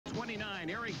39,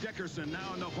 Eric Dickerson,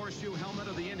 now in the horseshoe helmet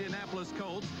of the Indianapolis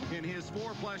Colts. In his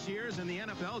 4+ years in the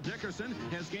NFL, Dickerson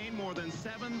has gained more than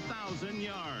 7,000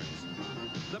 yards.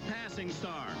 The passing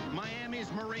star,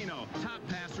 Miami's Marino, top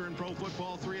passer in pro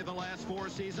football 3 of the last 4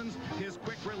 seasons. His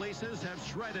quick releases have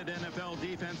shredded NFL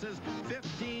defenses.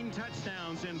 15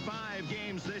 touchdowns in 5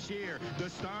 games this year. The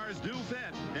stars do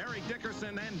fit. Eric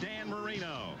Dickerson and Dan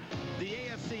Marino. The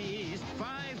AFC East,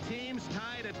 5 teams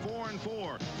tied at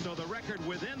 4-4. So the record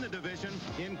within the division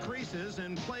increases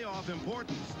in playoff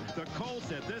importance. The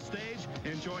Colts at this stage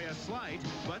enjoy a slight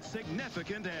but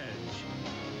significant edge.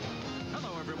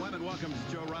 Hello, everyone, and welcome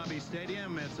to Joe Robbie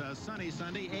Stadium. It's a sunny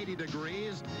Sunday, 80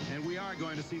 degrees, and we are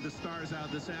going to see the stars out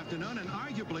this afternoon. And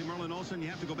arguably, Merlin Olsen, you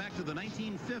have to go back to the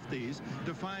 1950s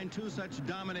to find 2 such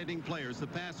dominating players. The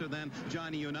passer, then,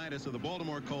 Johnny Unitas of the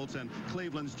Baltimore Colts, and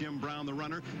Cleveland's Jim Brown, the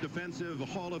runner. Defensive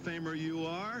Hall of Famer you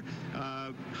are.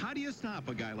 How do you stop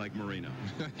a guy like Marino?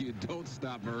 You don't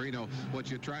stop Marino.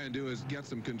 What you try and do is get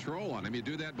some control on him. You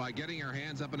do that by getting your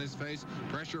hands up in his face,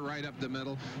 pressure right up the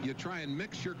middle. You try and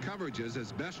mix your coverages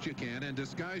as best you can and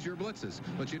disguise your blitzes,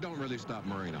 but you don't really stop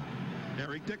Marino.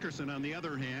 Eric Dickerson, on the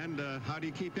other hand, how do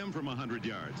you keep him from 100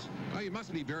 yards? Well, you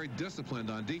must be very disciplined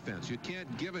on defense. You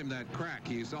can't give him that crack.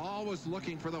 He's always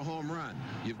looking for the home run.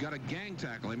 You've got to gang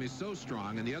tackle him. He's so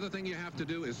strong, and the other thing you have to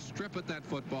do is strip at that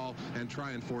football and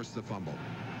try and force the fumble.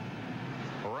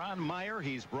 Ron Meyer,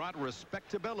 he's brought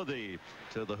respectability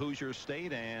to the Hoosier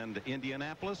State and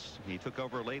Indianapolis. He took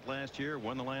over late last year,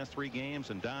 won the last 3 games,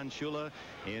 and Don Shula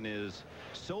in his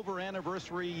silver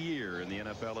anniversary year in the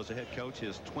NFL as a head coach,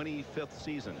 his 25th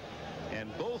season.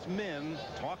 And both men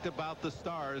talked about the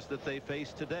stars that they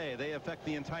face today. They affect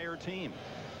the entire team.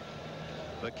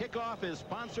 The kickoff is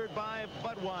sponsored by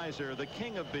Budweiser, the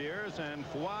king of beers, and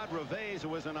Fuad Revez, who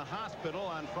was in a hospital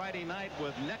on Friday night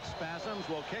with neck spasms,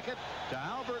 will kick it to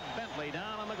Albert Bentley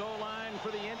down on the goal line for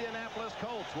the Indianapolis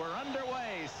Colts. We're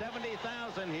underway.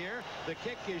 70,000 here. The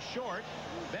kick is short.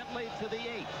 Bentley to the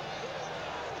 8.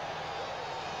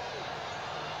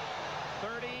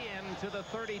 30 and to the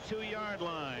 32-yard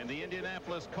line. The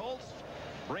Indianapolis Colts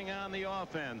bring on the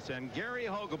offense, and Gary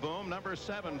Hogeboom, number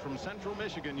 7 from Central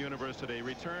Michigan University,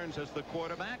 returns as the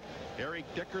quarterback. Eric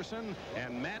Dickerson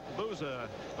and Matt Booza.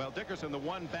 Well, Dickerson, the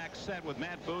one-back set with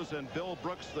Matt Booza and Bill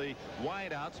Brooks, the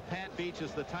wideouts. Pat Beach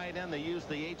is the tight end. They use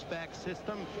the H-back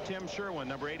system. Tim Sherwin,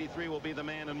 number 83, will be the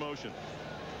man in motion.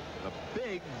 A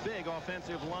big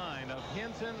offensive line of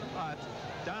Hinton, Utt,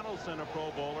 Donaldson, a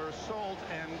Pro Bowler, Solt,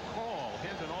 and Call.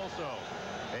 Hinton also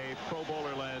a Pro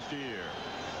Bowler last year.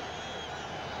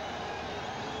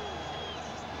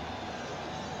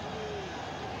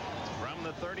 From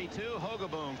the 32,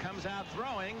 Hogeboom comes out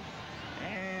throwing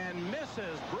and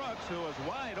misses Brooks, who was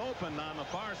wide open on the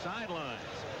far sidelines.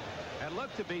 It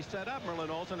looked to be set up, Merlin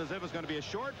Olsen, as if it was going to be a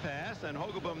short pass, and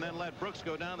Hogeboom then let Brooks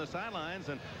go down the sidelines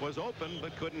and was open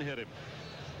but couldn't hit him.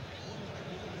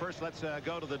 First, let's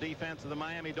go to the defense of the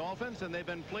Miami Dolphins, and they've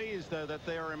been pleased that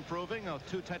they are improving.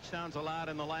 2 touchdowns allowed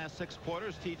in the last 6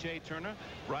 quarters. T.J. Turner,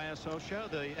 Raya Sosha,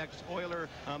 the ex-Oiler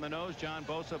on the nose, John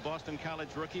Bosa, Boston College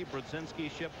rookie,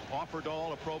 Brzezinski, Ship,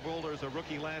 Offerdahl, a Pro Bowler as a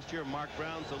rookie last year. Mark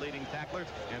Brown's the leading tackler,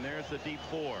 and there's the deep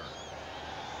 4.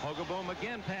 Hogeboom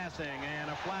again passing,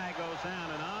 and a flag goes down,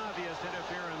 an obvious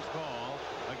interference call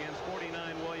against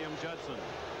 49 William Judson.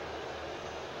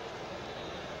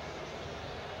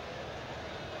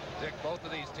 Dick, both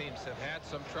of these teams have had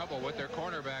some trouble with their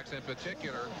cornerbacks in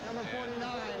particular. Number 49,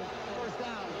 first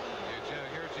down. You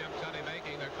hear Jim Tunney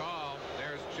making the call.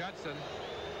 There's Judson.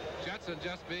 Judson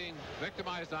just being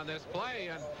victimized on this play,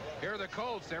 and here are the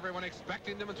Colts, everyone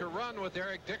expecting them to run with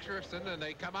Eric Dickerson, and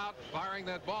they come out firing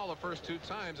that ball the first 2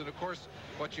 times. And of course,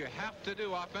 what you have to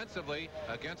do offensively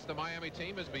against the Miami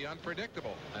team is be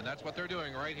unpredictable, and that's what they're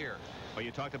doing right here. Well,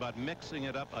 you talked about mixing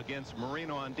it up against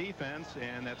Marino on defense,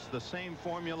 and that's the same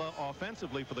formula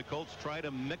offensively for the Colts. Try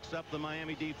to mix up the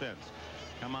Miami defense.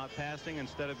 Come out passing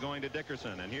instead of going to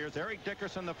Dickerson. And here's Eric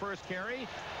Dickerson, the first carry,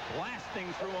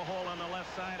 blasting through a hole on the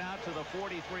left side out to the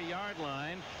 43-yard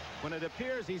line. When it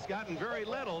appears he's gotten very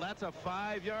little, that's a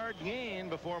 5-yard gain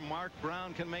before Mark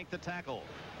Brown can make the tackle.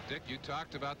 Dick, you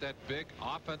talked about that big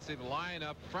offensive line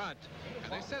up front,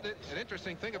 and they said an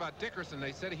interesting thing about Dickerson.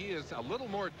 They said he is a little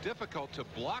more difficult to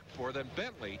block for than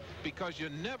Bentley because you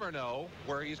never know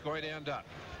where he's going to end up.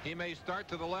 He may start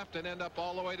to the left and end up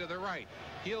all the way to the right.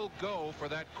 He'll go for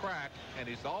that crack, and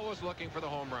he's always looking for the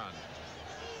home run.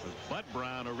 It was Bud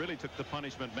Brown who really took the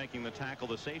punishment making the tackle,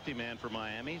 the safety man for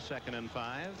Miami. 2nd and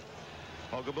 5.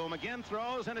 Hogeboom again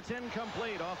throws, and it's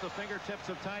incomplete off the fingertips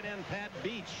of tight end Pat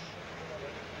Beach.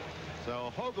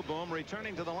 So Hogeboom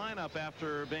returning to the lineup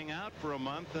after being out for a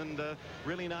month and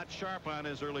really not sharp on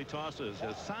his early tosses.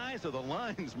 The size of the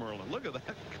lines, Merlin. Look at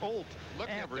that Colt Look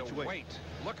average at the weight.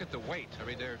 Look at the weight. I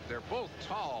mean, they're both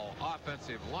tall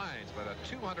offensive lines, but a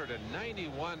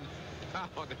 291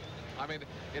 pound. I mean,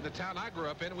 in the town I grew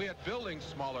up in, we had buildings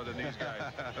smaller than these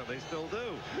guys. They still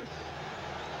do.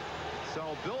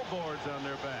 Sell billboards on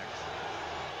their backs.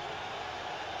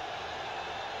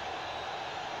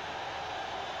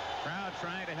 Crowd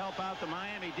trying to help out the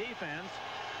Miami defense.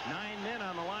 9 men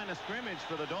on the line of scrimmage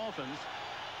for the Dolphins.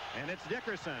 And it's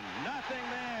Dickerson. Nothing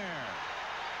there.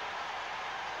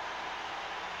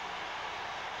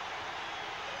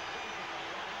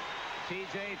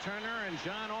 T.J. Turner and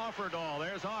John Offerdahl.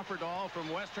 There's Offerdahl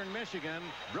from Western Michigan.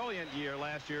 Brilliant year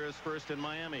last year, his first in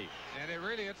Miami. And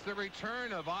it's the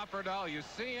return of Offerdahl. You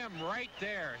see him right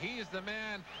there. He's the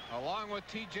man, along with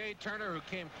T.J. Turner, who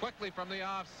came quickly from the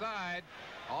offside.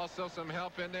 Also some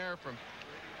help in there from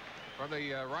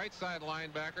the right side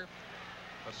linebacker.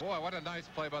 But boy, what a nice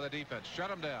play by the defense. Shut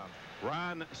him down.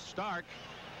 Ron Stark,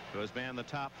 who has been the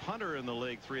top punter in the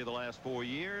league 3 of the last 4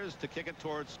 years, to kick it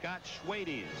towards Scott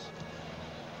Schwades.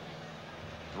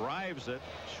 Drives it.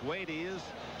 Schwades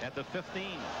at the 15.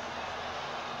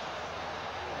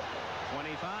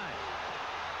 25.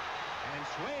 And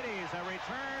Schwades, a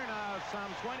return of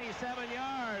some 27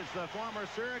 yards. The former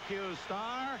Syracuse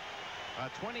star. A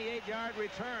 28-yard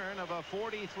return of a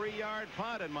 43-yard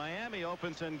punt, and Miami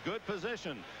opens in good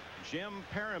position. Jim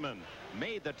Perriman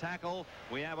made the tackle.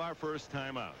 We have our first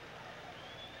timeout.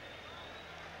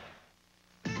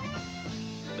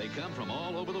 They come from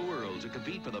all over the world to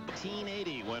compete for the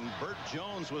 1980, when Burt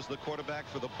Jones was the quarterback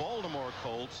for the Baltimore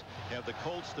Colts, have the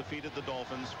Colts defeated the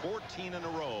Dolphins 14 in a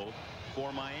row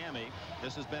for Miami.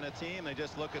 This has been a team, they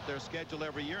just look at their schedule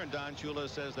every year, and Don Shula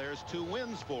says there's 2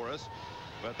 wins for us.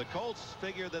 But the Colts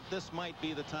figure that this might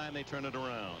be the time they turn it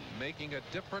around. Making a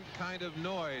different kind of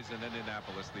noise in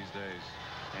Indianapolis these days.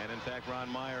 And in fact, Ron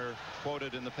Meyer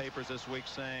quoted in the papers this week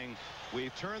saying,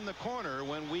 "We've turned the corner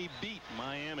when we beat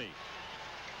Miami."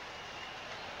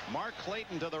 Mark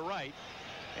Clayton to the right,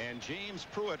 and James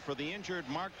Pruitt for the injured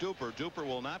Mark Duper. Duper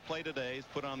will not play today. He's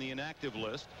put on the inactive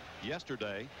list.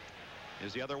 Yesterday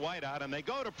is the other wideout, and they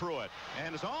go to Pruitt,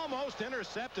 and it's almost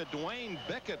intercepted. Dwayne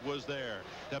Bickett was there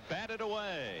to bat it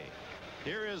away.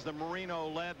 Here is the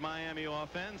Marino-led Miami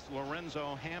offense.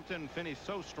 Lorenzo Hampton finished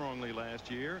so strongly last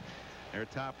year. Their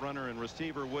top runner and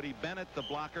receiver Woody Bennett, the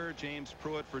blocker, James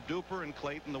Pruitt for Duper, and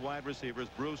Clayton, the wide receivers.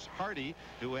 Bruce Hardy,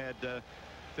 who had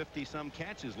 50-some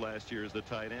catches last year as the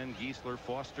tight end. Geisler,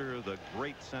 Foster, the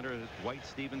great center. Dwight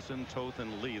Stevenson, Toth,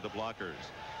 and Lee, the blockers.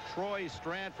 Troy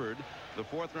Stratford, the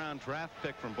 4th-round draft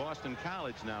pick from Boston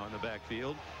College, now in the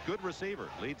backfield. Good receiver,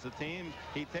 leads the team.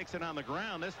 He takes it on the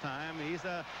ground this time. He's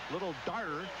a little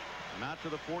darter. Not to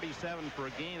the 47 for a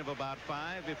gain of about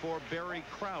 5 before Barry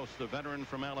Krause, the veteran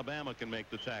from Alabama, can make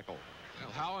the tackle.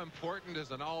 How important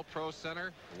is an all-pro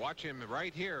center? Watch him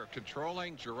right here,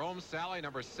 controlling Jerome Salley,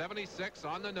 number 76,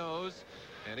 on the nose.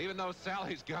 And even though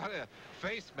Sally's got a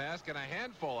face mask and a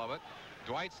handful of it,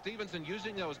 Dwight Stevenson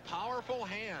using those powerful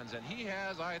hands, and he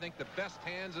has, I think, the best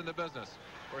hands in the business.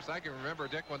 Of course, I can remember,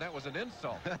 Dick, when that was an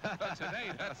insult. But today,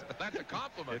 that's a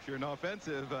compliment. If you're an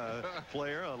offensive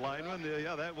player, a lineman,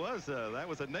 yeah, that was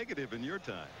a negative in your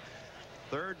time.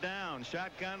 3rd down,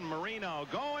 shotgun, Marino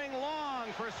going long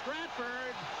for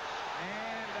Stratford,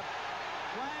 and the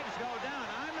flags go down.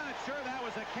 I'm not sure that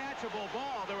was a catchable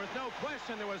ball. There was no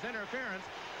question there was interference,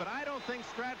 but I don't think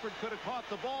Stratford could have caught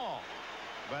the ball.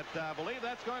 But I believe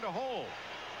that's going to hold.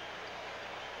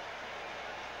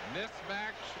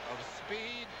 Mismatch of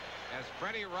speed as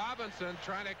Freddie Robinson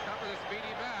trying to cover the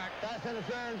speedy back. Pass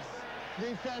interference,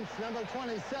 defense number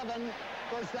 27,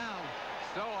 1st down.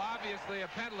 So obviously a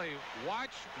penalty.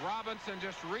 Watch Robinson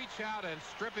just reach out and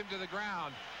strip him to the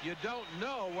ground. You don't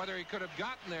know whether he could have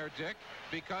gotten there, Dick,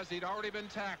 because he'd already been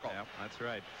tackled. Yeah, that's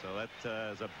right. So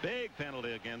that is a big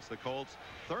penalty against the Colts.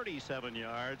 37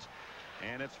 yards.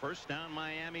 And it's 1st down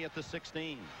Miami at the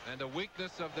 16. And the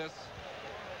weakness of this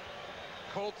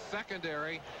Colts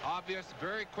secondary obvious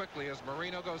very quickly as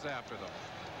Marino goes after them.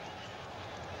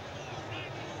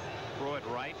 Pruitt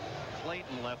right.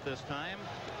 Clayton left this time.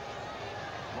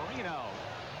 Marino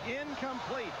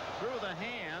incomplete through the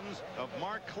hands of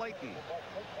Mark Clayton.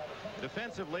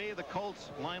 Defensively, the Colts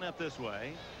line up this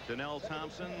way. Donnell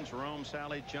Thompson, Jerome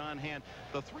Salley, John Hand.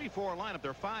 The 3-4 lineup,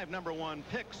 their 5 number 1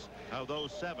 picks of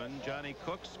those 7. Johnny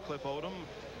Cooks, Cliff Odom,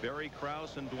 Barry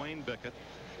Krause, and Dwayne Bickett.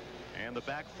 And the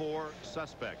back four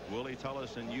suspect: Willie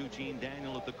Tullis and Eugene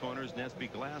Daniel at the corners,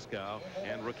 Nesby Glasgow,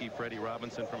 and rookie Freddie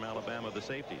Robinson from Alabama, the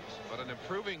safeties. But an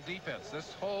improving defense.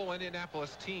 This whole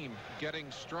Indianapolis team getting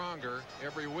stronger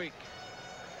every week.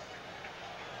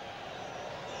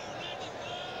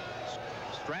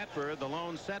 Stratford, the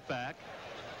lone setback.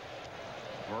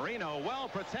 Marino well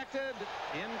protected,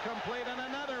 incomplete, and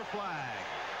another flag.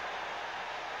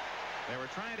 They were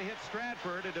trying to hit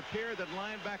Stratford. It appeared that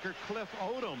linebacker Cliff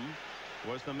Odom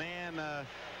was the man. I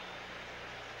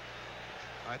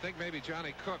think maybe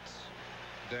Johnny Cooks,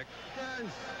 Dick.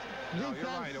 No, you're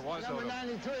right. It was number Odom.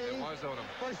 93. It was Odom.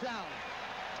 First down.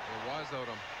 It was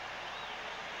Odom.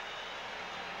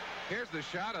 Here's the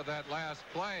shot of that last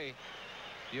play.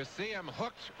 You see him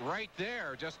hooked right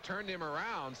there, just turned him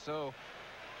around. So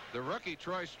the rookie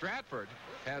Troy Stratford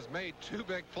has made two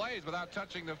big plays without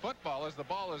touching the football, as the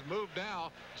ball has moved now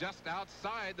just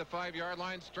outside the 5-yard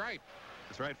line stripe.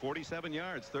 That's right, 47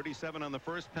 yards, 37 on the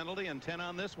first penalty and 10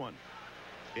 on this one.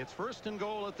 It's first and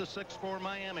goal at the 6 for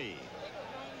Miami.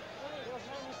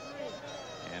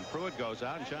 And Pruitt goes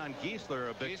out, and John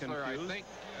Giesler a bit confused. I think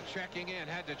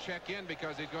had to check in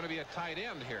because he's going to be a tight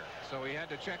end here. So he had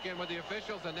to check in with the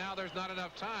officials, and now there's not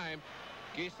enough time.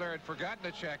 Giesler had forgotten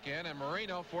to check in, and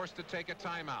Marino forced to take a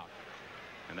timeout.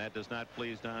 And that does not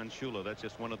please Don Shula. That's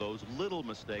just one of those little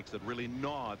mistakes that really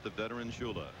gnaw at the veteran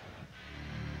Shula.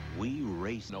 We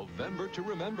race November to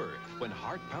remember, when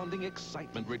heart-pounding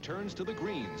excitement returns to the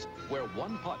greens, where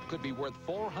one putt could be worth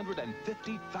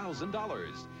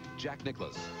 $450,000. Jack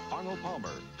Nicklaus, Arnold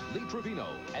Palmer, Lee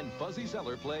Trevino, and Fuzzy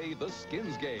Zeller play the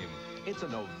Skins game. It's a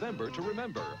November to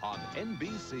remember on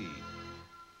NBC.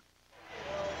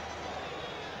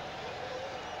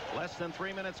 Less than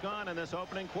 3 minutes gone in this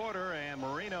opening quarter, and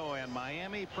Marino and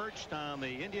Miami perched on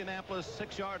the Indianapolis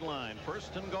 6-yard line.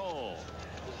 First and goal.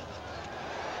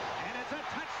 And it's a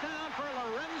touchdown for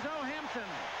Lorenzo Hampton.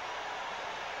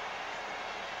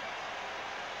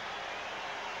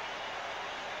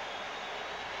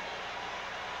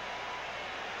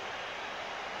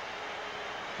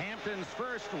 Hampton's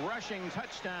first rushing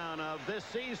touchdown of this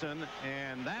season,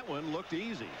 and that one looked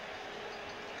easy.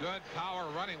 Good power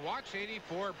running. Watch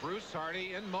 84, Bruce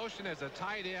Hardy in motion as a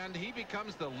tight end. He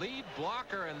becomes the lead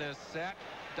blocker in this set.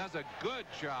 Does a good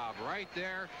job right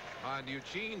there on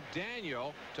Eugene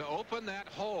Daniel to open that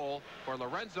hole for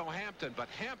Lorenzo Hampton. But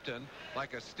Hampton,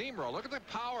 like a steamroller, look at the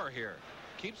power here.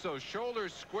 Keeps those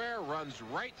shoulders square, runs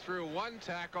right through one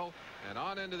tackle and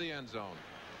on into the end zone.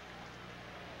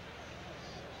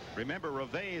 Remember,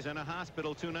 Reve's in a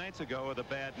hospital 2 nights ago with a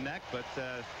bad neck, but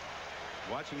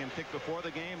watching him kick before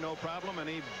the game, no problem, and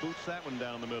he boots that one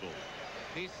down the middle.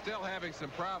 He's still having some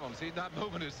problems. He's not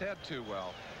moving his head too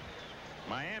well.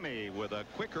 Miami with a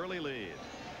quick early lead.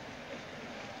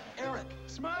 Eric,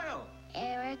 smile.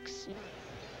 Eric's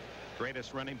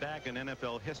Greatest running back in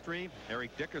NFL history.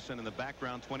 Eric Dickerson in the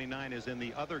background, 29, is in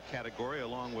the other category,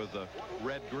 along with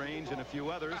Red Grange and a few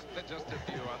others. Just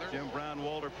a few others. Jim Brown,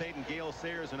 Walter Payton, Gale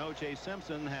Sayers, and O.J.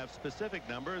 Simpson have specific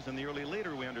numbers, and the early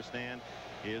leader, we understand,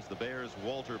 is the Bears'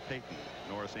 Walter Payton.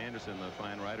 Norris Anderson, the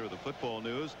fine writer of the Football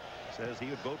News, says he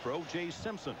would vote for O.J.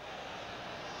 Simpson.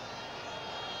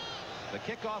 The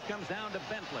kickoff comes down to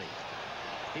Bentley.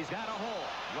 He's got a hole.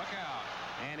 Look out.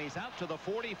 And he's out to the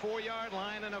 44-yard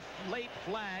line, and a late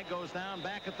flag goes down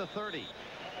back at the 30.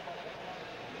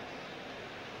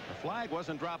 The flag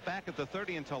wasn't dropped back at the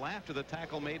 30 until after the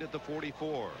tackle made at the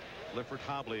 44. Lifford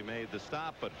Hobley made the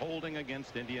stop, but holding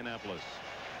against Indianapolis.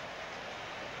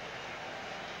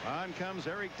 On comes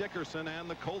Eric Dickerson and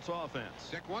the Colts offense.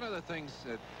 Dick, one of the things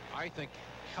that I think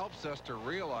helps us to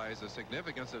realize the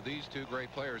significance of these two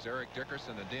great players, Eric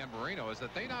Dickerson and Dan Marino, is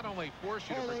that they not only force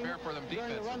you to prepare for them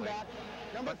defensively,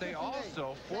 but they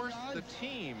also force the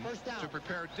team to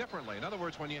prepare differently. In other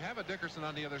words, when you have a Dickerson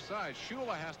on the other side,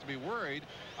 Shula has to be worried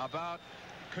about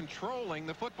controlling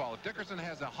the football. If Dickerson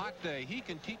has a hot day, he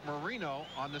can keep Marino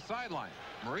on the sideline.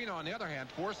 Marino, on the other hand,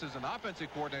 forces an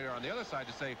offensive coordinator on the other side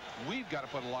to say, we've got to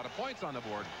put a lot of points on the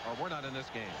board or we're not in this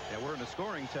game. Yeah, we're in a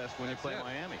scoring test when you play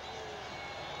Miami.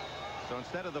 So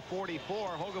instead of the 44,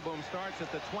 Hogaboom starts at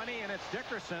the 20, and it's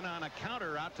Dickerson on a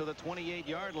counter out to the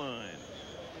 28-yard line.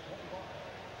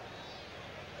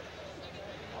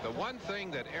 The one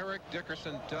thing that Eric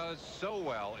Dickerson does so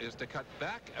well is to cut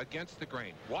back against the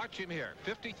grain. Watch him here.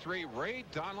 53, Ray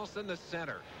Donaldson, the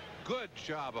center. Good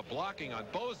job of blocking on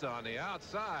Boza on the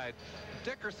outside.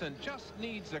 Dickerson just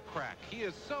needs a crack. He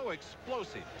is so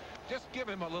explosive. Just give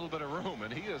him a little bit of room,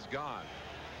 and he is gone.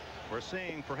 We're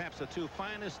seeing perhaps the two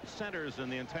finest centers in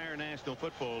the entire National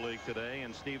Football League today,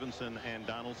 in Stevenson and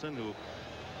Donaldson, who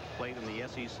played in the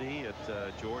SEC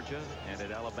at Georgia and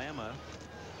at Alabama.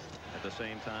 At the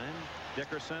same time,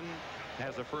 Dickerson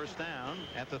has a first down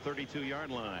at the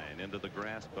 32-yard line into the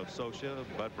grasp of Sosha,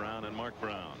 Bud Brown, and Mark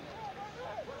Brown.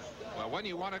 Well, when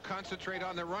you want to concentrate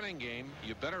on the running game,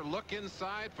 you better look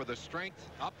inside for the strength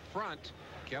up front.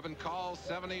 Kevin Call,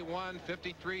 71,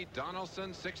 53,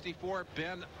 Donaldson, 64,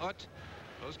 Ben Utt.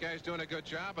 Those guys doing a good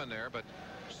job in there, but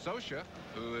Sosha,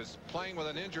 who is playing with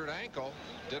an injured ankle,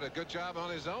 did a good job on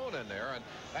his own in there, and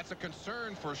that's a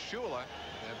concern for Shula,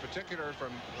 in particular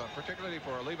particularly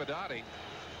for Olivadotti.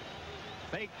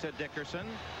 Fake to Dickerson.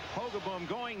 Hogaboom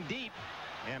going deep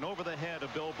and over the head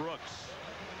of Bill Brooks.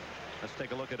 Let's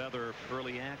take a look at other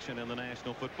early action in the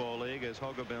National Football League as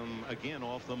Hogaboom again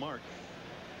off the mark.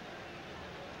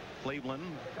 Cleveland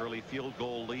early field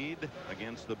goal lead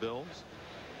against the Bills.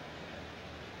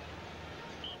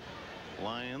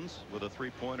 Lions with a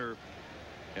three-pointer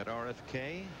at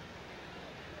RFK.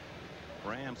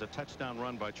 Rams a touchdown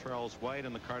run by Charles White,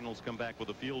 and the Cardinals come back with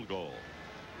a field goal.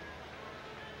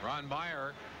 Ron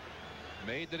Meyer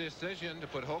made the decision to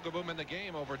put Hogaboom in the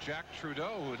game over Jack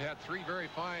Trudeau, who had 3 very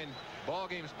fine ball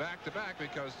games back-to-back,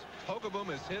 because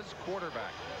Hogaboom is his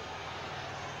quarterback.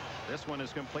 This one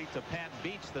is complete to Pat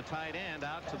Beach, the tight end,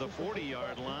 out to the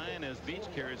 40-yard line as Beach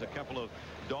carries a couple of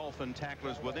Dolphin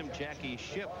tacklers with him. Jackie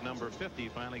Shipp, number 50,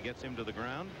 finally gets him to the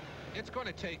ground. It's going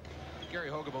to take Gary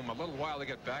Hogaboom a little while to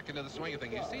get back into the swing of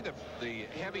things. You see the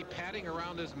heavy padding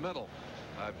around his middle.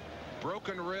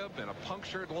 Broken rib and a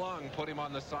punctured lung put him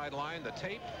on the sideline. The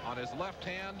tape on his left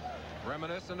hand,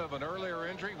 reminiscent of an earlier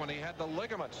injury when he had the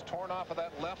ligaments torn off of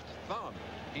that left thumb.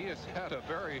 He has had a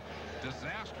very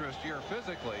disastrous year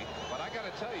physically, but I got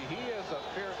to tell you, he is a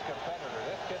fierce competitor.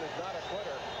 This kid is not a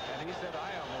quitter, and he said, I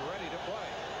am ready to play.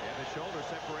 Had a shoulder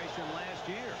separation last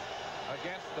year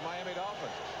against the Miami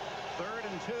Dolphins. 3rd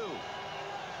and 2.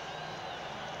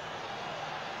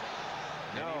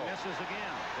 And he misses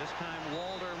again. This time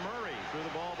Walter Murray threw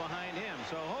the ball behind him.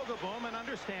 So Hogaboom, and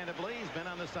understandably, he's been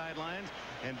on the sidelines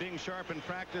and being sharp in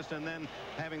practice, and then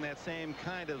having that same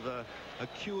kind of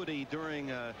acuity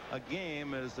during a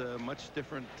game is a much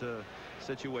different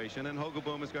situation. And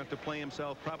Hogaboom is going to play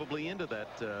himself probably into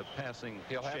that passing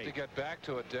He'll have shape. to get back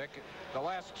to it, Dick. The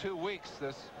last 2 weeks,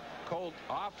 this Colt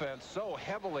offense so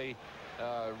heavily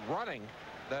running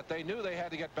that they knew they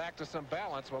had to get back to some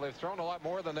balance. Well, they've thrown a lot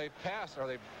more than they've passed, or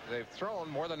they've thrown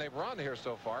more than they've run here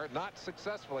so far. Not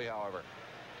successfully, however.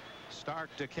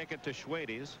 Stark to kick it to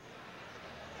Schwades.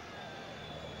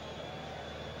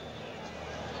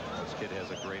 This kid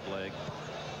has a great leg.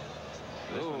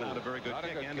 This one not a very good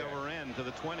kick, end over end to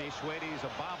the 20. Schwades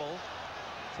a bobble.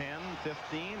 10,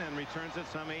 15, and returns it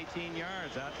some 18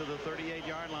 yards out to the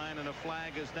 38-yard line, and a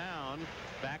flag is down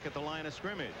back at the line of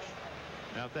scrimmage.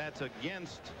 Now, if that's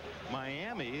against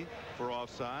Miami for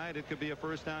offside, it could be a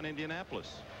first down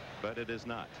Indianapolis, but it is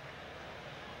not.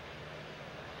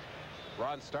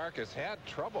 Ron Stark has had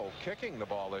trouble kicking the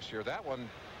ball this year. That one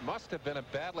must have been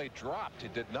badly dropped. He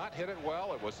did not hit it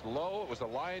well. It was low. It was a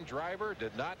line driver.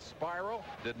 Did not spiral.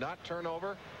 Did not turn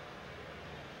over.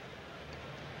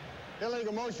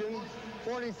 Illegal motion.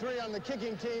 43 on the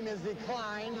kicking team is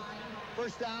declined.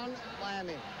 First down,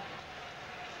 Miami.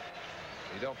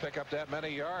 You don't pick up that many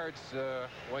yards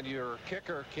when your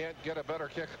kicker can't get a better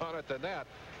kick on it than that.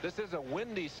 This is a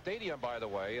windy stadium, by the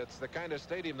way. It's the kind of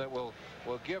stadium that will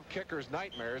give kickers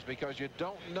nightmares, because you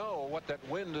don't know what that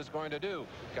wind is going to do.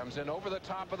 Comes in over the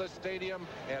top of the stadium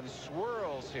and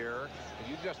swirls here.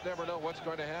 You just never know what's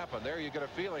going to happen. There you get a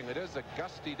feeling it is a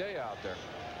gusty day out there.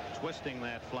 Twisting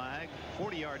that flag.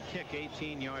 40-yard kick,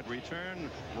 18-yard return.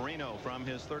 Marino from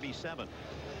his 37.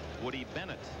 Woody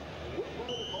Bennett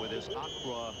with his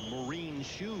aqua marine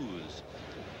shoes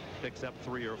picks up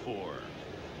 3 or 4.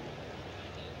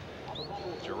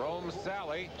 Jerome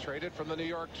Sally traded from the New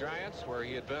York Giants, where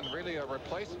he had been really a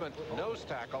replacement nose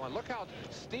tackle. And look how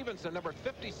Stevenson, number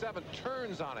 57,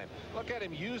 turns on him. Look at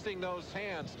him using those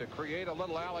hands to create a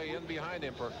little alley in behind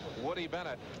him for Woody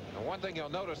Bennett. And one thing you'll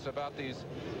notice about these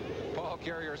ball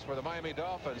carriers for the Miami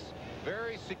Dolphins,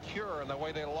 very secure in the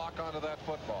way they lock onto that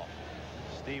football.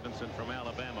 Stevenson from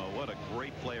Alabama, what a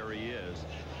great player he is.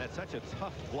 That's such a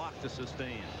tough block to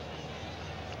sustain.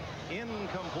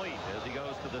 Incomplete as he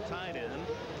goes to the tight end.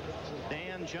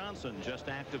 Dan Johnson just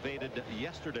activated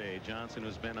yesterday. Johnson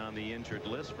has been on the injured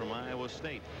list from Iowa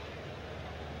State.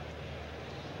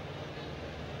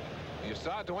 You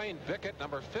saw Dwayne Bickett,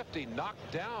 number 50,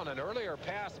 knocked down an earlier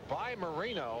pass by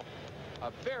Marino.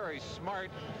 A very smart,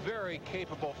 very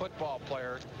capable football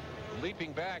player.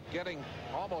 Leaping back, getting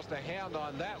almost a hand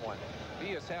on that one.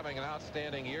 He is having an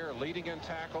outstanding year, leading in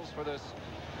tackles for this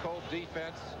Colt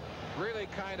defense. Really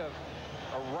kind of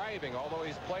arriving, although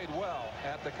he's played well,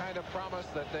 at the kind of promise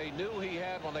that they knew he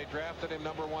had when they drafted him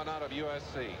 #1 out of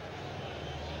USC.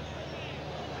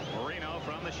 Marino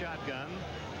from the shotgun.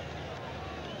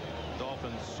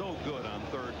 Dolphins so good on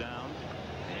 3rd down.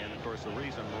 And of course the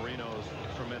reason Marino's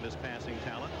tremendous passing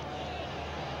talent.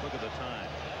 Look at the time.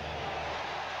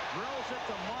 Throws it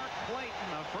to Mark Clayton.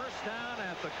 A 1st down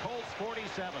at the Colts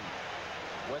 47.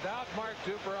 Without Mark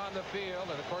Duper on the field,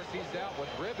 and of course he's out with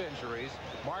rib injuries,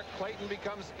 Mark Clayton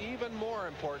becomes even more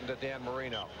important to Dan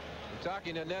Marino. I'm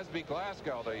talking to Nesby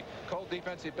Glasgow, the Colt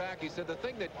defensive back. He said the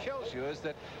thing that kills you is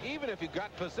that even if you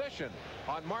got position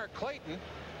on Mark Clayton,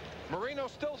 Marino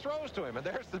still throws to him, and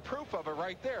there's the proof of it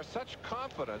right there. Such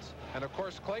confidence. And of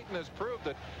course Clayton has proved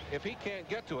that if he can't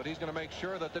get to it, he's going to make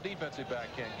sure that the defensive back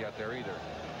can't get there either.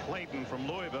 Clayton from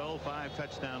Louisville, 5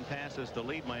 touchdown passes to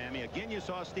lead Miami. Again, you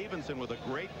saw Stevenson with a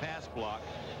great pass block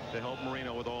to help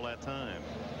Marino with all that time.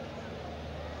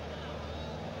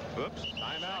 Oops.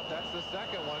 Timeout. That's the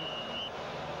second one.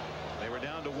 They were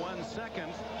down to 1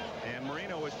 second, and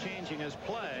Marino was changing his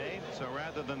play. So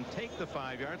rather than take the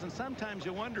 5 yards, and sometimes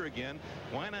you wonder again,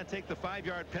 why not take the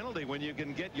 5-yard penalty when you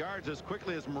can get yards as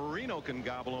quickly as Marino can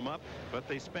gobble them up? But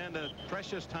they spend a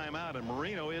precious timeout, and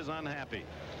Marino is unhappy.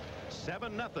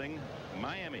 7-0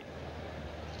 Miami.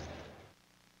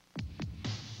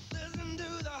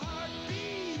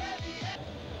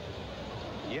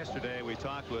 Yesterday we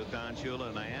talked with Don Shula,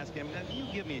 and I asked him, can you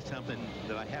give me something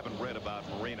that I haven't read about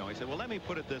Marino? He said, well, let me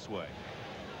put it this way.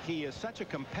 He is such a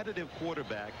competitive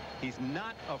quarterback. He's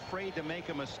not afraid to make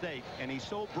a mistake, and he's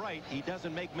so bright he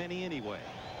doesn't make many anyway.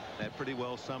 That pretty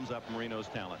well sums up Marino's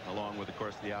talent, along with, of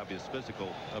course, the obvious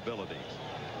physical abilities.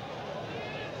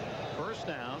 1st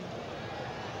down.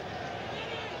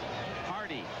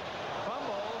 Hardy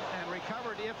fumbled and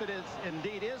recovered, if it is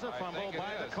indeed is a fumble,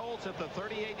 by the Colts at the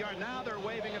 38-yard. Now they're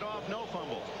waving it off, no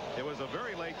fumble. It was a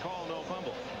very late call, no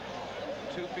fumble.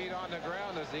 2 feet on the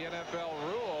ground is the NFL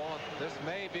rule. This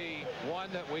may be one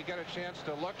that we get a chance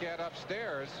to look at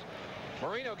upstairs.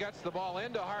 Marino gets the ball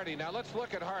into Hardy. Now let's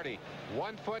look at Hardy.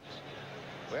 1 foot.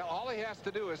 Well, all he has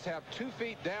to do is have 2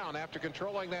 feet down after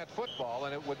controlling that football,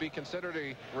 and it would be considered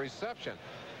a reception.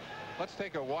 Let's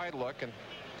take a wide look, and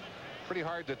pretty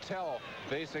hard to tell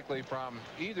basically from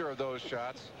either of those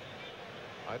shots.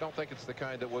 I don't think it's the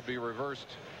kind that would be reversed.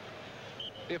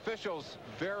 The officials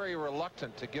very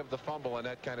reluctant to give the fumble in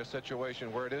that kind of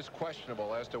situation where it is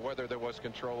questionable as to whether there was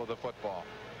control of the football.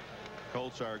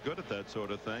 Colts are good at that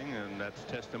sort of thing, and that's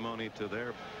testimony to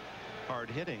their hard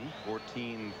hitting.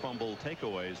 14 fumble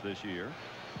takeaways this year.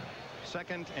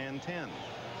 2nd and 10.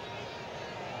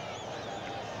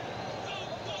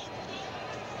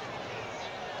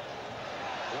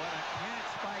 What a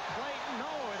catch by Clayton.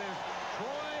 No, it is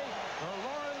Troy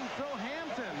Lorenzo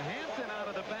Hampton. Hampton out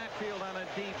of the backfield on a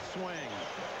deep swing.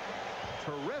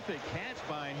 Terrific catch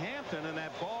by Hampton, and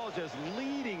that ball just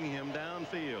leading him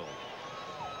downfield.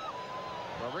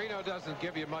 Marino doesn't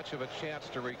give you much of a chance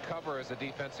to recover as a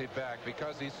defensive back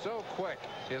because he's so quick.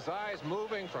 His eyes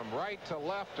moving from right to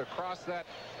left across that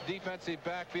defensive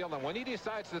backfield, and when he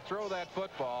decides to throw that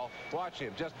football, watch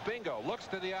him, just bingo, looks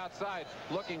to the outside,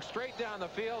 looking straight down the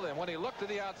field, and when he looked to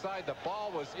the outside, the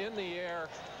ball was in the air,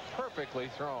 perfectly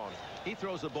thrown. He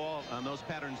throws the ball on those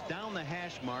patterns down the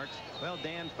hash marks. Well,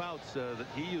 Dan Fouts,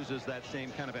 he uses that same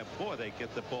kind of a, boy, they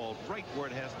get the ball right where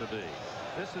it has to be.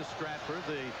 This is Stratford,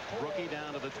 the rookie,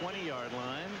 down to the 20-yard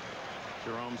line.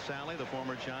 Jerome Salley, the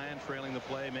former Giant, trailing the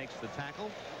play, makes the tackle.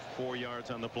 4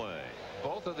 yards on the play.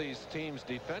 Both of these teams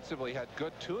defensively had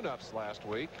good tune-ups last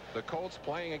week. The Colts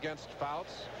playing against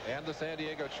Fouts and the San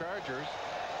Diego Chargers.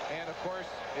 And, of course,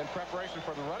 in preparation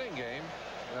for the running game,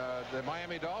 the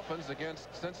Miami Dolphins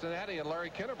against Cincinnati and Larry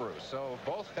Kinnebrew. So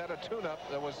both had a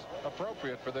tune-up that was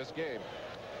appropriate for this game.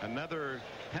 Another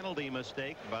penalty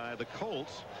mistake by the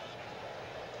Colts.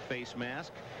 Face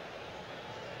mask.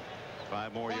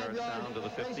 5 more yards down to the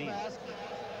 15. Face mask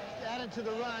added to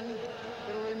the run.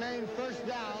 It'll remain 1st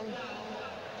down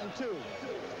and 2.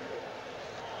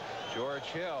 George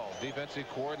Hill, defensive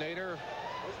coordinator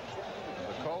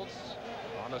of the Colts,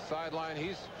 on the sideline.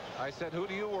 I said, who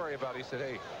do you worry about? He said,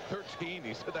 hey, 13.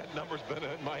 He said, that number's been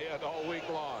in my head all week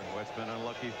long. Well, it's been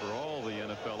unlucky for all the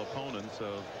NFL opponents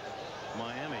of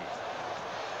Miami.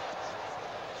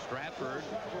 Stratford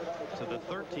to the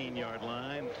 13-yard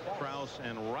line. Krause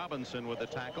and Robinson with the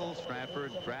tackle.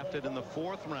 Stratford drafted in the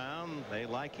 4th round. They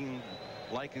liken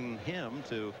him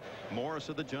to Morris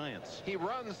of the Giants. He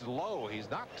runs low. He's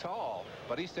not tall,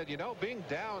 but he said, you know, being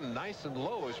down nice and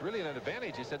low is really an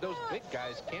advantage. He said, those big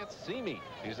guys can't see me.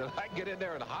 He said, I can get in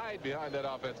there and hide behind that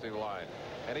offensive line.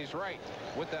 And he's right.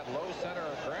 With that low center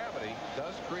of gravity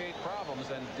does create problems,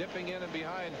 and dipping in and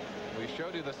behind. We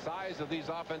showed you the size of these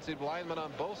offensive linemen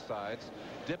on both sides.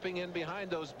 Dipping in behind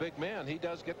those big men, he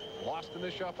does get lost in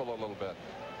the shuffle a little bit.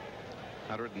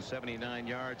 179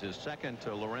 yards is second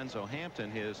to Lorenzo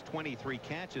Hampton. His 23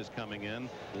 catches coming in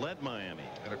led Miami.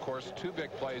 And of course, 2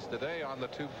 big plays today on the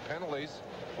 2 penalties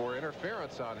for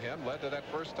interference on him led to that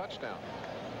first touchdown.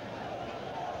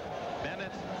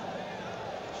 Bennett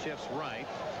shifts right.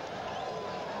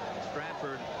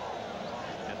 Stratford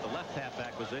at the left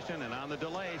halfback position, and on the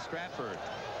delay, Stratford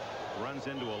runs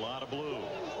into a lot of blue.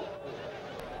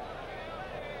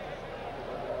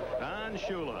 Don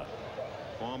Shula,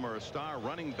 former star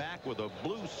running back with the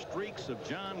blue streaks of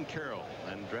John Carroll,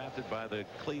 and drafted by the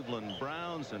Cleveland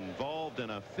Browns, involved in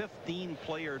a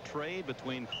 15-player trade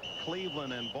between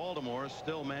Cleveland and Baltimore.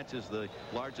 Still matches the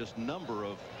largest number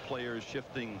of players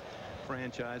shifting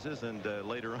franchises, and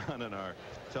later on in our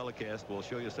telecast we'll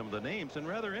show you some of the names, and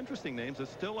rather interesting names that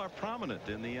still are prominent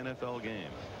in the NFL game.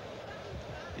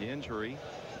 The injury,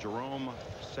 Jerome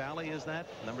Sally, is that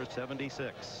number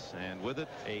 76, and with it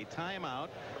a timeout.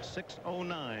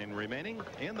 6:09 remaining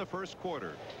in the first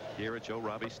quarter here at Joe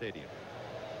Robbie Stadium.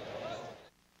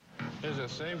 There's the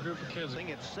same group of kids.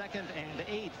 It's 2nd and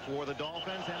 8 for the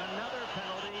Dolphins, and another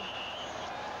penalty.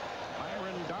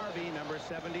 Byron Darby, number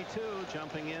 72,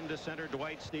 jumping in to center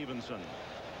Dwight Stevenson.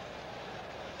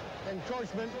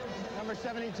 Encroachment, number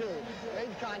 72.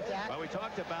 Made contact. Well, we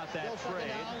talked about that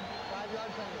trade.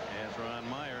 5-yard penalty. As Ron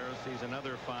Meyer sees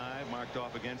another 5 marked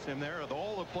off against him there. Of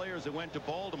all the players that went to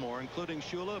Baltimore, including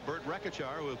Shula, Bert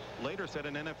Rekachar, who later set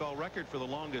an NFL record for the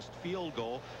longest field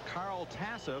goal, Carl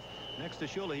Tassif, next to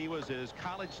Shula, he was his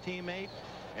college teammate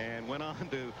and went on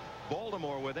to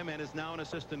Baltimore with him, and is now an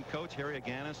assistant coach. Harry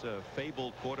Aganis, a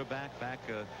fabled quarterback back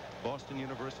Boston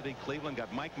University. Cleveland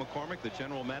got Mike McCormick, the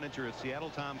general manager at Seattle.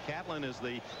 Tom Catlin is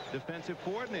the defensive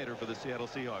coordinator for the Seattle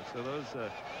Seahawks. So those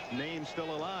names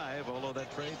still alive, although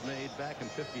that trade made back in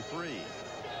 '53.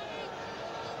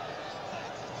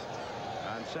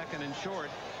 On 2nd and short,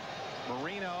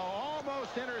 Marino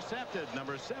almost intercepted.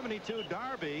 Number 72,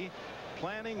 Darby,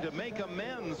 planning to make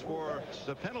amends for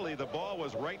the penalty. The ball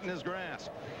was right in his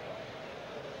grasp.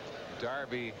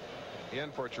 Darby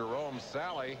in for Jerome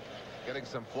Sally, getting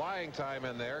some flying time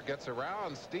in there, gets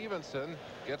around Stevenson,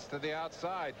 gets to the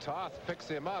outside. Toth picks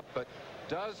him up, but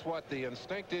does what the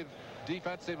instinctive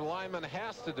defensive lineman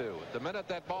has to do. The minute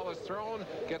that ball is thrown,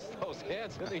 gets those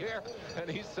hands in the air, and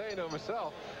he's saying to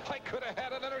himself, I could have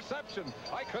had an interception.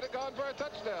 I could have gone for a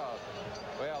touchdown.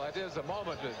 Well, it is a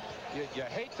moment that you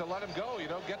hate to let him go. You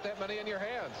don't get that many in your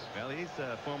hands. Well, he's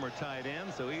a former tight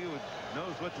end, so he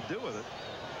knows what to do with it.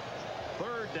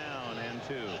 3rd down and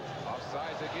 2.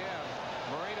 Offsides again.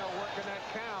 Marino working that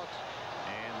count.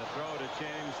 And the throw to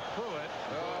James Pruitt.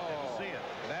 Oh, Didn't see it.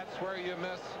 That's where you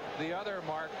miss the other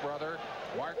Mark brother,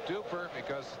 Mark Duper,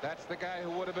 because that's the guy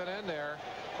who would have been in there.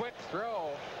 Quick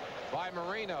throw by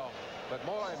Marino. But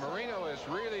boy, Marino is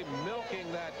really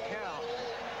milking that count.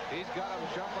 He's got him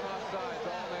jumping off sides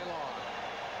all day long.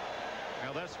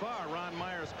 Now, thus far, Ron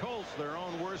Meyer's Colts, their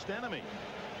own worst enemy.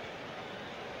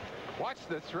 Watch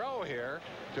the throw here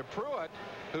to Pruitt,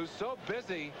 who's so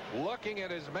busy looking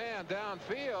at his man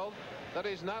downfield that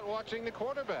he's not watching the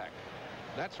quarterback.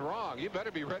 That's wrong. You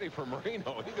better be ready for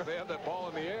Marino. He's going to have that ball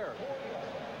in the air.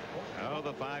 Oh,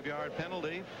 the 5-yard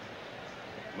penalty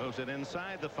moves it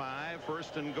inside the 5.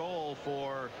 1st and goal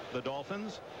for the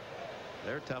Dolphins.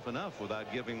 They're tough enough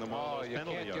without giving them all those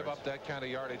penalty yards. You can't give up that kind of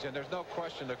yardage, and there's no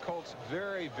question the Colts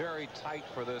very, very tight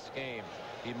for this game.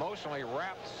 Emotionally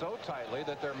wrapped so tightly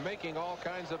that they're making all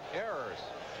kinds of errors.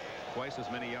 Twice as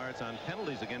many yards on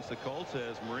penalties against the Colts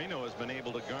as Marino has been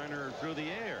able to garner through the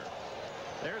air.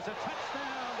 There's a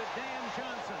touchdown to Dan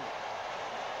Johnson.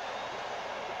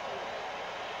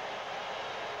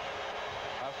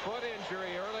 A foot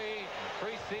injury early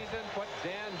preseason put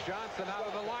Dan Johnson out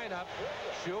of the lineup.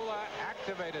 Shula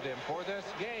activated him for this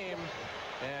game,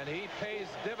 and he pays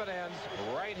dividends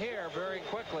right here very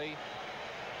quickly.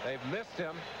 They've missed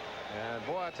him, and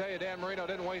boy, I tell you, Dan Marino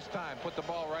didn't waste time. Put the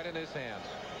ball right in his hands.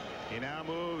 He now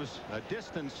moves a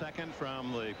distant second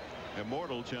from the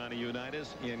immortal Johnny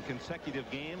Unitas in consecutive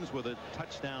games with a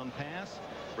touchdown pass.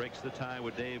 Breaks the tie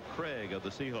with Dave Craig of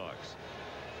the Seahawks.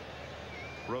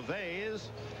 Reveiz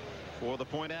for the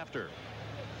point after.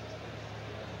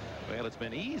 Well, it's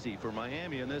been easy for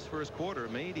Miami in this first quarter,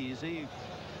 made easy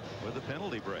with the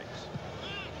penalty breaks.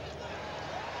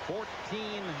 14-0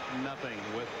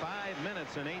 with 5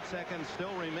 minutes and 8 seconds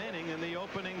still remaining in the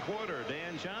opening quarter.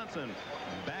 Dan Johnson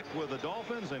back with the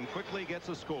Dolphins and quickly gets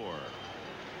a score.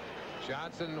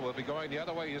 Johnson will be going the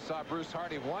other way. You saw Bruce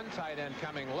Hardy, one tight end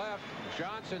coming left.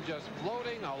 Johnson just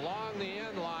floating along the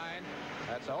end line.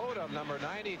 That's Odom, number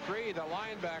 93, the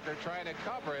linebacker, trying to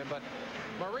cover him. But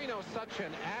Marino's such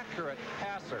an accurate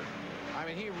passer. I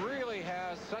mean, he really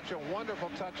has such a wonderful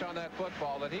touch on that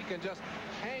football that he can just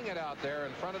hang it out there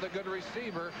in front of the good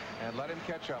receiver and let him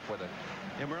catch up with it.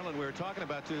 And Merlin, we were talking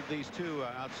about these two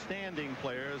outstanding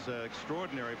players,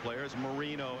 extraordinary players,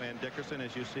 Marino and Dickerson.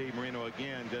 As you see, Marino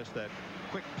again, just that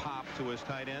quick pop to his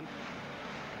tight end.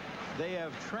 They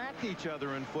have tracked each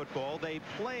other in football. They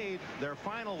played their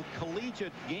final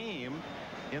collegiate game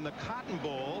in the Cotton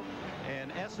Bowl,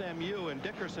 and SMU and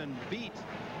Dickerson beat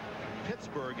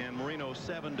Pittsburgh and Marino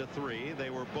 7-3. They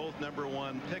were both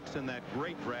 #1 picks in that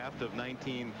great draft of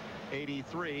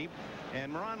 1983.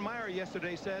 And Ron Meyer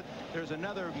yesterday said there's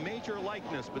another major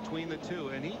likeness between the two,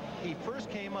 and he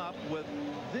first came up with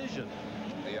vision.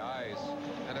 The eyes.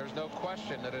 And there's no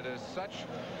question that it is such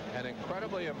an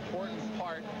incredibly important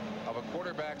part of a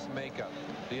quarterback's makeup.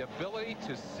 The ability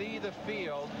to see the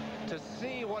field, to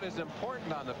see what is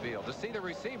important on the field, to see the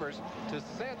receivers, to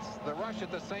sense the rush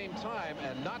at the same time,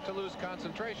 and not to lose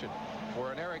concentration.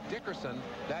 For an Eric Dickerson,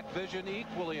 that vision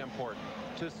equally important,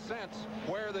 to sense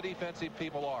where the defensive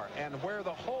people are and where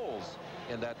the holes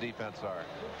in that defense are.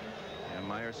 And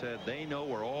Meyer said they know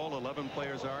where all 11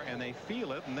 players are, and they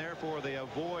feel it, and therefore they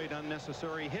avoid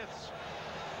unnecessary hits.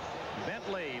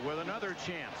 Bentley with another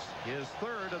chance, his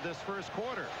third of this first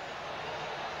quarter.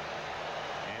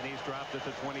 And he's dropped at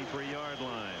the 23-yard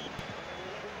line.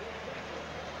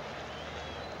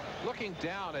 Looking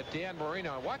down at Dan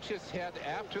Marino, watch his head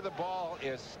after the ball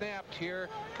is snapped here,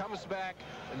 comes back.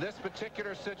 In this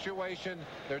particular situation,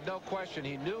 there's no question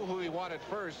he knew who he wanted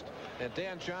first, and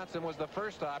Dan Johnson was the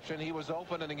first option. He was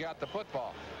open and he got the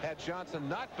football. Had Johnson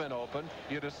not been open,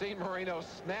 you'd have seen Marino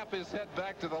snap his head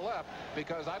back to the left,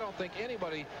 because I don't think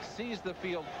anybody sees the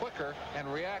field quicker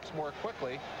and reacts more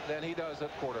quickly than he does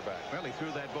at quarterback. Well, he threw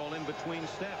that ball in between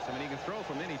steps. I mean, he can throw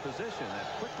from any position. That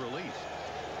quick release.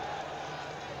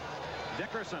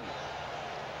 Dickerson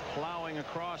plowing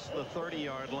across the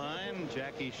 30-yard line.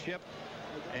 Jackie Shipp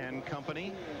and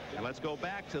company. And let's go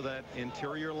back to that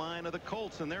interior line of the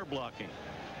Colts and their blocking.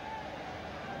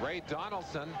 Ray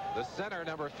Donaldson, the center,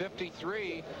 number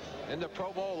 53, in the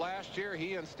Pro Bowl last year.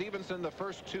 He and Stevenson, the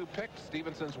first two picked.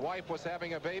 Stevenson's wife was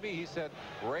having a baby. He said,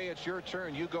 Ray, it's your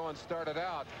turn. You go and start it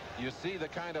out. You see the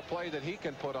kind of play that he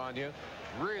can put on you.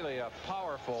 Really a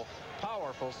powerful,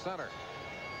 powerful center.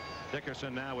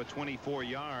 Dickerson now with 24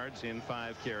 yards in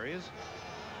 5 carries.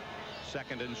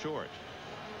 Second and short.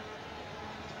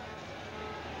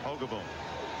 Hogeboom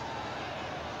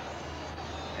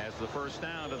has the first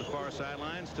down to the far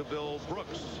sidelines to Bill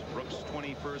Brooks. Brooks'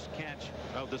 21st catch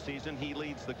of the season. He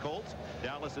leads the Colts.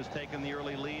 Dallas has taken the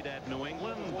early lead at New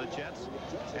England. The Jets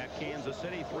at Kansas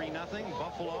City 3-0.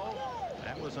 Buffalo,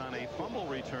 that was on a fumble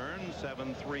return,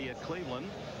 7-3 at Cleveland.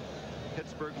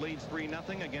 Pittsburgh leads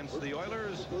 3-0 against the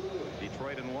Oilers.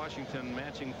 Detroit and Washington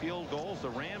matching field goals. The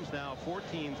Rams now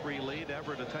 14-3 lead.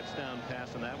 Everett a touchdown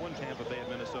pass in that one. Tampa Bay at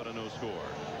Minnesota, no score.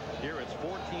 Here it's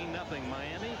 14-0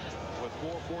 Miami with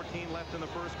 4:14 left in the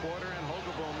first quarter, and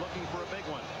Hogeboom looking for a big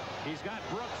one. He's got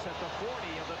Brooks at the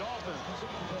 40 of the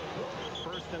Dolphins.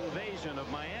 First invasion of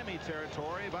Miami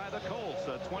territory by the Colts.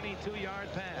 A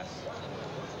 22-yard pass.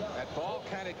 That ball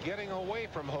kind of getting away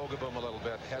from Hogeboom a little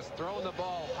bit. Has thrown the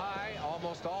ball high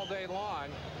almost all day long.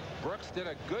 Brooks did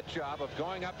a good job of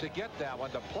going up to get that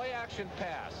one. The play action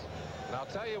pass. And I'll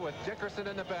tell you, with Dickerson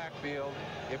in the backfield,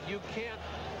 if you can't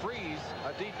freeze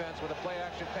a defense with a play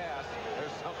action pass,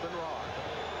 there's something wrong.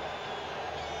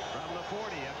 From the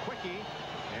 40, a quickie,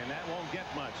 and that won't get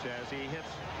much as he hits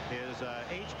his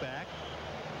H-back,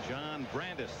 John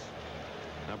Brandis.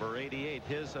 Number 88,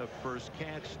 his first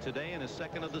catch today and his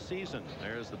second of the season.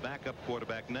 There's the backup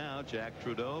quarterback now, Jack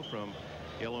Trudeau from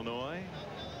Illinois.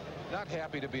 Not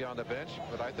happy to be on the bench,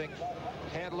 but I think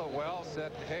handled it well.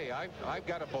 Said, hey, I've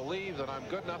got to believe that I'm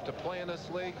good enough to play in this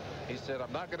league. He said,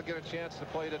 I'm not going to get a chance to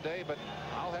play today, but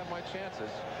I'll have my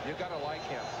chances. You got to like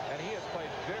him. And he has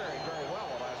played very, very well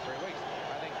the last 3 weeks.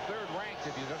 I think third ranked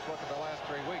if you just look at the last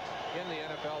 3 weeks in the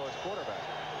NFL as quarterback.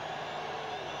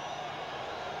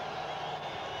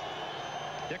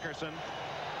 Dickerson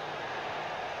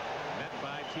met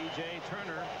by T.J.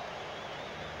 Turner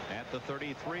at the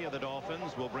 33 of the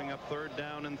Dolphins. Will bring up 3rd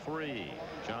down and 3.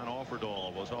 John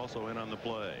Offerdahl was also in on the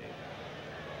play.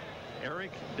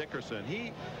 Eric Dickerson.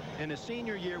 He, in his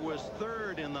senior year, was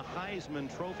third in the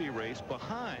Heisman Trophy race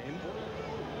behind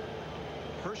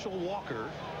Herschel Walker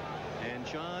and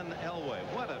John Elway.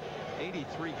 What a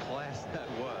 83 class that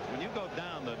was. When you go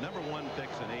down the #1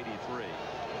 picks in 83,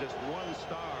 just one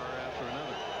star after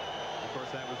another. Of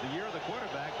course, that was the year of the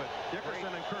quarterback, but Dickerson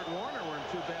and Kurt Warner weren't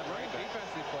too bad. Great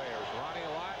defensive players. Ronnie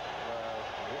Lott,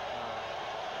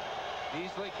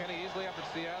 Kenny Easley up in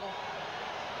Seattle.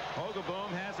 Hogaboom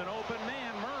has an open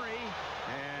man, Murray,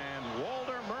 and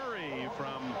Walter Murray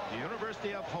from the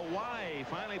University of Hawaii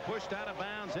finally pushed out of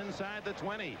bounds inside the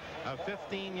 20. A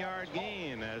 15-yard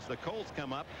gain as the Colts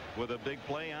come up with a big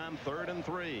play on 3rd and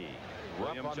 3.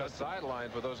 Rough on the sideline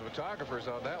for those photographers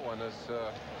on that one as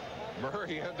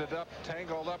Murray ended up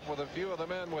tangled up with a few of the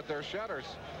men with their shutters.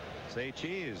 Say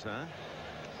cheese, huh?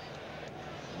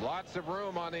 Lots of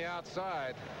room on the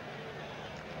outside.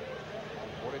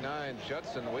 49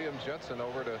 William Judson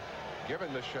over to give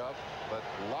him the shove, but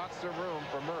lots of room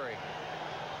for Murray.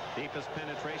 Deepest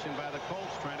penetration by the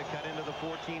Colts, trying to cut into the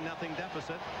 14-0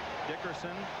 deficit.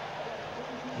 Dickerson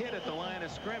hit at the line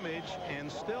of scrimmage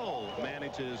and still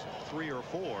manages 3 or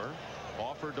 4.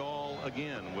 Offerdahl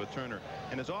again with Turner,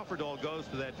 and as Offerdahl goes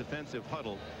to that defensive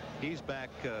huddle, he's back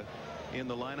in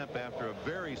the lineup after a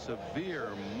very severe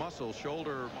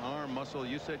shoulder arm muscle.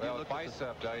 You said you looked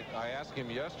bicep. I asked him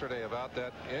yesterday about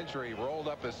that injury. Rolled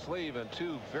up his sleeve and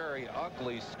 2 very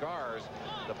ugly scars.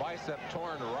 The bicep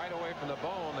torn right away from the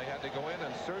bone. They had to go in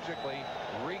and surgically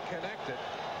reconnect it.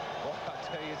 Well, I'll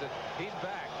tell you that he's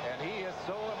back, and he is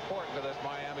so important to this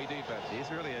Miami defense.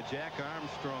 He's really a Jack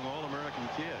Armstrong All-American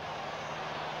kid.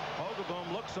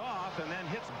 Hogaboom looks off and then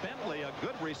hits Bentley, a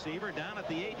good receiver, down at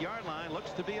the 8-yard line. Looks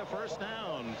to be a first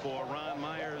down for Ron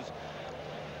Meyer's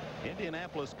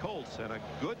Indianapolis Colts, and a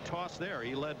good toss there.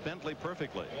 He led Bentley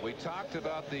perfectly. We talked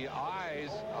about the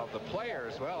eyes of the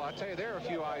players. Well, I tell you, there are a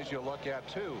few eyes you'll look at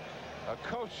too. A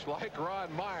coach like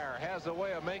Ron Meyer has a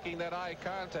way of making that eye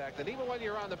contact, and even when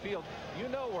you're on the field, you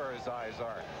know where his eyes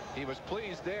are. He was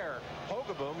pleased there.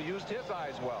 Hogaboom used his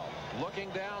eyes well,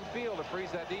 looking downfield to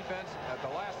freeze that defense at the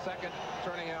last second,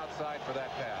 turning outside for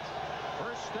that pass.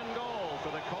 First and goal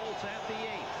for the Colts at the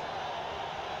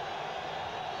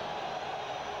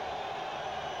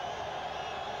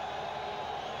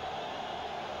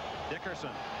 8. Dickerson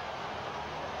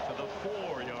to the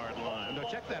 4-yard line. No,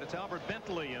 check that. It's Albert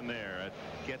Bentley in there. It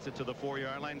gets it to the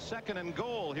 4-yard line. 2nd and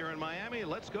goal here in Miami.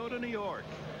 Let's go to New York.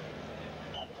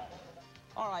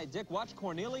 All right, Dick, watch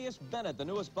Cornelius Bennett, the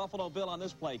newest Buffalo Bill on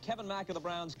this play. Kevin Mack of the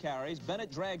Browns carries. Bennett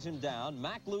drags him down.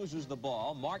 Mack loses the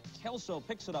ball. Mark Kelso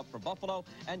picks it up for Buffalo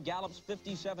and gallops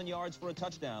 57 yards for a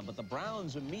touchdown. But the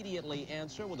Browns immediately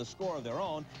answer with a score of their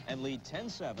own and lead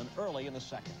 10-7 early in the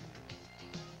 2nd.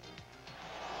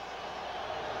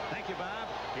 Thank you, Bob.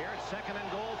 Here it's 2nd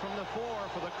and goal from the 4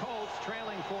 for the Colts,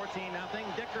 trailing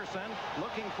 14-0. Dickerson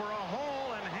looking for a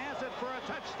hole and has it for a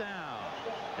touchdown.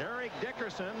 Eric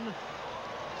Dickerson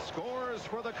scores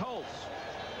for the Colts.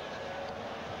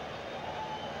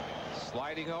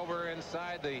 Sliding over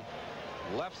inside the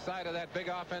left side of that big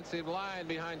offensive line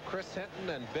behind Chris Hinton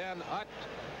and Ben Utt.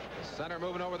 The center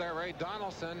moving over there, Ray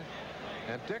Donaldson.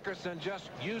 And Dickerson just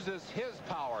uses his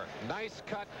power. Nice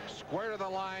cut, square to the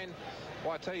line.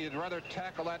 Well, I tell you, you'd rather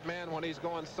tackle that man when he's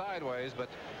going sideways, but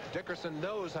Dickerson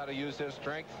knows how to use his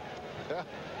strength.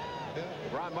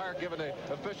 Ron Meyer giving the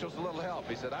officials a little help.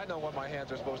 He said, I know what my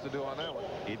hands are supposed to do on that one.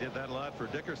 He did that a lot for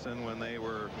Dickerson when they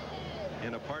were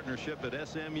in a partnership at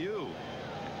SMU.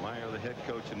 Meyer, the head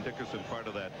coach, and Dickerson part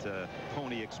of that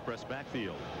Pony Express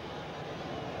backfield.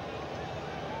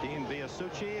 Dean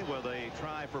Biasucci with a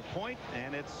try for point,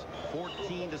 and it's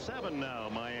 14-7 now,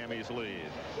 Miami's lead.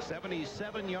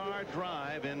 77-yard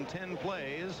drive in 10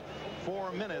 plays,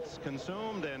 4 minutes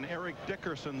consumed, and Eric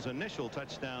Dickerson's initial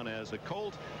touchdown as a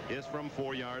Colt is from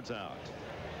 4 yards out.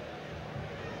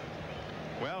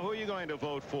 Well, who are you going to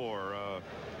vote for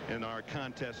in our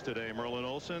contest today? Merlin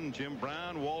Olsen, Jim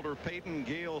Brown, Walter Payton,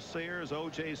 Gale Sayers,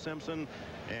 O.J. Simpson,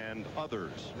 and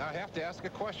others. Now I have to ask a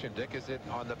question, Dick. Is it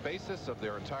on the basis of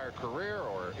their entire career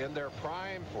or in their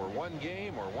prime for one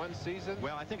game or one season?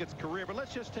 Well, I think it's career, but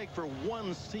let's just take for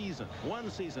one season. One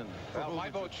season. Well, my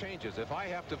vote changes. If I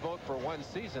have to vote for one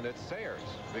season, it's Sayers,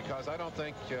 because I don't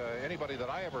think anybody that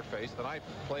I ever faced, and I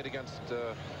played against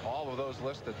all of those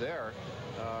listed there,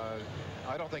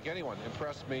 I don't think anyone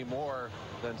impressed me more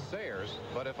than Sayers.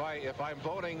 But if I'm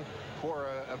voting for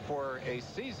a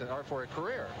season or for a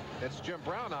career, it's Jim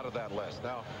Brown out of that list.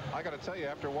 Now, I got to tell you,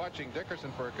 after watching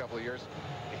Dickerson for a couple of years,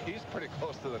 he's pretty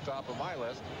close to the top of my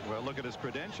list. Well, look at his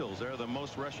credentials. They're the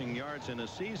most rushing yards in a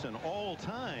season all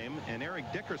time. And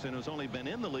Eric Dickerson, who's only been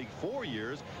in the league 4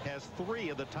 years, has 3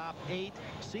 of the top 8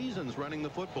 seasons running the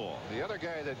football. The other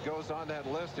guy that goes on that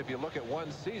list, if you look at one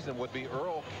season, would be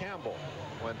Earl Campbell.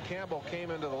 When Campbell came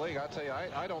into the league, I'll tell you,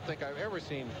 I don't think I've ever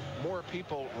seen more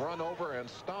people run over and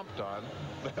stomped on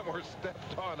than were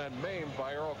stepped on and maimed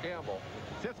by Earl Campbell.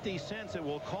 50 cents it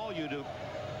will call you to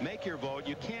make your vote.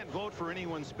 You can't vote for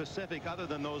anyone specific other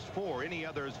than those 4. Any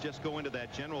others just go into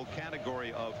that general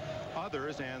category of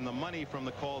others, and the money from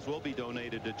the calls will be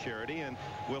donated to charity. And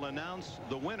we'll announce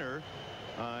the winner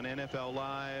on NFL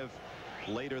Live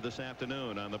later this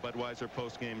afternoon on the Budweiser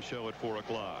postgame show at 4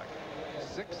 o'clock.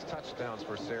 6 touchdowns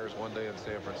for Sayers one day in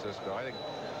San Francisco. I think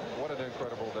what an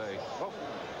incredible day. Oh.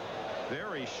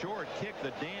 Very short kick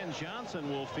that Dan Johnson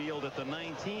will field at the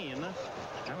 19.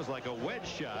 That was like a wedge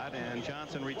shot, and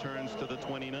Johnson returns to the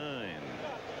 29.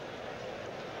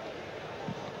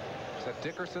 Is that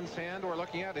Dickerson's hand we're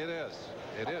looking at? It is.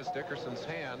 It is Dickerson's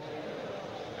hand.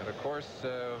 And of course,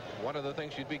 one of the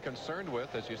things you'd be concerned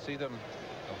with as you see them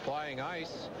applying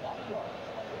ice,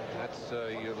 that's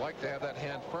you'd like to have that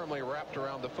hand firmly wrapped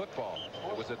around the football.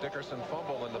 It was a Dickerson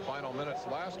fumble in the final minutes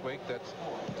last week that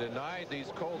denied these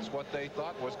Colts what they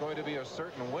thought was going to be a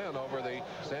certain win over the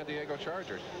San Diego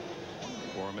Chargers.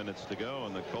 4 minutes to go,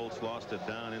 and the Colts lost it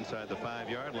down inside the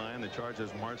 5-yard line. The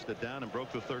Chargers marched it down and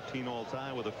broke the 13-all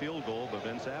tie with a field goal by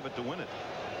Vince Abbott to win it.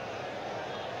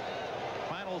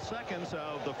 Final seconds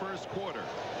of the first quarter.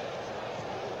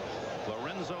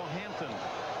 Lorenzo Hampton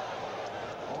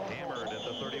hammered at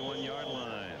the 31-yard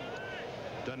line.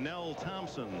 Donnell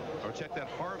Thompson, or check that,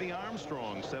 Harvey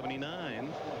Armstrong, 79,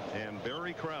 and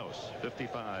Barry Krause,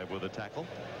 55, with a tackle.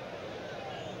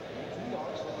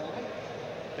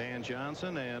 Dan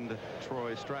Johnson and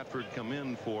Troy Stratford come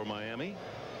in for Miami.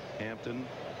 Hampton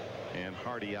and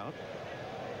Hardy out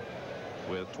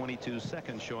with 22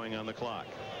 seconds showing on the clock.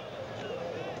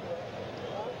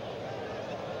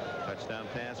 Touchdown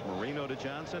pass, Marino to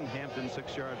Johnson. Hampton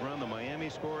 6-yard run. The Miami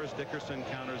scores. Dickerson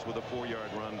counters with a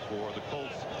 4-yard run for the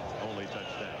Colts. Only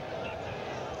touchdown.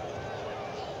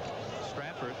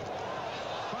 Stratford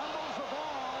fumbles the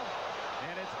ball,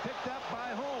 and it's picked up by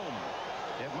whom?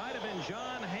 It might have been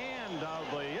John Hand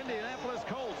of the Indianapolis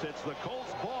Colts. It's the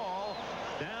Colts ball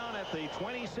down at the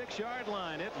 26-yard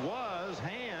line. It was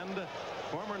Hand,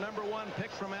 former #1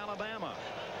 pick from Alabama.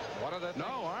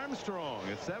 No, Armstrong.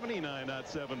 It's 79, not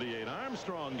 78.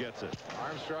 Armstrong gets it.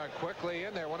 Armstrong quickly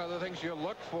in there. One of the things you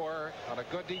look for on a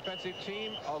good defensive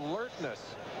team,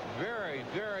 alertness. Very,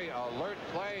 very alert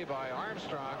play by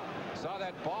Armstrong. Saw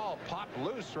that ball pop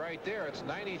loose right there. It's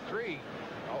 93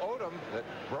 Odom that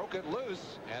broke it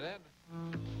loose, and then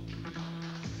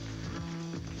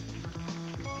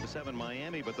 7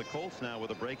 Miami, but the Colts now with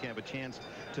a break have a chance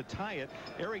to tie it.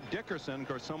 Eric Dickerson, of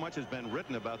course, so much has been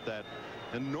written about that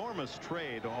enormous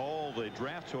trade, all the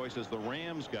draft choices the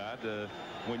Rams got.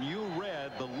 When you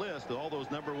read the list of all those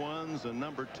 #1s and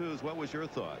 #2s, what was your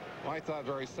thought? My thought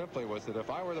very simply was that if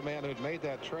I were the man who'd made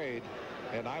that trade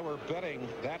and I were betting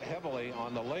that heavily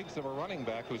on the legs of a running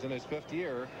back who's in his 5th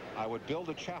year, I would build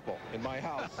a chapel in my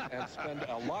house and spend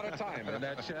a lot of time in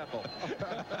that chapel.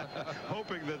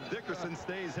 Hoping that Dickerson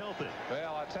stays healthy.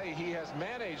 Well, I'll tell you, he has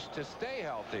managed to stay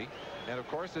healthy, and of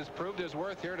course has proved his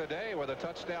worth here today with a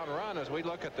touchdown run as we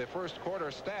look at the first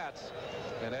quarter stats.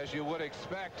 And as you would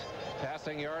expect,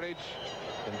 passing yardage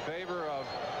in favor of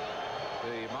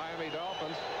the Miami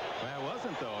Dolphins. Well, it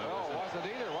wasn't, though. No, it wasn't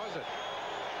either, was it?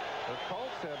 The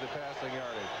Colts have the passing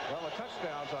yardage. Well, the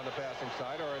touchdowns on the passing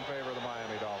side are in favor of the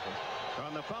Miami Dolphins.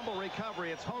 On the fumble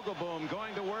recovery, it's Hogaboom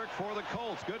going to work for the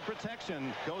Colts. Good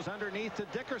protection. Goes underneath to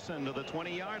Dickerson to the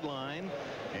 20-yard line.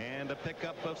 And a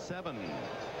pickup of 7.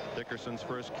 Dickerson's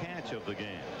first catch of the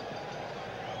game.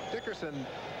 Dickerson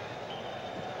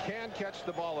can catch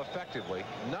the ball effectively.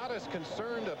 Not as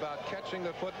concerned about catching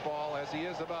the football as he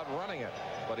is about running it.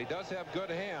 But he does have good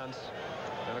hands.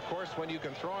 And of course, when you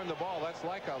can throw him the ball, that's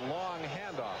like a long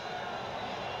handoff.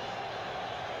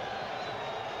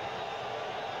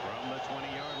 From the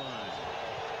 20-yard line,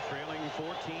 trailing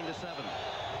 14-7.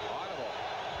 Audible.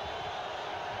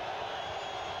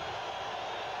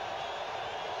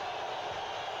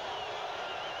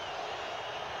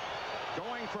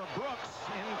 Going for Brooks,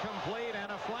 incomplete,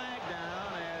 and a flag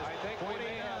down as I think we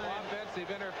may have offensive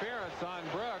interference on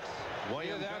Brooks.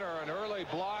 Either that or an early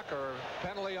block or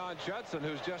penalty on Judson,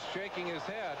 who's just shaking his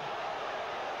head.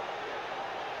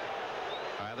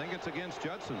 I think it's against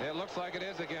Judson. It looks like it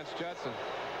is against Judson.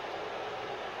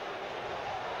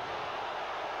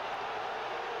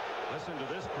 Listen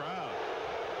to this crowd.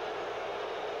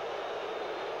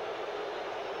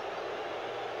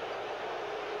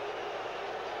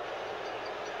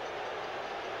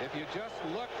 If you just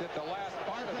looked at the last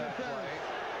part of that play.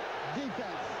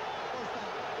 Defense. First down.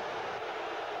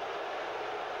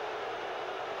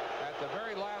 At the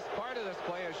very last part of this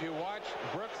play, as you watch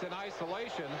Brooks in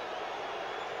isolation,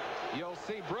 you'll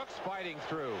see Brooks fighting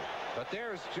through. But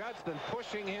there's Judson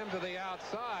pushing him to the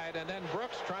outside, and then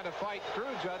Brooks trying to fight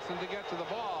through Judson to get to the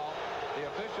ball. The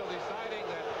official deciding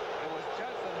that it was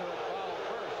Judson who had fouled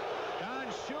first. Don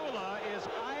Shula is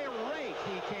irate.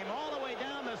 He came all the way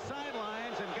down the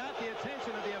sidelines and got the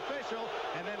attention of the official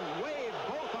and then waved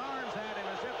both arms at him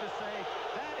as if to say,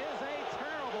 that is a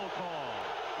terrible call.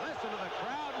 Listen to the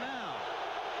crowd now.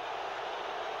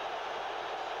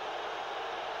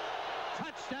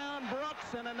 Touchdown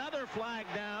Brooks, and another flag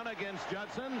down against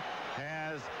Judson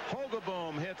as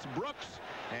Hogeboom hits Brooks,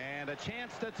 and a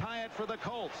chance to tie it for the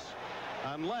Colts,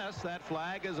 unless that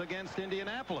flag is against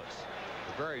Indianapolis.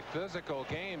 A very physical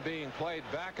game being played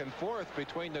back and forth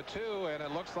between the two, and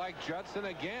it looks like Judson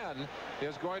again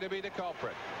is going to be the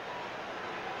culprit.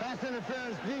 Pass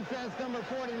interference defense number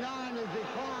 49 is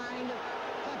declined.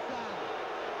 Touchdown.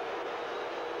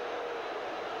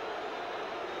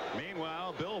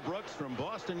 Meanwhile, Bill Brooks from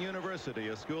Boston University,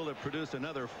 a school that produced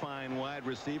another fine wide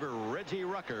receiver, Reggie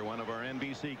Rucker, one of our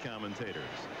NBC commentators.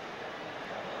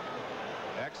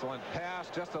 Excellent pass,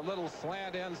 just a little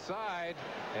slant inside,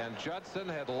 and Judson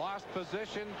had lost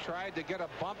position, tried to get a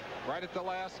bump right at the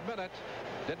last minute.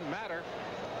 Didn't matter.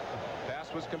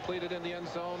 Pass was completed in the end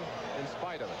zone in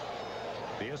spite of it.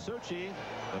 Biasucci,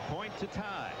 the point to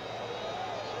tie.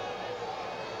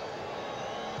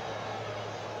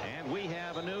 And we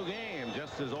have a new game,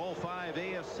 just as all 5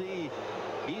 AFC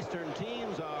Eastern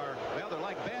teams are, well, they're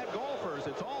like bad golfers.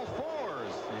 It's all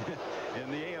fours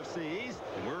in the AFC East.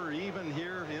 We're even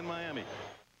here in Miami.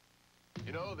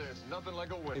 You know, there's nothing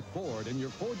like a win. A Ford in your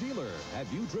Ford dealer.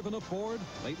 Have you driven a Ford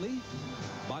lately?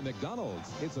 By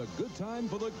McDonald's, it's a good time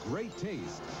for the great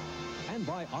taste. And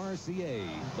by RCA,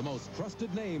 the most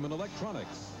trusted name in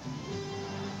electronics.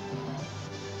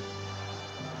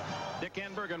 Dick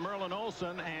Enberg and Merlin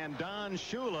Olsen and Don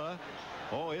Shula.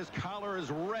 Oh, his collar is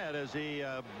red as he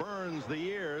burns the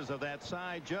ears of that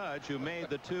side judge who made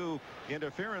the 2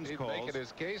 interference calls. He's making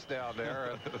his case down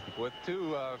there with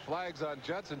 2 flags on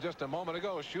Judson just a moment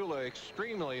ago. Shula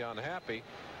extremely unhappy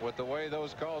with the way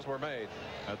those calls were made.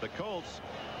 At the Colts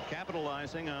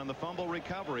capitalizing on the fumble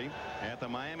recovery at the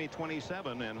Miami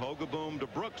 27, and Hogeboom to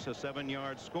Brooks, a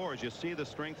 7-yard score. As you see the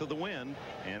strength of the wind,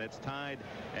 and it's tied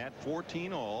at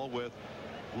 14 all with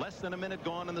less than a minute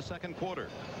gone in the second quarter.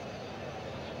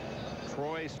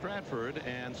 Troy Stratford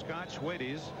and Scott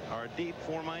Schwades are deep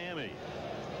for Miami.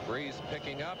 Breeze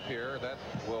picking up here. That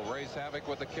will raise havoc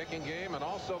with the kicking game and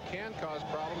also can cause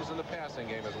problems in the passing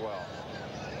game as well.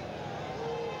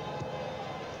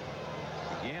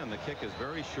 Again, the kick is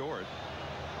very short.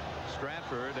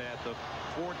 Stratford at the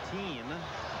 14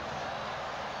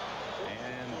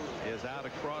 and is out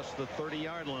across the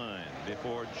 30-yard line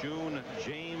before June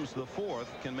James IV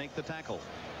can make the tackle.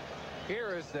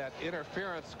 Here is that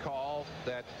interference call,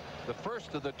 that the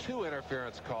first of the 2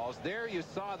 interference calls. There you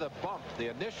saw the bump, the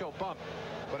initial bump,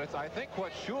 but it's, I think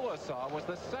what Shula saw was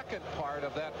the second part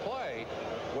of that play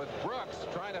with Brooks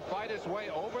trying to fight his way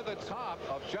over the top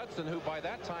of Judson, who by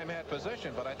that time had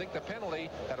position, but I think the penalty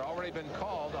had already been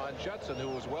called on Judson, who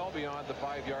was well beyond the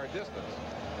 5-yard distance.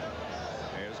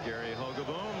 There's Gary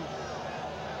Hogeboom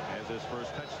as his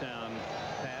first touchdown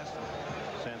pass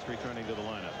since returning to the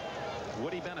lineup.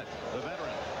 Woody Bennett, the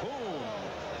veteran,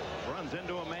 boom, runs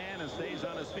into a man and stays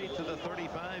on his feet to the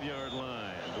 35-yard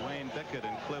line. Dwayne Bickett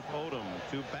and Cliff Odom,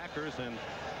 2 backers and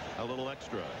a little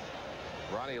extra.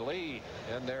 Ronnie Lee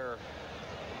in there,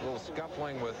 a little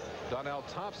scuffling with Donnell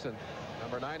Thompson,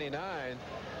 number 99.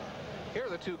 Here are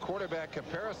the 2 quarterback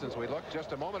comparisons. We looked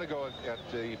just a moment ago at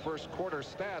the first quarter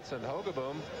stats, and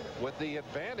Hogeboom with the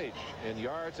advantage in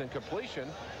yards and completion.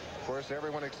 Of course,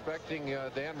 everyone expecting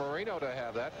Dan Marino to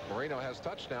have that. Marino has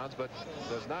touchdowns, but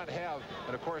does not have,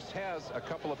 and of course has a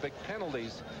couple of big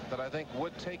penalties that I think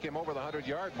would take him over the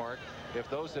 100-yard mark if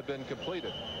those had been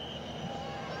completed.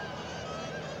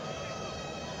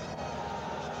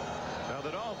 Now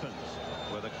the Dolphins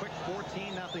with a quick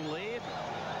 14-0 lead.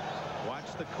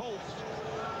 Watch the Colts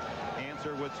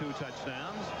answer with 2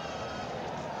 touchdowns.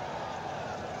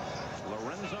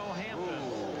 Lorenzo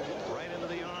Hampton right into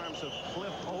the arms of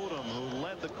Cliff Odom, who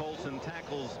led the Colts in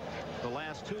tackles the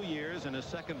last 2 years and is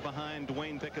second behind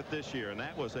Dwayne Bickett this year. And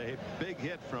that was a big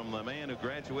hit from the man who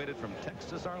graduated from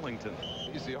Texas Arlington.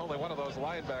 He's the only one of those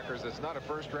linebackers that's not a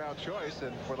first-round choice,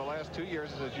 and for the last 2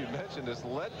 years, as you mentioned, has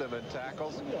led them in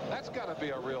tackles. That's got to be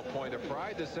a real point of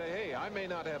pride to say, hey, I may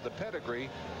not have the pedigree,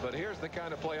 but here's the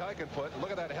kind of play I can put.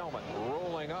 Look at that helmet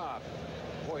rolling off.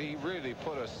 Boy, he really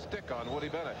put a stick on Woody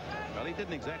Bennett. Well, he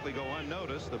didn't exactly go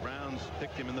unnoticed. The Browns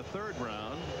picked him in the 3rd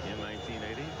round in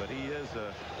 1980, but he is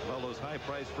well, those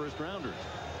high-priced first-rounders.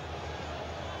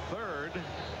 3rd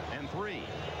and 3.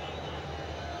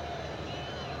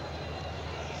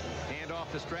 Hand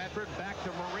off to Stratford, back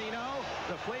to Marino.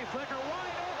 The flea flicker,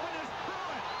 wide open is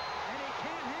Pruitt, and he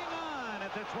can't hang on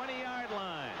at the 20-yard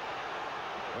line.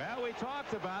 Well, we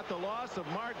talked about the loss of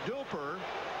Mark Duper,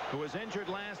 who was injured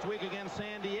last week against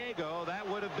San Diego. That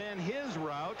would have been his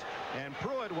route. And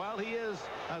Pruitt, while he is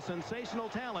a sensational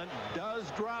talent,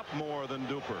 does drop more than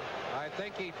Duper. I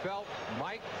think he felt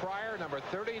Mike Pryor, number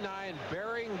 39,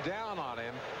 bearing down on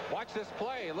him. Watch this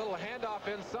play. A little handoff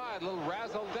inside, a little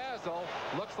razzle-dazzle.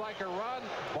 Looks like a run.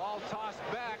 Ball tossed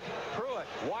back. Pruitt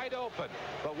wide open.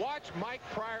 But watch Mike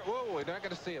Pryor. Whoa, we're not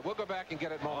going to see it. We'll go back and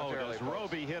get it momentarily. Oh,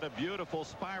 Roby hit a beautiful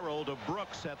spiral to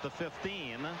Brooks at the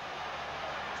 15.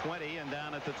 20 and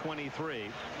down at the 23.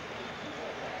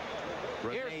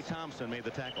 Renee Thompson made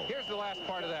the tackle. Here's the last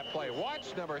part of that play.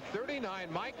 Watch number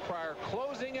 39, Mike Pryor,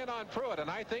 closing in on Pruitt, and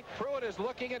I think Pruitt is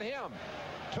looking at him.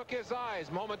 Took his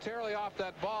eyes momentarily off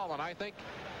that ball, and I think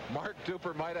Mark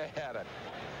Duper might have had it.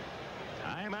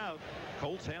 Time out.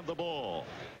 Colts have the ball.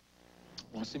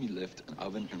 Want to see me lift an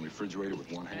oven and refrigerator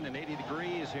with one hand? And 80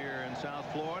 degrees here in South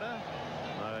Florida.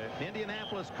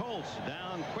 Indianapolis Colts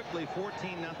down quickly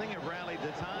 14-0, have rallied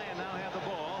to tie and now have the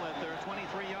ball at their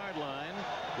 23-yard line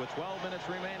with 12 minutes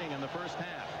remaining in the first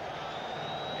half.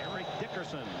 Eric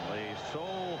Dickerson, the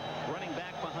sole running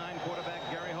back behind quarterback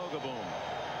Gary Hogeboom.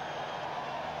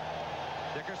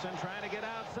 Dickerson trying to get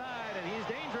outside, and he's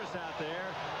dangerous out there,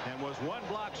 and was one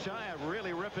block shy of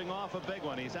really ripping off a big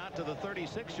one. He's out to the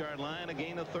 36-yard line, a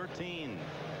gain of 13.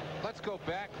 Let's go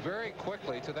back very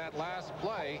quickly to that last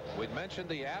play. We mentioned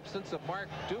the absence of Mark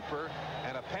Duper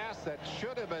and a pass that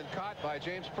should have been caught by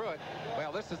James Pruitt.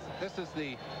 Well, this is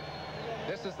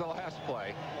the last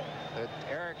play.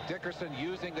 Eric Dickerson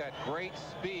using that great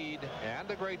speed and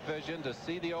the great vision to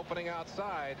see the opening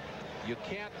outside. You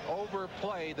can't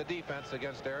overplay the defense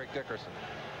against Eric Dickerson.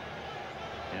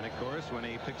 And of course, when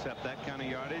he picks up that kind of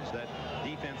yardage, that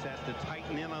defense has to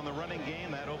tighten in on the running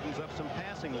game. That opens up some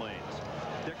passing lanes.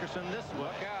 Dickerson this way.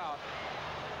 Look out.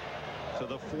 To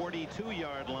the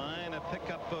 42-yard line, a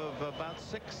pickup of about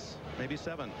 6, maybe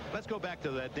 7. Let's go back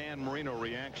to that Dan Marino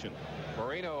reaction.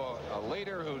 Marino, a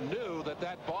leader who knew that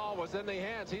that ball was in the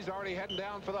hands. He's already heading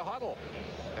down for the huddle.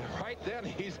 And right then,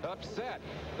 he's upset.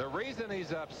 The reason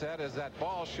he's upset is that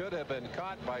ball should have been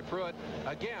caught by Pruitt.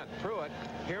 Again, Pruitt,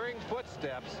 hearing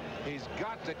footsteps, he's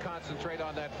got to concentrate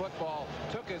on that football.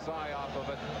 Took his eye off of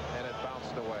it, and it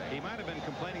bounced away. He might have been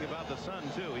complaining about the sun,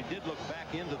 too. He did look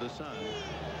back into the sun.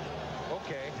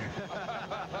 Okay.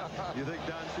 You think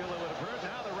Don Shula would have heard?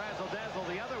 Now the razzle-dazzle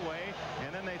the other way,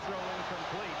 and then they throw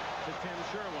incomplete to Tim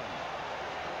Sherwin.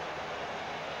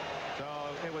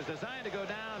 So it was designed to go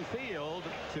downfield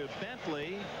to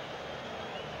Bentley.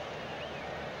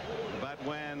 But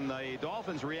when the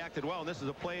Dolphins reacted well, and this is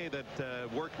a play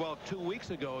that worked well 2 weeks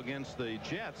ago against the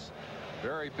Jets.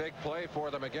 Very big play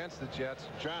for them against the Jets.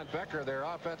 John Becker, their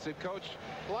offensive coach,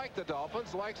 like the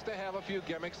Dolphins, likes to have a few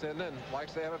gimmicks in and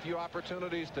likes to have a few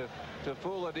opportunities to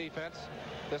fool a defense.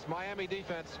 This Miami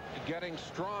defense getting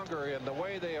stronger in the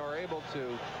way they are able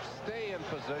to stay in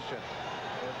position.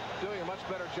 They're doing a much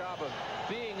better job of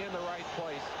being in the right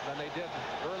place than they did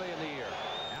early in the year.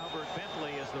 Albert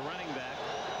Bentley is the running back.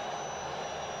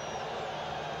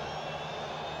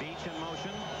 Beach in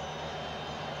motion.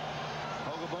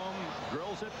 Hogeboom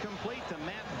drills it complete to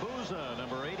Matt Booza,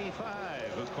 number 85,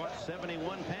 who caught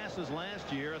 71 passes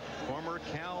last year. Former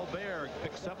Cal Bear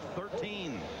picks up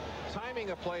 13. Timing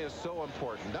of play is so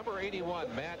important. Number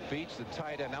 81, Matt Beach, the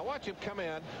tight end. Now watch him come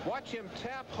in. Watch him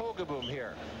tap Hogeboom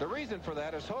here. The reason for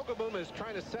that is Hogeboom is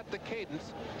trying to set the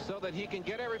cadence so that he can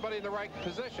get everybody in the right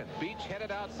position. Beach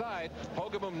headed outside.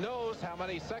 Hogeboom knows how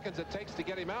many seconds it takes to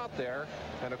get him out there.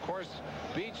 And of course,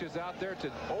 Beach is out there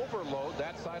to overload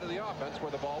that side of the offense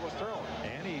where the ball was thrown.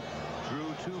 And he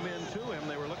drew 2 men to him.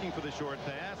 They were looking for the short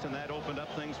pass, and that opened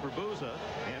up things for Booza.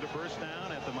 And a first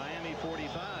down at the Miami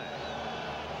 45.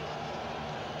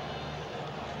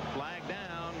 Flag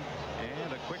down,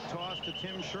 and a quick toss to to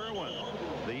Tim Sherwin,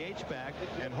 the H-back,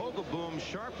 and Hogaboom's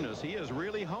sharpness. He has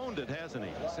really honed it, hasn't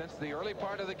he? Since the early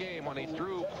part of the game when he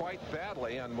threw quite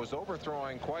badly and was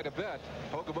overthrowing quite a bit,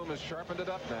 Hogaboom has sharpened it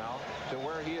up now to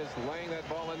where he is laying that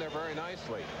ball in there very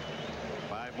nicely.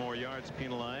 5 more yards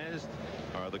penalized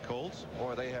are the Colts.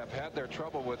 Or they have had their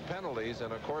trouble with penalties,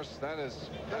 and of course that's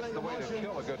the way to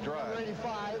kill a good drive.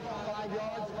 85, 5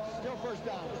 yards, still first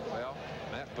down. Well,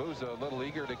 Matt Booza a little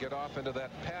eager to get off into that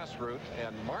pass route,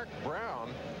 and Mark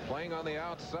Brown playing on the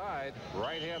outside,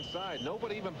 right-hand side.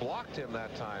 Nobody even blocked him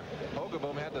that time.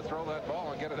 Hogaboom had to throw that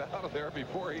ball and get it out of there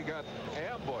before he got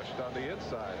ambushed on the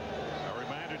inside. A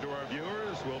reminder to our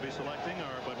viewers, we'll be selecting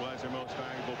our Budweiser Most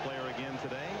Valuable Player again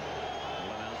today.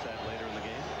 We'll announce that later in the game.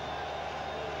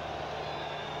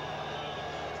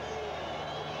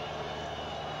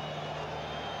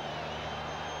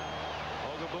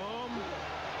 Hogaboom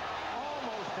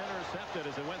almost intercepted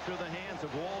as it went through the hands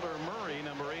of Walter Murray,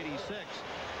 number 86.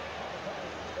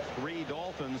 3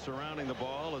 Dolphins surrounding the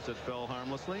ball as it fell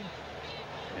harmlessly.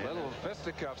 Little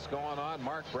fisticuffs going on.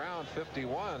 Mark Brown,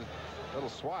 51. Little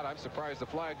swat. I'm surprised the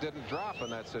flag didn't drop in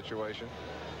that situation.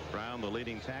 Brown, the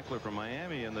leading tackler from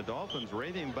Miami, and the Dolphins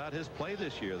raving about his play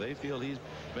this year. They feel he's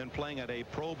been playing at a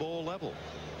Pro Bowl level.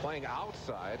 Playing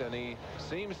outside, and he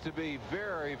seems to be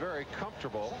very, very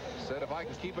comfortable. Said if I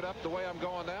can keep it up the way I'm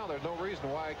going now, there's no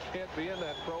reason why I can't be in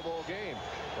that Pro Bowl game.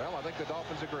 Well, I think the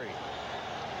Dolphins agree.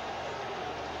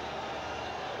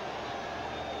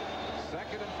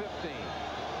 2nd and 15.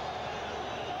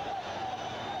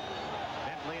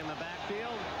 Bentley in the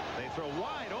backfield. They throw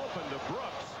wide open to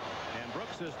Brooks. And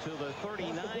Brooks is to the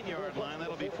 39-yard line.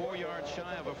 That'll be 4 yards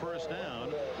shy of a first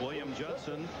down. William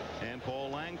Judson and Paul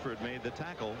Langford made the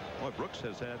tackle. Boy, Brooks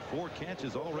has had 4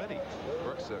 catches already.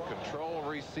 Brooks, a control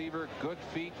receiver, good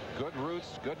feet, good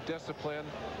roots, good discipline.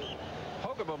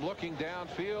 Hogaboom looking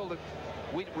downfield.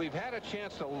 We've had a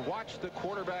chance to watch the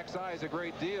quarterback's eyes a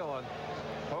great deal, and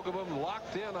Hogaboom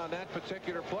locked in on that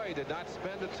particular play. Did not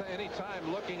spend any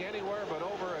time looking anywhere but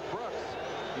over at Brooks.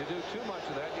 You do too much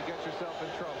of that, you get yourself in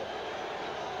trouble.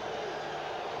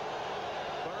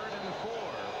 3rd and 4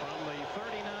 from the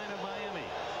 39 of Miami.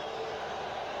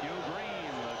 Hugh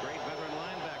Green, the great veteran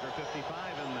linebacker, 55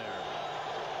 in there.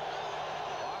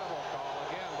 Audible call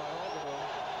again by Hogaboom.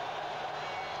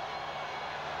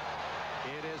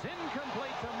 It is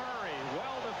incomplete to Murray.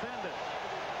 Well defended.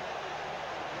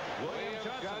 William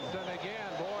Judson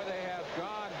again. Boy, they have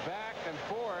gone back and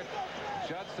forth.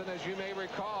 Judson, as you may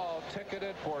recall,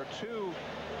 ticketed for 2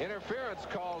 interference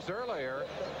calls earlier.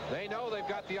 They know they've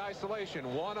got the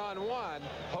isolation one-on-one.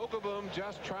 Hogaboom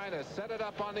just trying to set it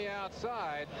up on the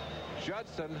outside.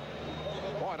 Judson,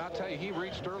 boy, and I'll tell you, he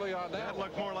reached early on that. That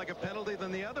looked more like a penalty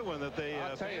than the other one that they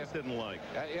fans didn't like.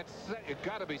 It's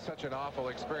got to be such an awful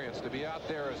experience to be out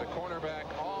there as a cornerback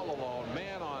all alone,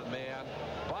 man on man,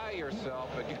 by yourself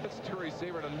against a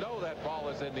receiver, to know that ball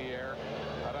is in the air.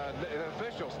 An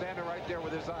official standing right there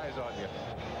with his eyes on you.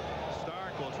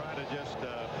 Stark will try to just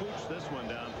pooch this one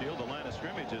downfield. The line of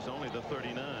scrimmage is only the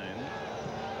 39.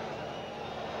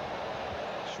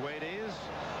 Schwades.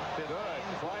 Good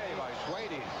play by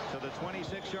Schwades. To the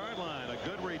 26-yard line. A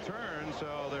good return,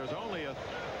 so there's only a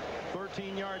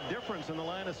 13-yard difference in the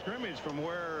line of scrimmage from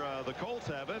where the Colts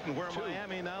have it and where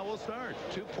Miami now will start.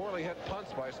 2 poorly hit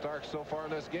punts by Stark so far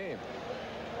in this game.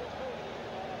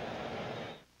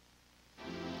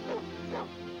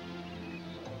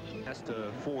 Last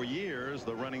 4 years,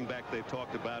 the running back they've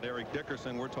talked about, Eric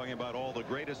Dickerson. We're talking about all the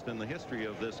greatest in the history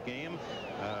of this game.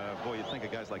 Boy, you'd think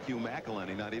of guys like Hugh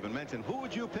McElhenney, not even mentioned. Who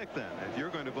would you pick then if you're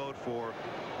going to vote for?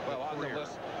 Well, on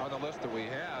the list that we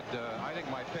had, I think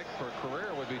my pick for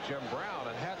career would be Jim Brown,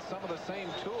 and had some of the same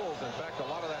tools. In fact, a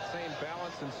lot of that same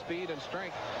balance and speed and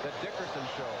strength that Dickerson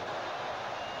showed.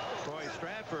 Troy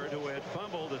Stratford, who had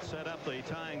fumbled, had set up the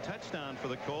tying touchdown for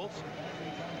the Colts.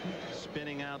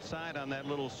 Spinning outside on that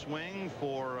little swing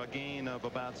for a gain of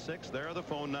about 6. There are the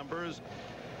phone numbers.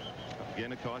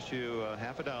 Again, it costs you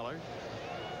 $50.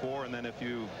 4, and then if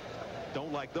you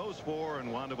don't like those 4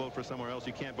 and want to vote for somewhere else,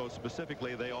 you can't vote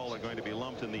specifically. They all are going to be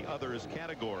lumped in the others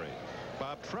category.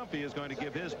 Bob Trumpy is going to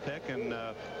give his pick, and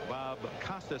Bob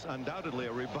Costas undoubtedly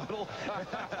a rebuttal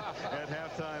at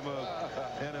halftime of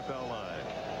NFL Live.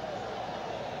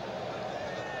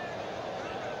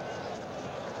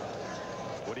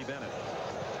 Woody Bennett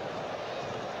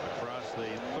across the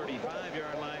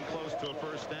 35-yard line, close to a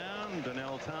first down.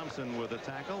 Donnell Thompson with a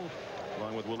tackle,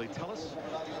 along with Willie Tullis.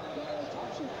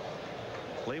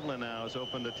 Cleveland now has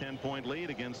opened a 10-point lead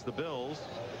against the Bills.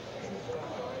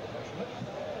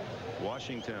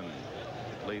 Washington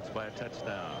leads by a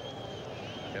touchdown.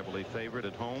 Heavily favored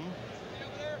at home.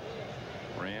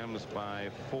 Rams by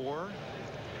 4.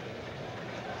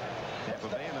 Tampa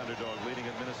Bay an underdog leading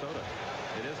at Minnesota.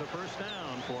 It is a first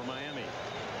down for Miami.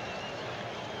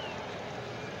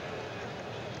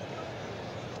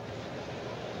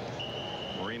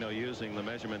 Marino using the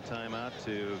measurement timeout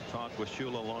to talk with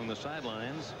Shula along the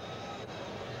sidelines.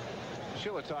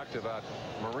 Shula talked about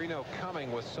Marino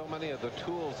coming with so many of the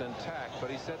tools intact,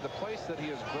 but he said the place that he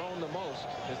has grown the most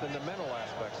is in the mental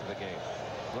aspects of the game,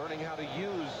 learning how to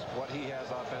use what he has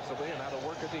offensively and how to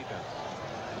work a defense.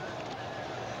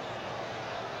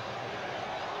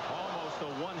 Almost a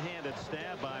one-handed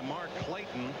stab by Mark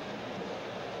Clayton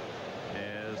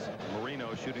as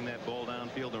Marino shooting that ball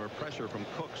downfield. There were pressure from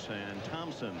Cooks and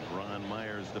Thompson, Ron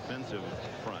Meyer's defensive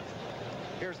front.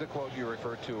 Here's the quote you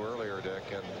referred to earlier, Dick,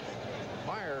 and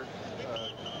Meyer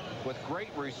with great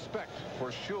respect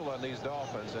for Shula and these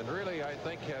Dolphins, and really I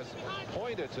think has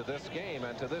pointed to this game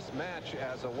and to this match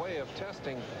as a way of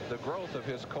testing the growth of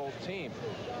his Colt team,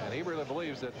 and he really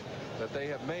believes that they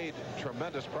have made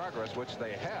tremendous progress, which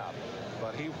they have,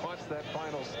 but he wants that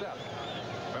final step.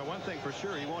 Well, one thing for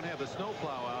sure, he won't have the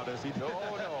snowplow out as he did.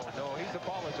 No, he's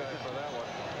apologized for that one.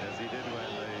 As he did when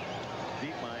they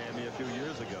beat Miami a few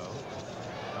years ago.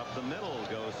 Up the middle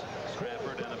goes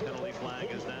Stratford, and a penalty flag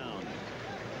is down.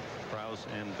 Krause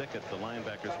and Bickett, the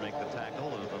linebackers, make the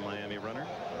tackle of the Miami runner.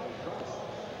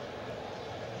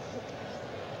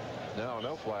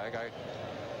 No flag.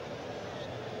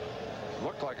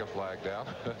 Looked like a flag down.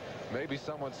 Maybe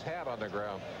someone's hat on the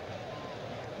ground.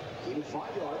 Brings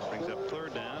up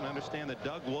third down. Understand that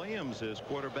Doug Williams is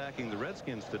quarterbacking the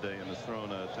Redskins today and has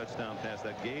thrown a touchdown pass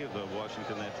that gave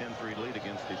Washington that 10-3 lead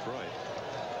against Detroit.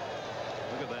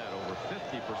 Look at that, over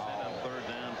 50% on third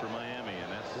down for Miami,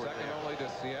 and that's second only to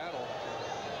Seattle.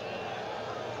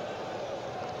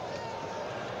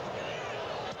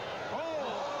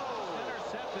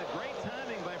 Intercepted. Great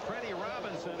timing by Freddie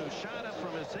Robinson, who shot up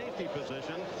from his safety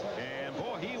position, and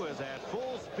boy, he was at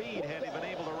full speed. Had he been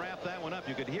able to wrap that one up,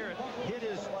 you could hear it hit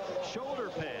his shoulder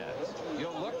pads.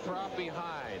 You'll look from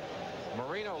behind.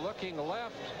 Marino looking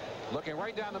left, looking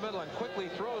right down the middle, and quickly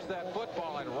throws that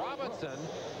football, and Robinson,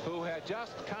 who had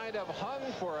just kind of hung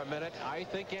for a minute, I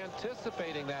think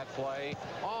anticipating that play,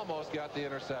 almost got the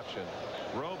interception.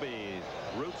 Roby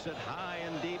roots it high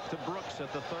and deep to Brooks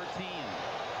at the 13.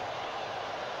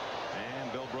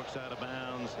 And Bill Brooks out of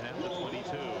bounds at the 22.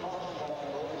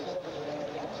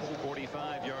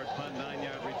 45-yard punt,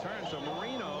 9-yard return. So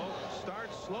Marino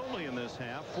starts slowly in this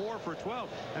half, 4 for 12.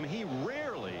 I mean, he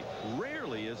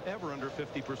rarely is ever under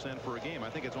 50% for a game. I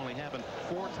think it's only happened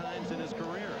 4 times in his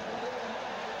career.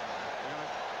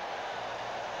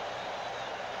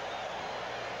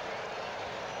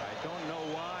 I don't know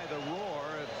why the roar.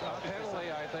 A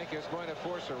penalty, I think, is going to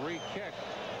force a re-kick.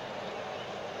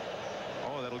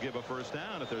 Oh, that'll give a first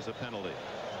down if there's a penalty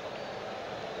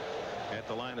at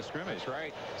the line of scrimmage. That's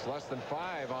right. It's less than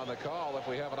 5 on the call if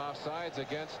we have an offsides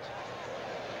against.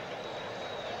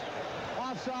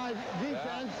 Offside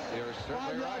defense. You're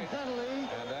certainly right. Penalty.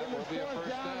 And that will be a first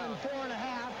down.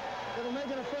 4.5. It'll make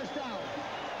it a first down.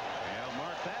 And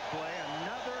mark that play.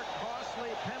 Another costly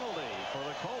penalty for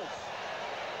the Colts.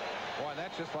 Boy,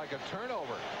 that's just like a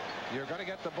turnover. You're going to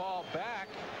get the ball back,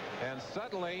 and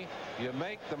suddenly you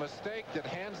make the mistake that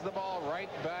hands the ball right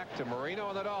back to Marino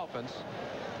and the Dolphins.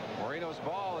 Marino's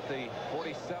ball at the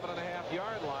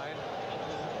 47.5-yard line.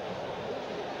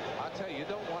 I'll tell you, you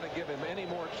don't want to give him any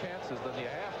more chances than you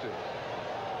have to.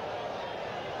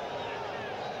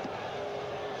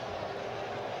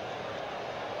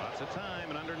 Lots of time,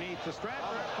 and underneath to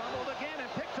Stratford, fumbled again and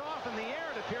picked off in the air.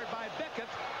 It appeared by Bickett,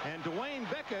 and Dwayne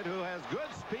Bickett, who has good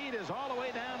speed, is all the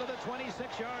way down to the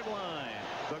 26-yard line.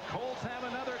 The Colts have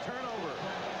another turnover.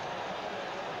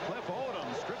 Cliff Odom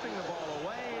stripping the ball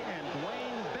away, and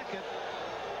Dwayne Bickett,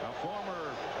 a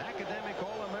former academic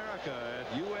All-America at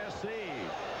USC,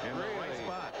 in the right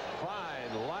spot. Fine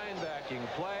linebacking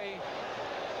play.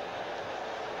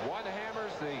 One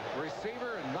hammers the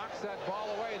receiver and knocks that ball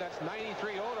away. That's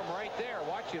 93 Odom right there.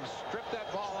 Watch him strip that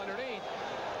ball underneath.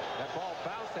 That ball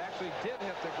bounced, actually did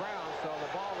hit the ground, so the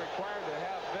ball required to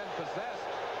have been possessed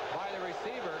by the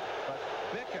receiver. But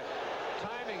Bickett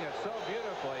timing it so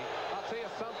beautifully. I'll tell you,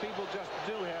 some people just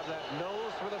do have that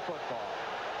nose for the football.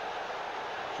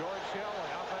 George Hill, an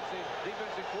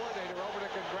defensive coordinator, over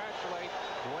to congratulate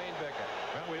Dwayne Bickett.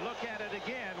 Well, we look at it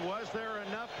again. Was there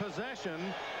enough possession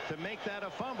to make that a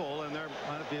fumble? And they're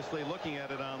obviously looking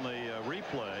at it on the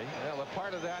replay. Well, the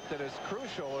part of that is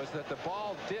crucial is that the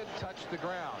ball did touch the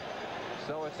ground.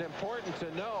 So it's important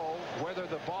to know whether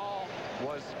the ball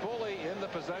was fully in the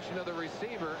possession of the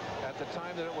receiver at the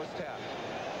time that it was tapped.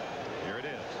 Here it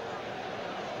is.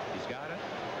 He's got it.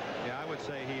 Yeah, I would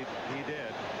say he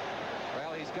did.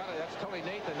 Well, he's got it. That's Tony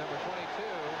Nathan, number 22.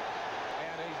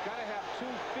 And he's got to have 2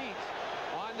 feet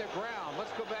on the ground.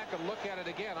 Let's go back and look at it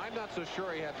again. I'm not so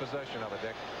sure he had possession of it,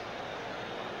 Dick.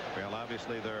 Well,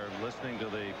 obviously they're listening to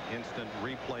the instant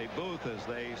replay booth as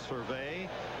they survey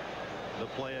the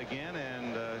play again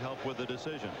and help with the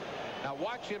decision. Now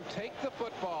watch him take the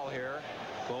football here.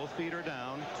 Both feet are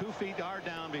down. 2 feet are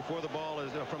down before the ball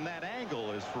is from that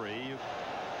angle is free.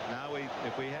 Now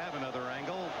if we have another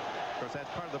angle, of course that's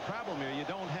part of the problem here. You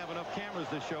don't have enough cameras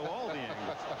to show all the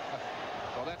angles.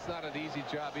 Well, that's not an easy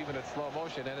job even at slow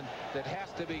motion, and it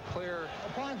has to be clear.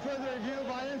 Upon further review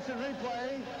by instant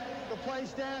replay, the play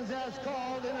stands as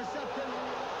called. Interception.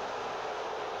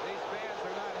 These fans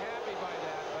are not happy by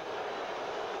that, but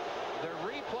the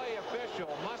replay official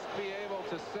must be able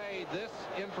to say this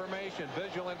information,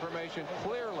 visual information,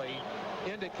 clearly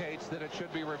indicates that it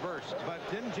should be reversed. But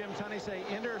didn't Jim Tunney say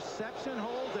interception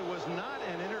holds? It was not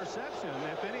an interception.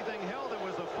 If anything held, it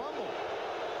was a fumble.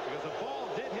 Because the ball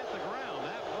did hit the ground.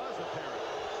 That was apparent.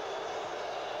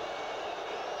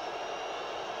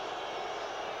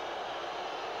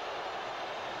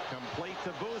 Complete to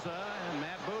Booza, and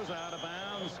Matt Booza out of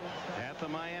bounds at the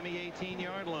Miami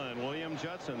 18-yard line. William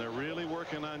Judson, they're really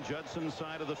working on Judson's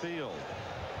side of the field.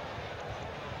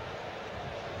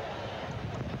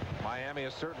 Miami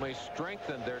has certainly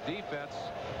strengthened their defense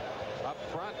up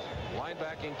front.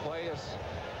 Linebacking play is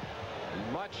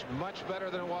much better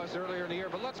than it was earlier in the year.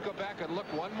 But let's go back and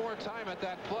look one more time at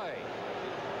that play.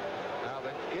 Now,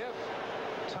 if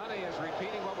Tunney is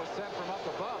repeating what was said from up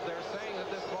above, they're saying that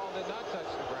this ball did not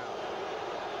touch the ground.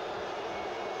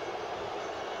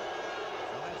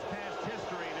 Well, that's past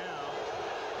history now.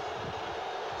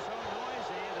 So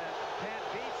noisy that Pat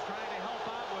Beach trying to help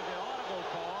out with the audible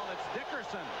call. It's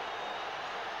Dickerson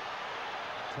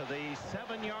to the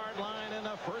 7-yard line and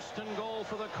a 1st and goal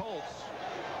for the Colts.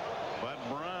 But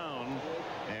Brown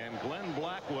and Glenn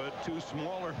Blackwood, 2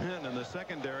 smaller men in the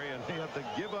secondary, and they have to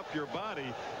give up your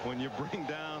body when you bring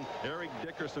down Eric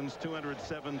Dickerson's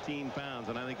 217 pounds,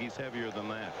 and I think he's heavier than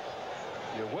that.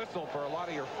 You whistle for a lot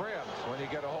of your friends when you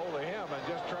get a hold of him and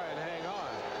just try and hang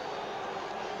on.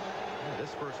 Yeah,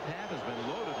 this first half has been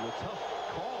loaded with tough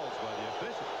calls by the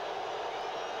officials.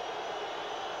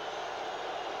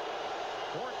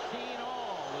 14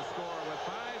 all the score with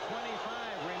 5:25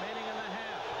 remaining in the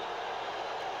half.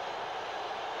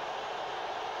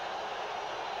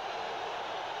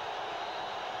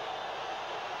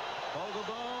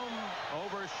 Vogelbaum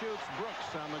overshoots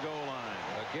Brooks on the goal line.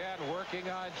 Again, working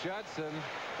on Judson,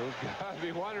 who's got to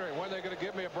be wondering when they're going to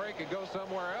give me a break and go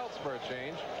somewhere else for a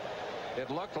change. It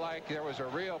looked like there was a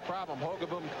real problem.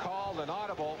 Vogelbaum called an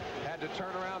audible, had to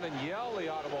turn around and yell the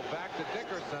audible back to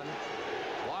Dickerson.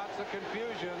 Lots of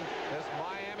confusion. This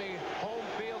Miami home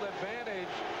field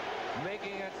advantage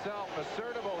making itself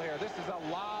assertable here. This is a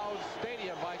loud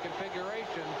stadium by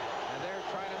configuration, and they're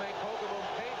trying to make Vogelbaum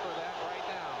pay for that right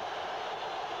now.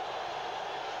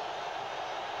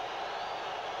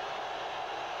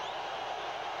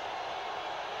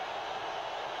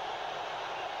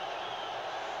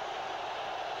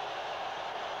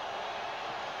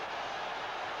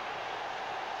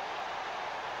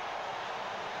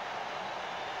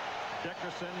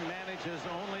 Dickerson manages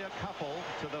only a couple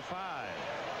to the 5.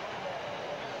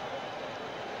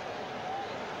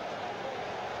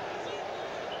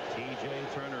 T.J.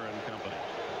 Turner and company.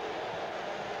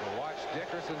 We'll watch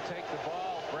Dickerson take the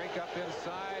ball, break up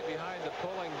inside behind the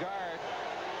pulling guard.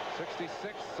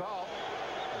 66 Salt,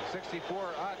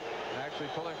 64 Utt, actually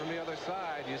pulling from the other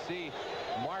side. You see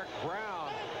Mark Brown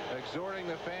exhorting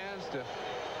the fans to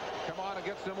come on and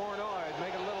get some more noise,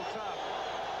 make it a little tough.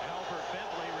 Albert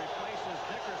Bentley replaces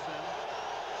Dickerson.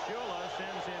 Shula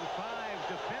sends in 5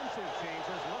 defensive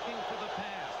changes looking for the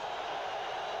pass.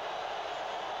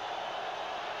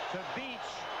 To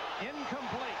Beach,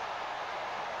 incomplete.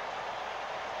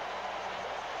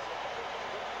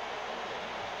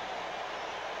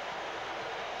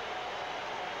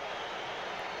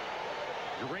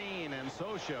 Green and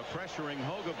Sosha pressuring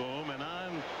Vogelbaum, and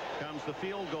on comes the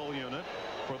field goal unit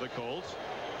for the Colts.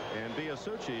 And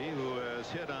Biasucci, who has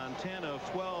hit on 10 of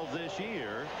 12 this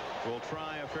year, will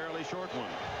try a fairly short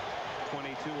one.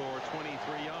 22 or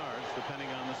 23 yards, depending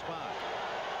on the spot.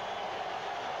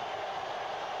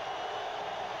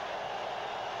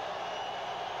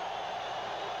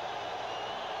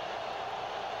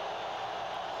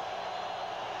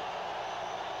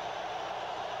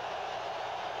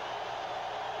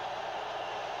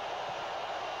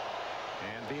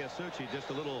 Biasucci just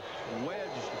a little wedge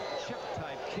chip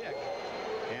type kick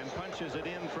and punches it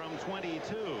in from 22.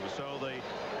 So the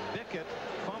Bickett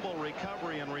fumble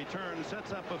recovery and return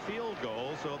sets up a field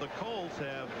goal. So the Colts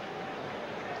have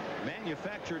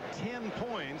manufactured 10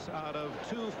 points out of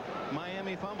 2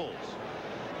 Miami fumbles.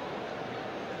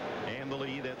 And the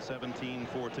lead at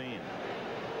 17-14.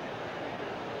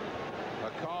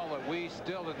 A call that we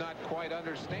still did not quite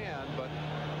understand, but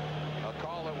a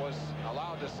call that was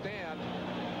allowed to stand.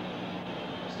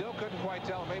 Still couldn't quite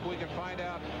tell. Maybe we can find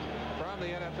out from the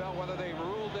NFL whether they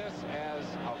ruled this as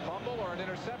a fumble or an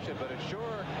interception, but it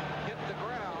sure hit the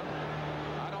ground.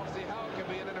 I don't see how it can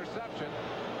be an interception.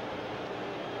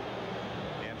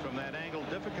 And from that angle,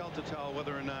 difficult to tell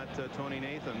whether or not Tony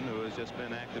Nathan, who has just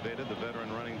been activated, the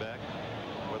veteran running back,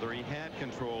 whether he had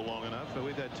control long enough. But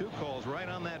we've had 2 calls right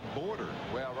on that border.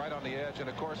 Well, right on the edge. And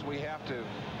of course we'd have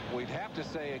to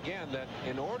say again that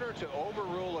in order to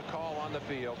overrule a call on the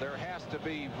field, there has to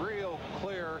be real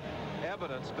clear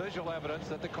evidence, visual evidence,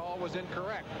 that the call was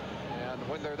incorrect. And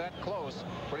when they're that close,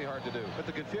 pretty hard to do. But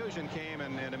the confusion came,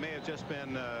 and it may have just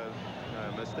been a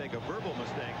mistake, a verbal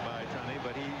mistake by Tony,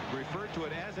 but he referred to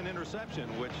it as an interception,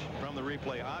 which from the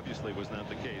replay obviously was not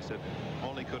the case. It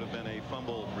only could have been a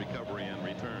fumble recovery and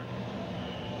return.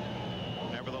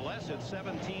 Nevertheless, it's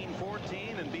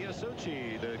 17-14, and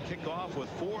Biasucci to kick off with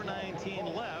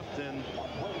 4:19 left, and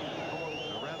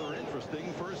a rather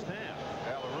interesting first half.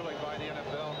 Well, a ruling by the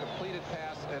NFL, completed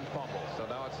pass and fumble. So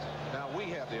now we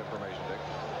have the information, Dick.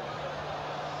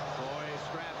 Troy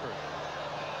Stratford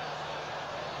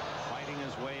fighting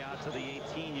his way out to the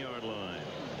 18-yard line.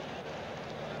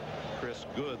 Chris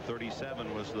Good,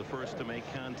 37, was the first to make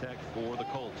contact for the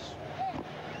Colts.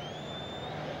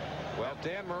 Well,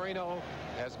 Dan Marino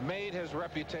has made his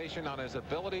reputation on his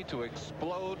ability to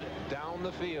explode down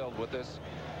the field with this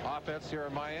offense here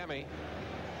in Miami.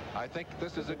 I think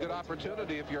this is a good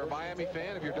opportunity. If you're a Miami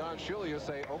fan, if you're Don Shula, you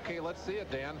say, okay, let's see it,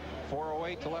 Dan.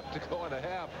 4:08 left to go in a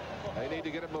half. They need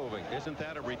to get it moving. Isn't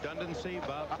that a redundancy?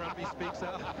 Bob Trumpy speaks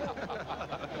out.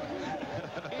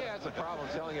 He has a problem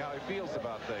telling you how he feels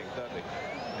about things, doesn't he?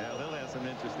 Yeah, they'll have some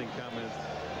interesting comments.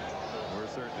 We're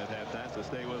certain at halftime, so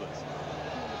stay with us.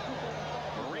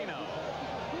 Marino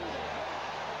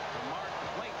to Mark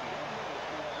Clayton.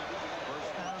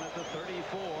 First down at the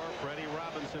 34. Freddie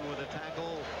Robinson with a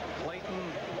tackle. Clayton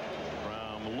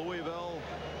from Louisville.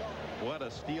 What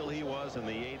a steal he was in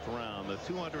the 8th round. The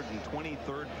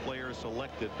 223rd player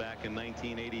selected back in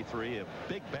 1983. A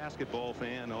big basketball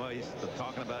fan. Oh, he's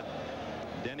talking about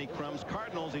Denny Crum's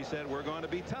Cardinals. He said, we're going to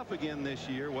be tough again this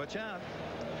year. Watch out.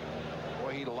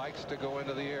 Boy, he likes to go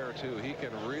into the air, too. He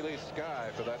can really sky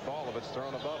for that ball if it's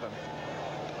thrown above him.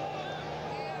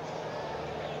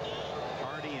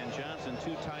 Hardy and Johnson,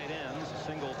 2 tight ends.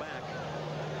 Single back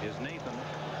is Nathan.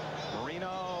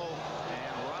 Marino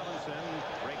and Robinson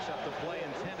breaks up the play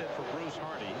intended for Bruce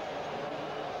Hardy.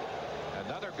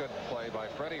 Another good play by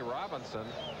Freddie Robinson,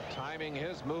 timing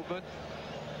his movement.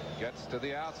 Gets to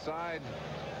the outside.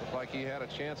 Looked like he had a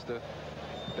chance to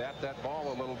bat that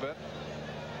ball a little bit.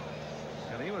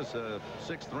 And he was a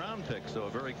 6th round pick, so a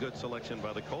very good selection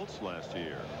by the Colts last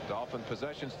year. Dolphin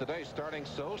possessions today starting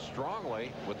so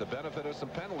strongly with the benefit of some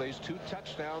penalties. 2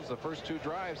 touchdowns the first 2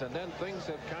 drives, and then things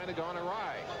have kind of gone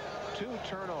awry. 2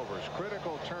 turnovers,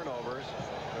 critical turnovers,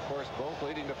 of course, both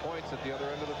leading to points at the other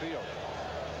end of the field.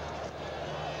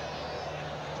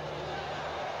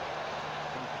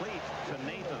 Complete to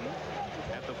Nathan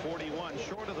at the 41,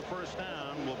 short of the first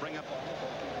down. Will bring up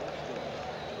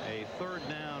a 3rd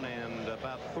down and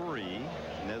about 3.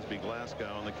 Nesby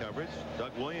Glasgow on the coverage.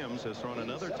 Doug Williams has thrown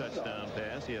another touchdown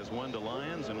pass. He has 1 to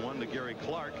Lyons and 1 to Gary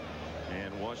Clark,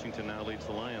 and Washington now leads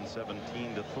the Lions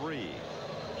 17-3.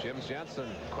 Jim Jensen,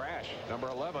 crash number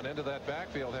 11 into that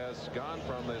backfield, has gone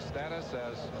from his status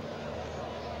as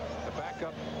a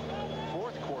backup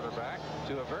 4th quarterback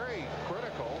to a very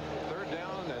critical 3rd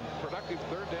down and productive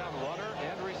 3rd down runner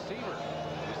and receiver.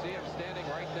 You see him standing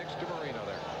right next to Marino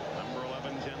there. Number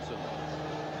 11, Jensen.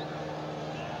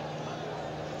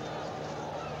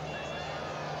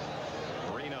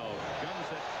 Marino guns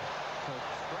it to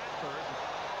Stratford.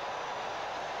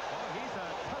 Oh, he's a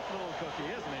tough little cookie,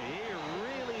 isn't he? He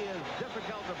really is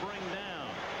difficult to bring down.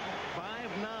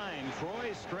 5'9",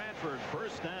 Troy Stratford,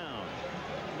 first down.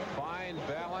 Fine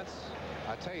balance.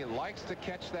 I tell you, likes to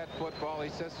catch that football. He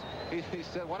says, he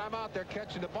said, when I'm out there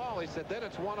catching the ball, he said, then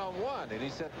it's one-on-one. And he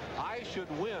said, I should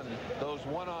win those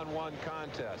one-on-one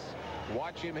contests.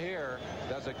 Watch him here.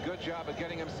 Does a good job of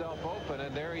getting himself open,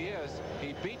 and there he is.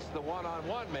 He beats the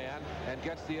one-on-one man and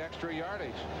gets the extra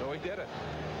yardage. So he did it.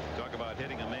 Talk about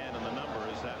hitting a man in the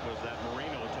numbers. That was that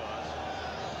Marino toss.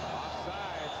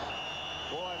 Offsides.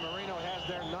 Boy, Marino has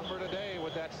their number today with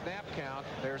with that snap count.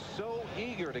 They're so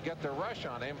eager to get the rush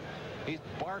on him. He's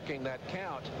barking that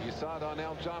count. You saw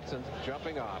Donnell Johnson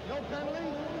jumping off. No penalty.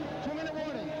 2-minute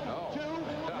warning. Oh. 2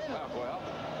 minutes. Well,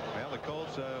 the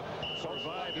Colts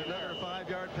survived another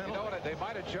 5-yard penalty. You know what? They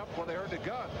might have jumped when they heard the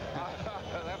gun.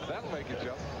 That'll make you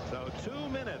jump. So 2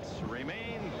 minutes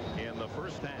remain in the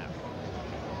first half.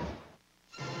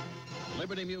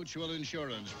 Liberty Mutual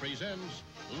Insurance presents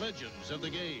Legends of the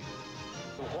Game.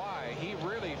 Why he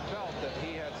really felt that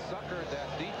he had suckered that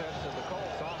defense of the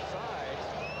Colts offsides,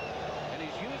 and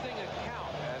he's using a count,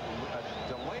 a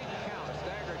delayed count, a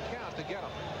staggered count to get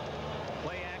him.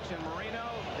 Play action, Marino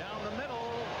down the middle.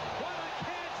 What a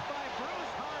catch by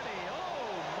Bruce Hardy.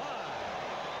 Oh, my.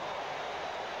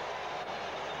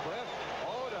 Cliff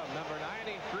Odom, number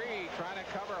 93, trying to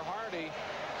cover Hardy.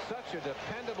 Such a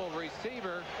dependable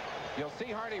receiver. You'll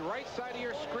see Hardy right side of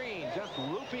your screen, just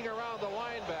looping around the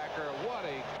linebacker. What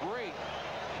a great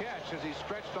catch as he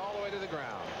stretched all the way to the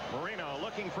ground. Marino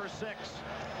looking for 6.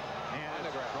 And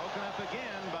broken up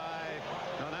again by,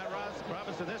 no, not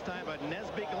Robinson this time, but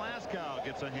Nesby Glasgow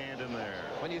gets a hand in there.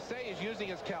 When you say he's using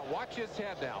his count, watch his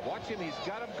head now. Watch him. He's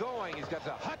got him going. He's got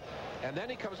the hut, and then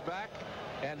he comes back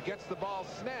and gets the ball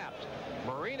snapped.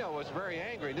 Marino was very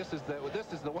angry. This is the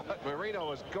what Marino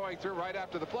was going through right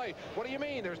after the play. What do you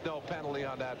mean there's no penalty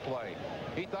on that play?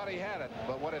 He thought he had it,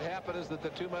 but what had happened is that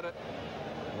the 2-minute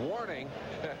warning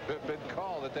had been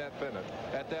called at that minute,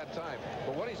 at that time.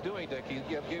 But what he's doing, Dick,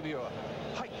 he'll give you a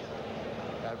hike,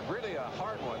 really a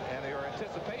hard one, and your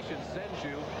anticipation sends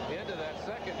you into that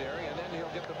secondary, and then he'll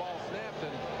get the ball snapped,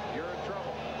 and you're in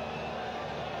trouble.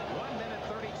 1 minute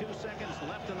 32 seconds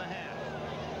left in the half.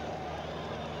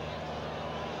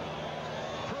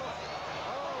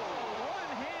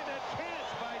 One-handed catch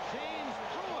by James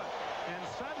Pruitt, and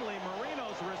suddenly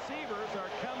Marino's receivers are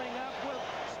coming up with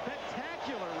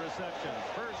spectacular receptions.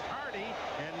 First Hardy,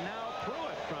 and now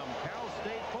Pruitt from Cal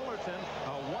State Fullerton,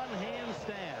 a one-hand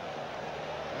stab.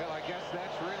 Well, I guess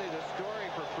that's really the story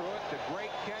for Pruitt. The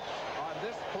great catch on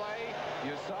this play.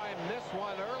 You saw him miss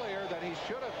one earlier that he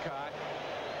should have caught.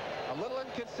 A little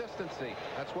inconsistency.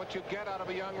 That's what you get out of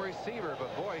a young receiver.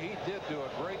 But, boy, he did do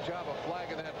a great job of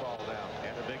flagging that ball down.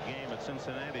 And a big game at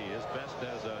Cincinnati. His best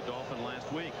as a Dolphin last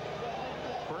week.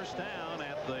 First down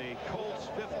at the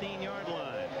Colts 15-yard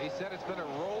line. He said it's been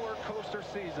a roller coaster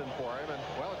season for him. And,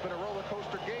 well, it's been a roller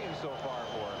coaster game so far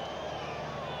for him.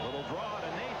 Little draw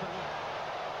to Nathan,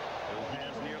 who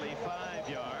has nearly 5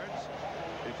 yards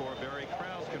before Barry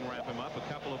Krause can wrap him up. A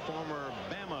couple of former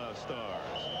Bama stars.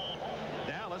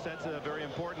 Dallas, that's a very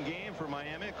important game for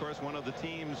Miami. Of course, one of the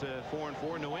teams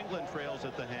 4-4. New England trails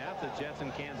at the half. The Jets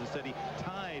and Kansas City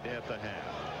tied at the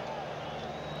half.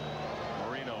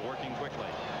 Marino working quickly.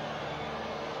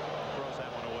 Throws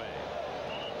that one away.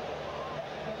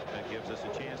 That gives us a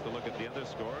chance to look at the other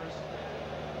scores.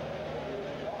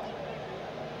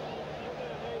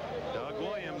 Doug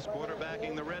Williams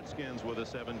quarterbacking the Redskins with a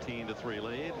 17-3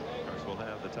 lead. Of course, we'll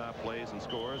have the top plays and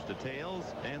scores, details,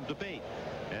 and debate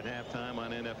at halftime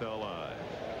on NFL Live.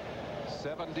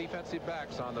 7 defensive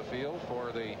backs on the field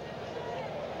for the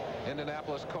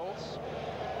Indianapolis Colts.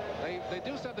 They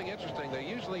do something interesting. They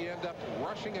usually end up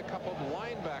rushing a couple of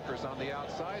linebackers on the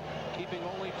outside, keeping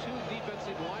only 2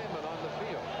 defensive linemen on the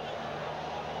field.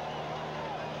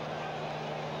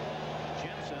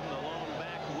 Jensen, the lone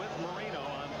back with Marino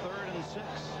on 3rd and 6.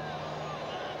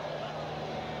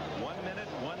 1 minute,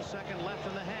 1 second left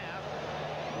in the half.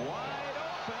 Wide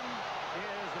open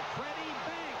is Freddie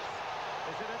Banks.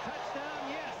 Is it a touchdown?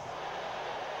 Yes.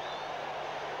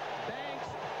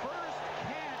 Banks' first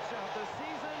catch of the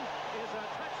season is a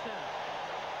touchdown.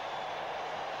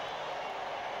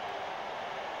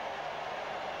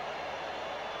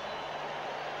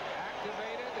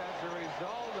 Activated as a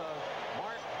result of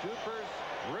Mark Duper's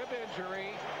rib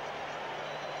injury.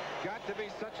 Got to be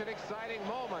such an exciting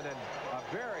moment, and a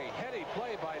very heady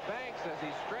play by Banks as he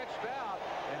stretched out,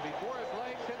 and before his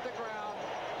legs hit the ground,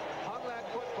 hung that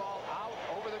football out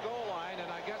over the goal line, and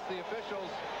I guess the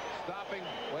officials stopping,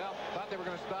 well, thought they were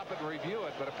going to stop it and review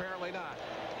it, but apparently not.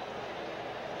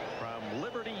 From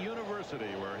Liberty University,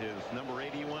 where his number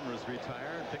 81 was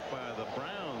retired, picked by the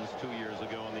Browns 2 years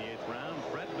ago in the 8th round,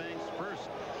 Fred Banks' first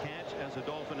catch as a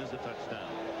Dolphin is a touchdown.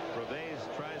 Proves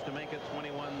tries to make it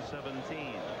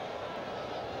 21-17.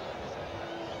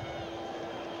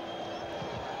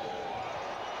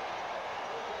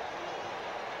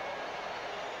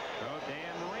 So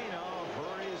Dan Marino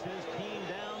hurries his team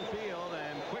downfield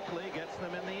and quickly gets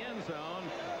them in the end zone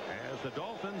as the the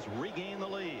Dolphins regain the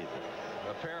lead.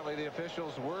 Apparently the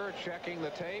officials were checking the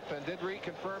tape and did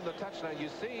reconfirm the touchdown. You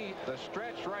see the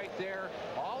stretch right there.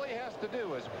 All he has to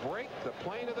do is break the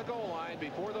plane of the goal line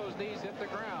before those knees hit the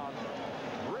ground.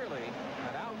 Really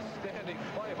an outstanding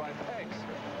play by Banks.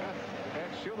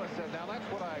 And Shula said, now that's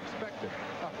what I expected.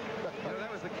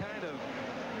 That was the kind of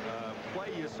play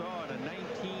you saw in a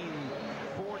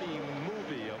 1940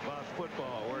 movie about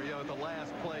football, where, at the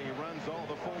last play he runs all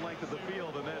the full length of the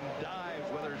field and then dives,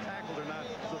 whether tackled or not,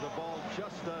 so the ball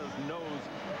just does nose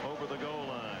over the goal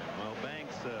line. Well,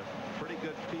 Banks, a pretty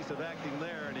good piece of acting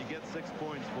there, and he gets 6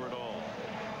 points for it all.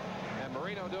 And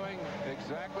Marino doing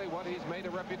exactly what he's made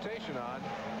a reputation on.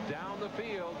 Down the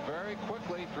field very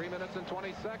quickly, 3 minutes and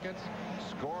 20 seconds,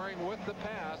 scoring with the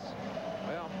pass.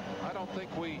 Well, I don't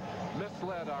think we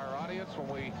misled our audience when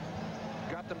we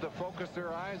got them to focus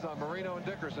their eyes on Marino and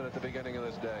Dickerson at the beginning of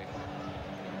this day.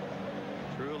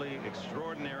 Truly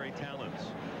extraordinary talents.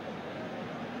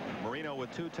 Marino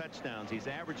with 2 touchdowns. He's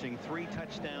averaging 3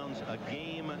 touchdowns a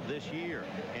game this year,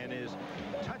 and his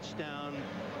touchdown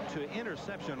to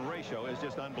interception ratio is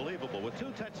just unbelievable. With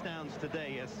 2 touchdowns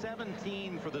today, a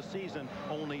 17 for the season,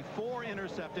 only 4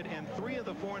 intercepted, and 3 of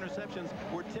the 4 interceptions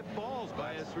were tipped balls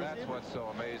by his receivers. That's what's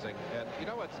so amazing. And you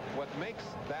know what makes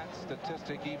that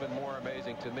statistic even more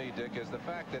amazing to me, Dick, is the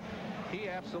fact that he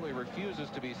absolutely refuses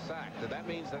to be sacked. And that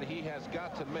means that he has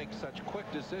got to make such quick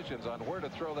decisions on where to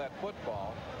throw that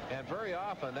football. And very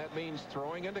often that means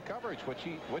throwing into coverage,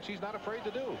 which he's not afraid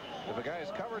to do. If a guy is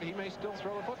covered, he may still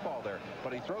throw the football there,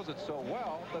 but he throws it so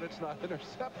well that it's not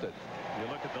intercepted.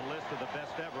 You look at the list of the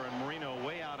best ever, and Marino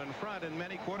way out in front, and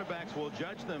many quarterbacks will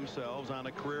judge themselves on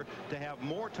a career to have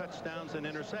more touchdowns than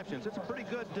interceptions. It's a pretty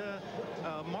good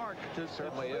mark. It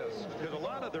certainly is. There's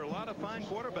there are a lot of fine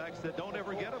quarterbacks that don't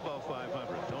ever get above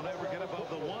 500, don't ever get above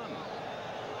the 1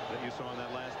 that you saw in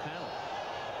that last panel.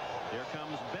 Here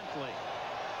comes Bentley.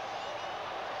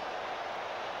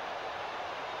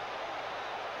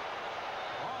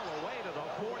 To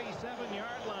the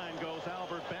 47-yard line goes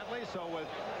Albert Bentley. So with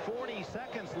 40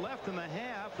 seconds left in the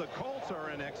half, the Colts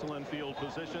are in excellent field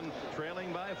position,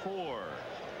 trailing by 4.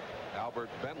 Albert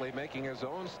Bentley making his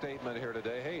own statement here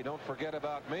today. Hey, don't forget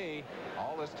about me.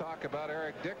 All this talk about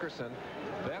Eric Dickerson.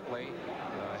 Bentley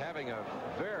having a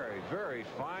very, very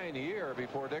fine year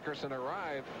before Dickerson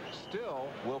arrived, still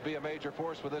will be a major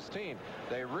force for this team.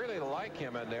 They really like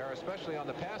him in there, especially on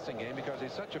the passing game, because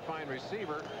he's such a fine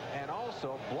receiver and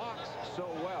also blocks so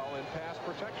well in pass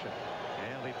protection.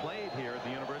 And he played here at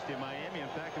the University of Miami. In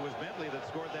fact, it was Bentley that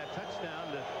scored that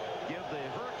touchdown to give the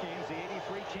Hurricanes the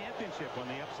 '83 championship when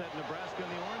they upset Nebraska in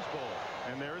the Orange Bowl.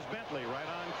 And there's Bentley right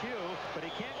on cue, but he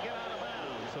can't get out of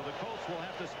bounds. So the Colts will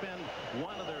have to spend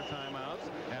one of their timeouts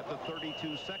at the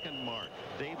 32-second mark.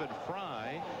 David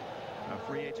Fry, a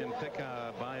free agent pick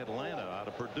by Atlanta out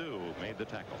of Purdue, made the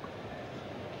tackle.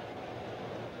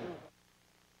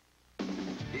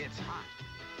 It's hot.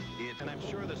 And I'm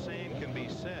sure the same can be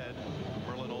said,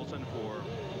 Merlin Olsen, for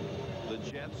the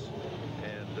Jets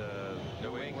and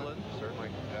New England. Certainly.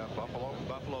 Yeah, Buffalo.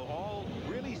 Buffalo all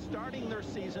really starting their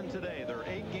season today. There are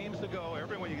 8 games to go.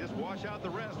 Everyone, you just wash out the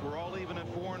rest. We're all even at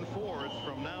 4-4. It's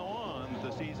from now on,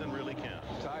 the season really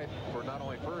counts. Tied for not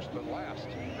only first, but last.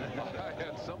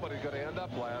 And somebody's going to end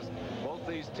up last. Both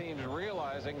these teams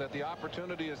realizing that the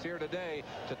opportunity is here today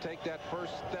to take that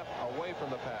first step away from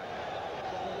the pack.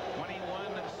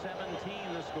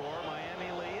 21-17 the score.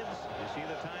 Miami leads. You see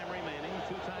the time remaining.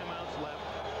 2 timeouts left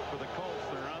for the Colts.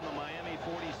 They're on the Miami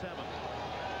 47.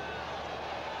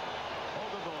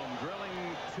 Hogeboom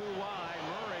drilling too wide.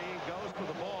 Murray goes for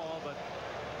the ball, but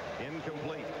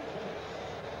incomplete.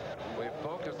 We've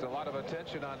focused a lot of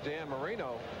attention on Dan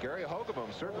Marino. Gary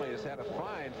Hogeboom certainly has had a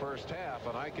fine first half,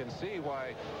 and I can see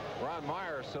why Ron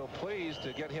Meyer is so pleased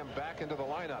to get him back into the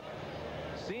lineup.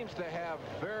 Seems to have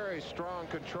very strong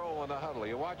control in the huddle.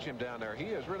 You watch him down there.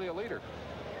 He is really a leader.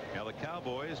 Now the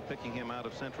Cowboys picking him out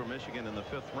of Central Michigan in the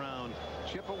 5th round.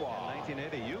 Chippewa.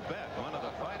 1980. You bet. One of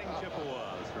the fighting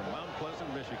Chippewas from Mount Pleasant,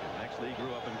 Michigan. Actually, he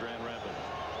grew up in Grand Rapids.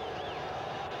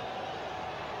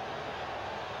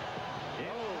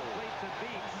 Incomplete to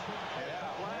Beach. Yeah,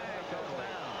 the flag goes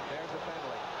down. There's a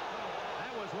penalty.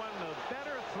 That was one of the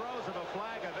better throws of a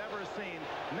flag I've ever seen.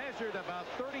 Measured about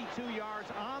 32 yards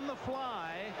on the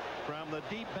fly from the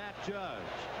deep back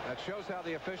judge. That shows how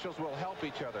the officials will help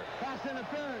each other. Pass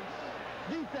interference.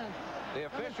 Defense. The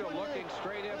official looking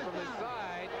straight in from the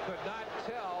side could not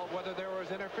tell whether there was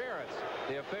interference.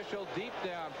 The official deep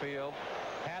downfield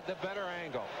had the better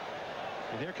angle.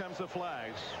 And here comes the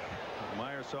flags.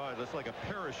 Meyer saw it. Looks like a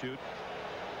parachute.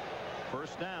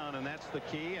 First down, and that's the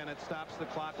key, and it stops the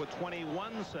clock with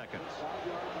 21 seconds.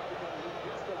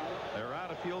 They're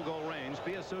out of field goal range.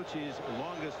 Biasucci's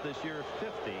longest this year,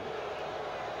 50.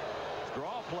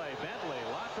 Draw play, Bentley,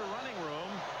 lots of running room.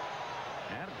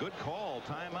 And a good call.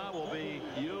 Timeout will be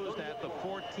used at the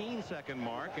 14-second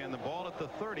mark, and the ball at the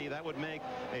 30. That would make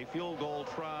a field goal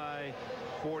try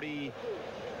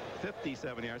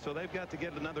 57 yards. So they've got to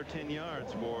get another 10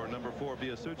 yards for number 4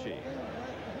 Biasucci.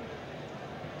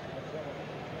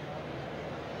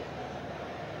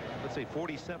 Let's say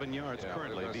 47 yards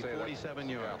currently. It'd be 47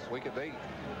 yards. Yeah,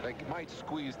 they might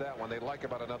squeeze that one. They'd like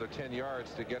about another 10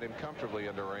 yards to get him comfortably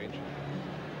into range.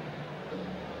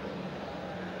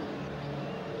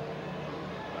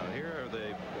 Here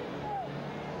the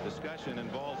discussion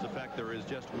involves the fact there is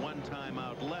just one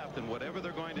timeout left, and whatever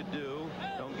they're going to do,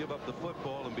 don't give up the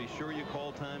football, and be sure you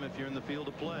call time if you're in the field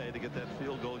of play to get that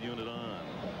field goal unit on.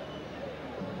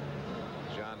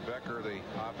 John Becker, the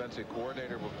offensive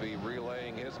coordinator, will be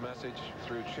relaying his message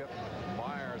through Chip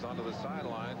Myers onto the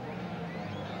sideline.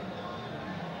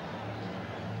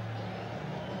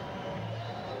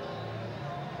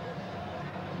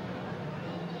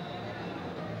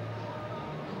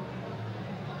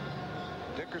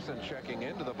 Dickerson checking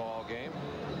into the ball game.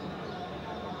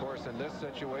 Of course, in this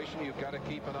situation, you've got to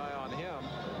keep an eye on him.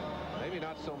 Maybe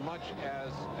not so much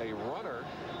as a runner,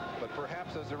 but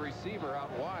perhaps as a receiver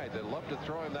out wide. They'd love to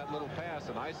throw him that little pass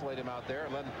and isolate him out there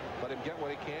and let him get what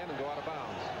he can and go out of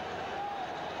bounds.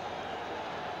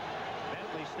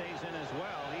 Bentley stays in as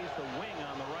well. He's the wing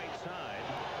on the right side.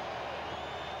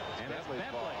 And it's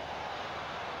Bentley.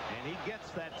 And he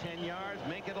gets that 10 yards,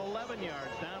 make it 11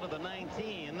 yards down to the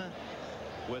 19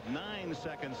 with 9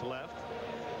 seconds left.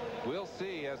 We'll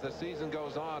see as the season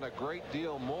goes on a great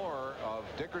deal more of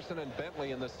Dickerson and Bentley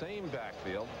in the same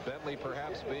backfield. Bentley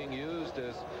perhaps being used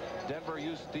as Denver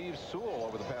used Steve Sewell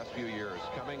over the past few years,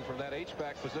 coming from that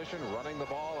H-back position, running the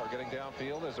ball or getting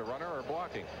downfield as a runner or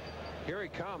blocking. Here he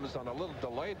comes on a little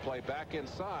delayed play back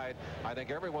inside. I think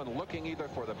everyone looking either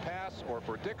for the pass or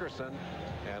for Dickerson,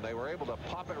 and they were able to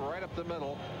pop it right up the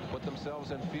middle, put themselves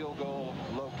in field goal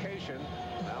location.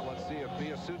 Now let's see if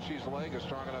Biasucci's leg is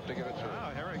strong enough to get it through.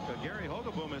 Wow, Gary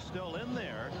Hogeboom is still in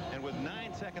there, and with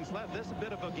 9 seconds left, this is a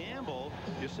bit of a gamble.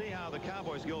 You see how the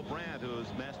Cowboys, Gil Brandt, who's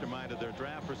masterminded their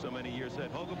draft for so many years,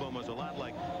 said Hogeboom was a lot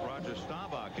like Roger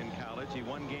Staubach in college. He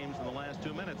won games in the last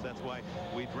 2 minutes. That's why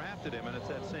we drafted him, and it's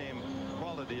that same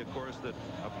quality, of course, that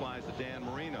applies to Dan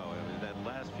Marino. In that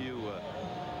last few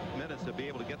minutes to be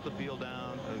able to get the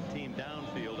team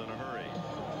downfield in a hurry.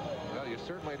 Well, you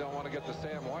certainly don't want to get the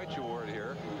Sam White award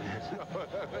here.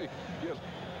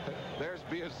 There's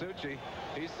Biasucci.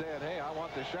 He's saying, hey, I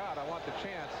want the shot. I want the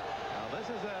chance. Now, this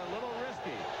is a little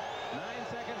risky. 9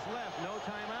 seconds left. No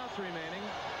timeouts remaining.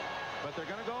 But they're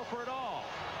going to go for it all.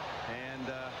 And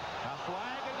a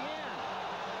flag again.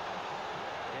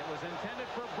 It was intended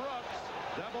for Brooks.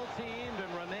 Double teamed,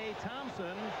 and Renee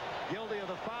Thompson guilty of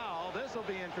the foul. This will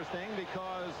be interesting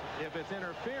because if it's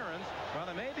interference, well,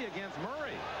 it may be against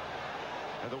Murray.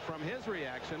 From his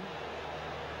reaction,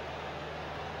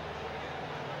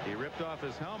 he ripped off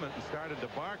his helmet and started to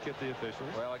bark at the officials.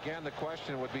 Well, again, the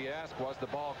question would be asked, was the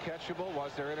ball catchable?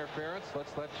 Was there interference?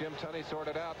 Let's let Jim Tunney sort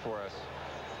it out for us.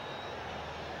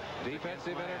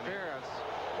 Defensive interference.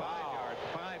 Wow.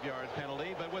 5-yard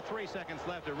penalty, but with 3 seconds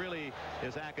left, it really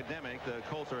is academic. The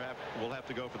Colts will have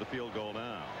to go for the field goal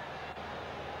now.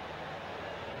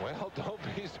 Well, don't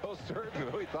be so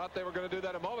certain. We thought they were going to do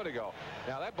that a moment ago.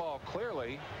 Now, that ball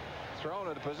clearly thrown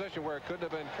in a position where it couldn't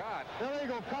have been caught.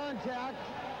 Illegal contact.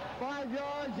 5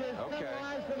 yards is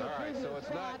penalized from the previous so it's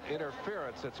not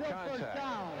interference, it's contact. First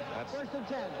down. That's first and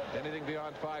 10. Anything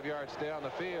beyond 5 yards, stay on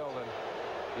the field. And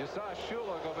you saw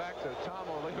Shula go back to Tom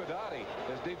Olivedati,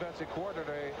 his defensive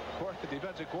coordinator,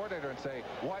 and say,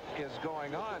 what is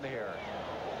going on here?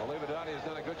 Olivedati has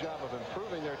done a good job of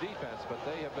improving their defense, but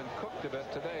they have been cooked a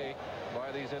bit today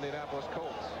by these Indianapolis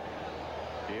Colts.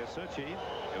 Biasucci,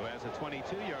 who has a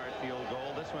 22-yard field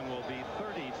goal. This one will be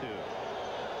 32.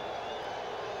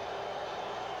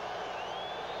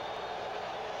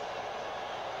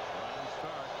 Ron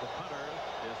Stark, the punter,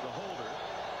 is the holder.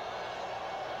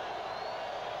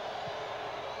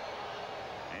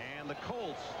 And the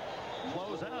Colts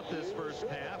close out this first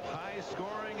half. High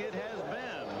scoring it has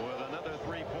been with another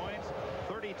 3 points.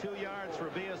 32 yards for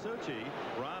Biasucci.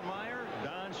 Ron Meyer,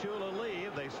 Don Shula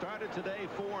leave. They started today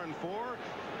 4-4.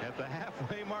 At the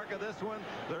halfway mark of this one,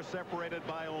 they're separated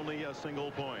by only a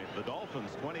single point. The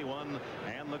Dolphins 21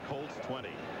 and the Colts 20.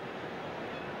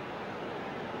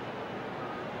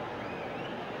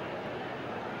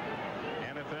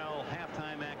 NFL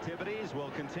halftime activities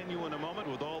will continue in a moment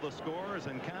with all the scores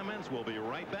and comments. We'll be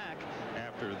right back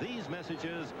after these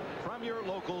messages from your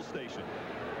local station.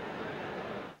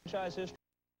 franchise history.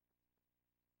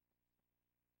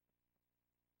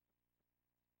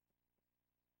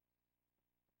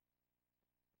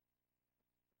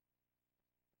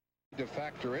 To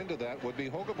factor into that would be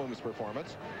Hogaboom's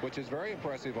performance, which is very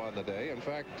impressive on the day. In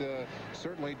fact,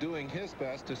 certainly doing his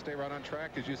best to stay right on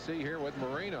track, as you see here with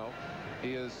Marino.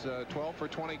 He is 12 for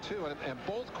 22, and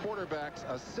both quarterbacks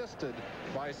assisted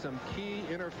by some key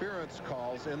interference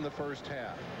calls in the first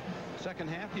half. Second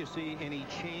half, do you see any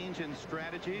change in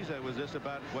strategies? Was this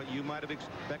about what you might have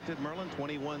expected, Merlin?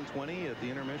 21-20 at the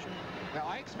intermission? Now,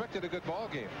 I expected a good ball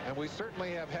game, and we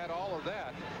certainly have had all of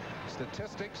that.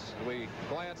 Statistics, we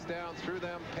glanced down through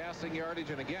them, passing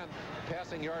yardage, and again,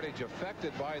 passing yardage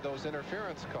affected by those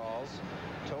interference calls.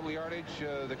 Total yardage,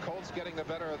 the Colts getting the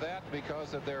better of that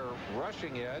because of their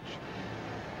rushing edge.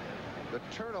 The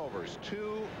turnovers,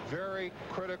 two very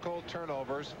critical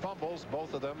turnovers, fumbles,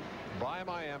 both of them by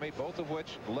Miami, both of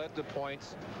which led to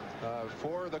points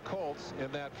for the Colts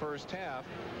in that first half.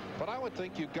 But I would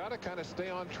think you've got to kind of stay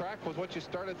on track with what you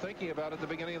started thinking about at the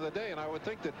beginning of the day. And I would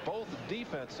think that both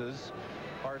defenses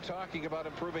are talking about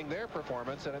improving their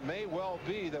performance, and it may well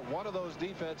be that one of those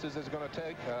defenses is going to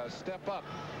take a step up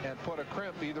and put a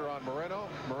crimp either on Marino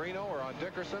or on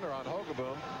Dickerson or on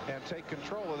Hogaboom and take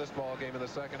control of this ball game in the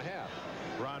second half.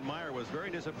 Ron Meyer was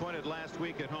very disappointed last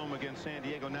week at home against San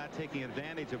Diego, not taking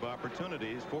advantage of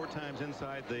opportunities. 4 times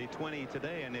inside the 20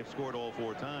 today, and they've scored all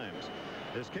 4 times.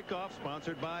 This kickoff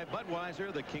sponsored by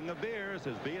Budweiser, the king of beers,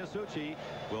 as Biasucci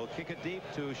will kick it deep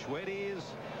to Schwedes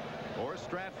or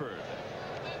Stratford.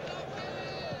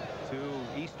 2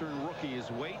 Eastern rookies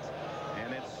wait,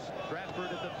 and it's Stratford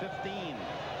at the 15.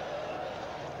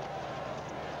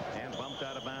 And bumped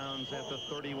out of bounds at the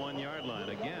 31-yard line.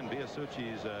 Again,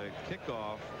 Biasucci's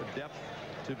kickoff depth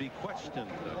to be questioned.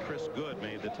 Chris Good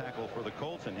made the tackle for the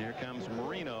Colts, and here comes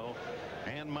Marino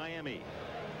and Miami.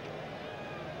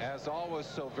 As always,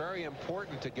 so very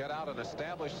important to get out and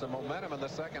establish some momentum in the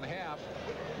second half.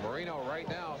 Marino right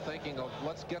now thinking of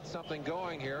let's get something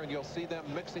going here, and you'll see them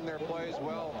mixing their plays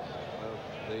well.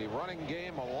 The running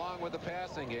game along with the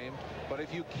passing game. But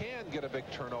if you can get a big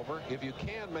turnover, if you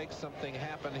can make something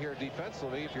happen here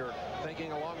defensively, if you're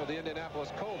thinking along with the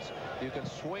Indianapolis Colts, you can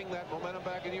swing that momentum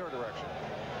back in your direction.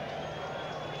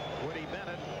 Woody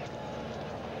Bennett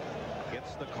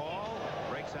gets the call,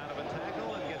 breaks out of a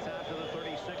tackle, and gets out to the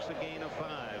 36, a gain of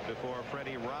 5 before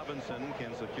Freddie Robinson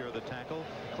can secure the tackle.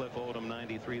 Cliff Oldham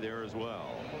 93 there as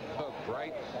well. Oh,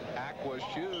 bright aqua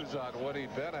shoes on Woody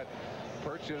Bennett,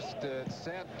 purchased and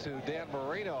sent to Dan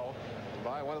Marino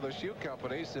by one of the shoe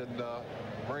companies, and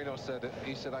Marino said,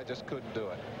 I just couldn't do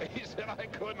it. He said I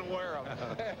couldn't wear them.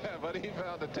 But he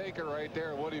found a taker right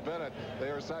there. Woody Bennett,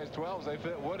 they were size 12s, they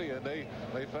fit Woody, and they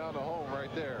found a home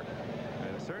right there.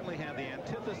 And it certainly had the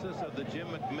antithesis of the Jim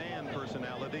McMahon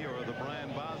personality or the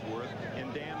Brian Bosworth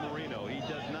in Dan Marino. He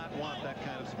does not want that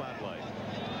kind of spotlight.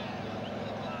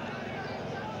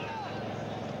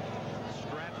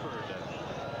 Stratford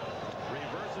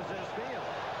reverses his field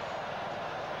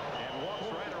and walks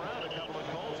right around a couple of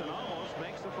Colts and almost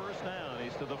makes the first down.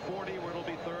 He's to the 40 where it'll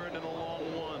be 3rd and a long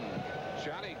 1.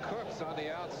 Johnny Cooks on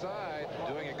the outside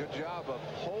doing a good job of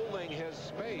holding his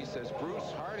space as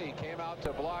Bruce Hardy came out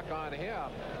to block on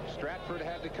him. Stratford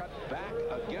had to cut back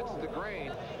against the grain.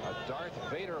 A Darth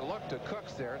Vader look to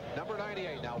Cooks there. Number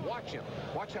 98. Now watch him.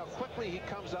 Watch how quickly he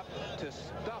comes up to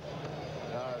stuff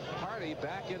Hardy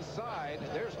back inside.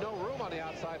 There's no room on the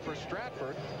outside for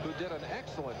Stratford, who did an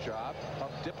excellent job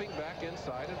of dipping back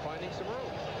inside and finding some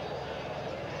room.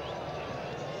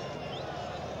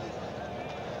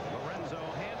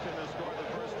 Has scored the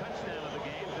first touchdown of the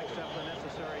game, picks up the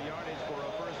necessary yardage for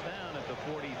a first down at the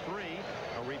 43.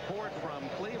 A report from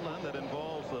Cleveland that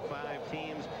involves the 5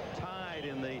 teams tied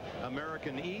in the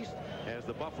American East, as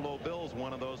the Buffalo Bills,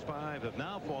 one of those 5, have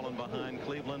now fallen behind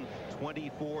Cleveland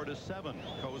 24-7.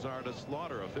 Kozar to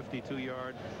Slaughter, a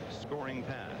 52-yard scoring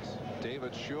pass.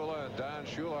 David Shula and Don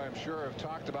Shula, I'm sure, have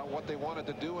talked about what they wanted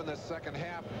to do in this second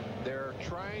half. They're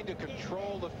trying to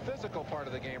control the physical part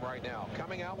of the game right now,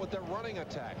 coming out with their running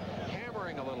attack,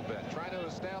 hammering a little bit, trying to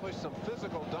establish some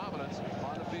physical dominance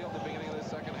on the field at the beginning of the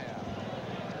second half.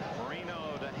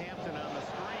 Marino to Hampton on the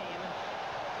screen.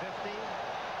 50,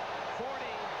 40,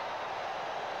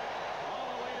 all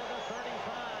the way to the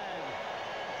 35.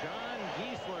 John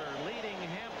Giesler leading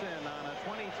Hampton on a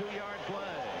 22-yard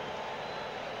play.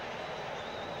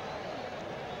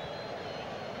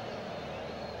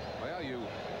 Well, you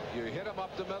hit them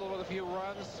up the middle with a few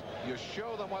runs. You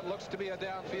show them what looks to be a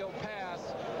downfield pass,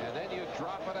 and then you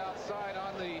drop it outside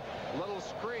on the little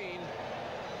screen.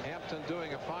 Hampton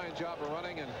doing a fine job of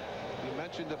running, and You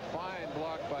mentioned a fine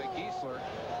block by Giesler.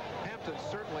 Hampton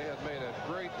certainly has made a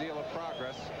great deal of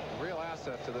progress. Real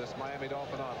asset to this Miami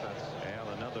Dolphin offense.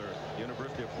 And another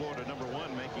University of Florida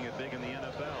 #1 making it big in the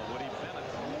NFL. Woody Bennett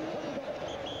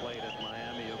played at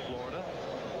Miami of Florida.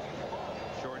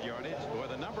 Short yardage. Boy,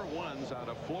 the #1s out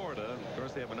of Florida. Of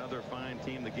course, they have another fine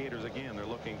team, the Gators. Again, they're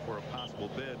looking for a possible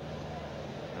bid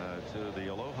to the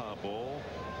Aloha Bowl.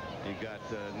 You got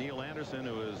Neil Anderson,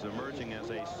 who is emerging as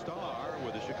a star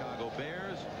with the Chicago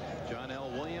Bears. John L.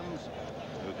 Williams,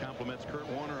 who compliments Kurt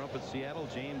Warner up at Seattle.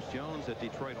 James Jones at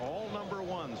Detroit. All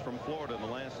 #1s from Florida in the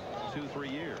last 2-3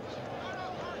 years.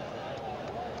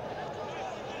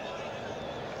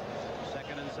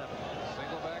 2nd and 7.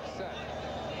 Single back set.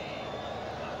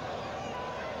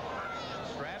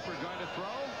 Stratford going to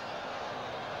throw.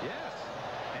 Yes.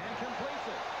 And completes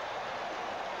it.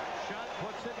 Shot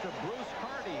puts it to Bruce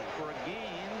Hardy for a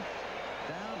gain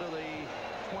down to the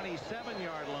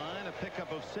 27-yard line. A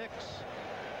pickup of 6.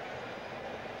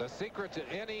 The secret to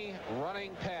any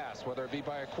running pass, whether it be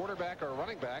by a quarterback or a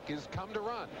running back, is come to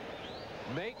run.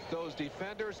 Make those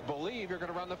defenders believe you're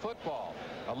going to run the football.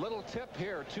 A little tip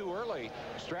here too early.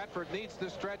 Stratford needs to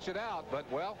stretch it out, but,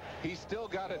 well, he still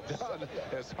got it done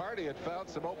as Hardy had found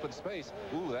some open space.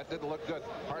 Ooh, that didn't look good.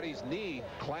 Hardy's knee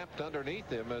clamped underneath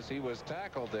him as he was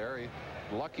tackled there.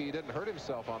 Lucky he didn't hurt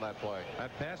himself on that play.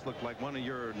 That pass looked like one of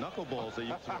your knuckleballs that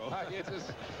you throw.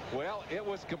 Well, it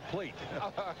was complete.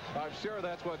 I'm sure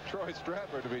that's what Troy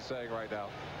Stratford would be saying right now.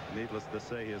 Needless to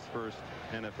say, his first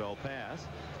NFL pass.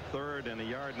 3rd and a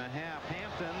yard and a half.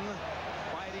 Hampton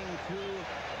fighting to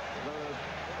the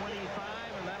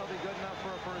 25, and that'll be good enough for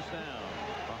a first down.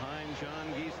 Behind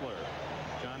John Giesler.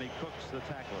 Johnny Cooks, the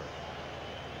tackler.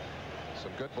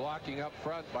 Some good blocking up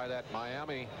front by that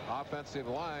Miami offensive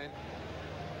line.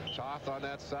 Toth on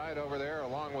that side over there,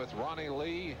 along with Ronnie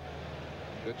Lee.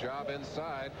 Good job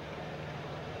inside.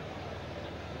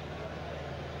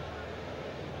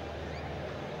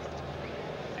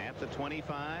 At the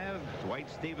 25, Dwight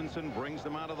Stevenson brings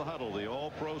them out of the huddle, the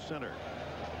all-pro center.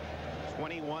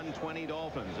 21-20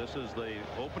 Dolphins. This is the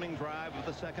opening drive of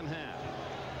the second half.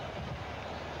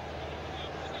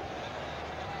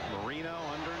 Marino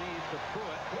underneath the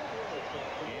Pruitt.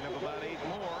 Gain of about 8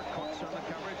 more. Cooks on the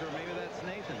coverage, or maybe that's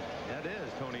Nathan. That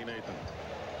is Tony Nathan.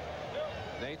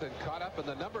 Nathan caught up in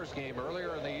the numbers game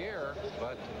earlier in the year,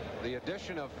 but the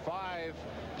addition of 5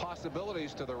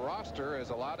 possibilities to the roster has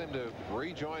allowed him to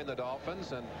rejoin the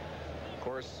Dolphins. And of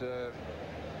course,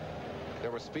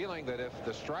 there was feeling that if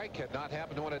the strike had not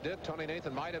happened when it did, Tony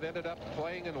Nathan might have ended up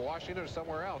playing in Washington or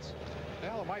somewhere else.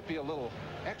 Well, there might be a little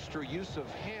extra use of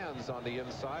hands on the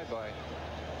inside by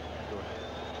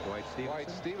Dwight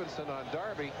Stevenson on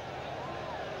Darby.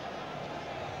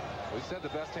 We said the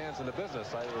best hands in the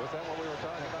business. Was that what we were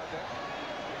talking about there?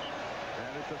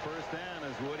 And it's a first down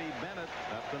as Woody Bennett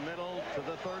up the middle to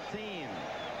the 13.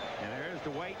 And there's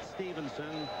Dwight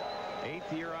Stevenson,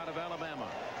 8th year out of Alabama.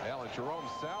 Well, and Jerome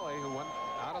Salley, who went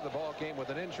out of the ball game with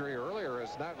an injury earlier,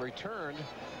 has not returned.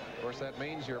 Of course, that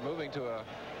means you're moving to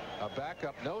a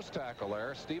backup nose tackle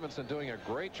there. Stevenson doing a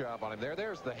great job on him there.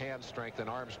 There's the hand strength and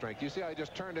arm strength. You see, I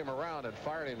just turned him around and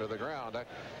fired him to the ground.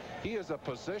 He is a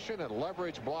position and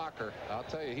leverage blocker. I'll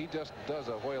tell you, he just does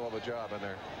a whale of a job in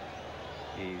there.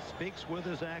 He speaks with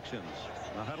his actions.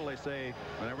 In the huddle, they say,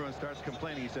 when everyone starts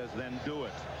complaining, he says, then do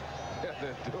it. Yeah,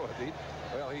 then do it.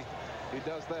 He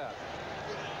does that.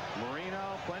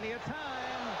 Marino, plenty of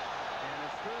time. And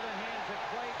it's through the hands of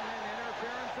Clayton, and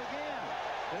interference again.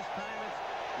 This time it's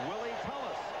Willie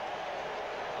Tullis.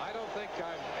 I don't think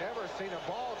I've ever seen a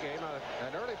ball game,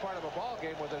 an early part of a ball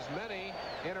game, with as many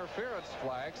interference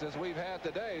flags as we've had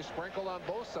today, sprinkled on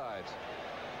both sides.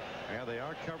 Yeah, they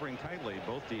are covering tightly,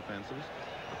 both defenses.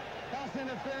 Pass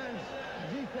interference.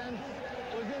 Defense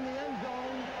was in the end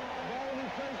zone. Ball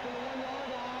retraced to the 1-yard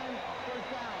line.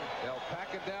 First down. They'll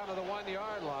pack it down to the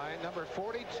 1-yard line. Number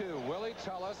 42, Willie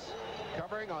Tullis,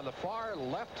 covering on the far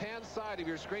left-hand side of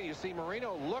your screen. You see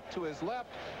Marino look to his left,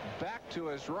 back to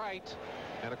his right.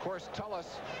 And, of course,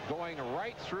 Tullis going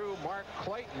right through Mark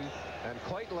Clayton. And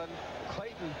Clayton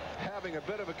having a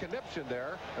bit of a conniption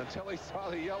there until he saw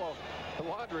the yellow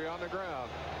laundry on the ground.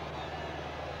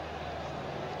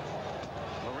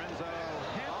 Lorenzo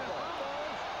Hampton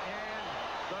fumbles, and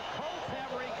the Colts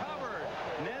have recovered.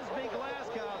 Nesby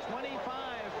Glasgow, 25,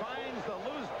 finds the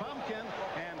loose pumpkin,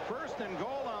 and first and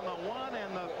goal on the 1,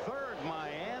 and the 3rd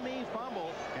Miami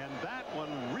fumble, and that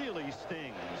one really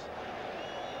stings.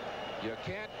 You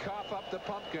can't cough up the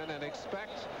pumpkin and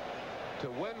expect to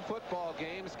win football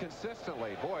games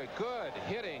consistently. Boy, good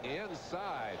hitting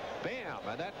inside. Bam,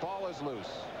 and that ball is loose.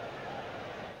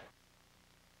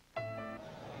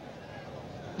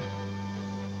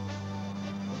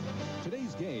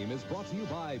 game is brought to you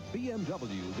by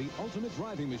BMW, the ultimate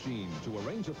driving machine. To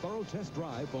arrange a thorough test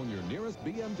drive, phone your nearest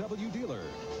BMW dealer.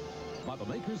 By the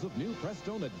makers of new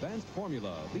Prestone Advanced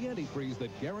Formula, the antifreeze that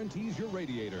guarantees your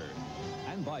radiator.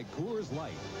 And by Coors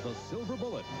Light, the silver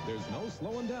bullet. There's no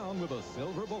slowing down with a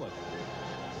silver bullet.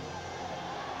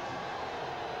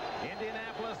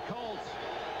 Indianapolis Colts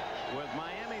with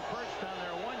Miami perched on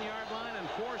their 1-yard line and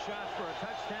 4 shots for a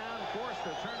touchdown, forced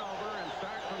a turnover and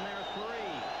start from their 3.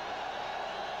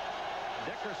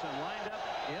 Dickerson lined up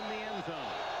in the end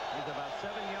zone. He's about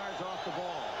 7 yards off the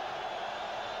ball.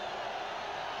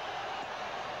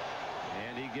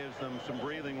 And he gives them some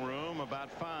breathing room, about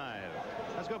 5.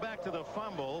 Let's go back to the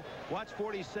fumble. Watch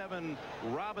 47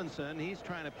 Robinson. He's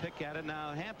trying to pick at it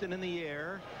now. Hampton in the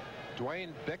air.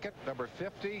 Dwayne Bickett, number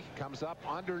 50, comes up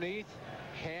underneath.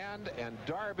 Hand and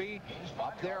Darby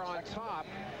up there on top,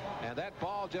 and that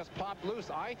ball just popped loose.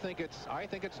 I think it's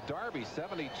Darby,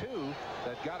 72,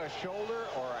 that got a shoulder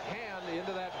or a hand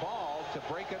into that ball to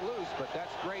break it loose. But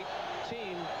that's great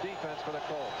team defense for the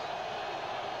Colts.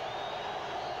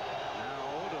 Now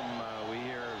Odom, we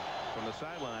hear from the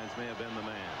sidelines, may have been the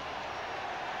man.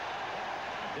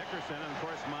 Dickerson, and of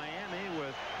course Miami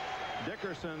with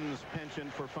Dickerson's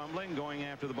penchant for fumbling, going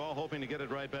after the ball, hoping to get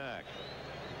it right back.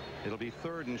 It'll be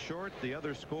 3rd and short. The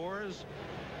other scores.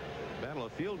 Battle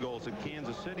of field goals at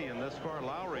Kansas City, and thus far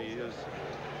Lowry is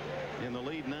in the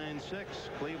lead 9-6.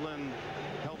 Cleveland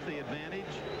healthy advantage.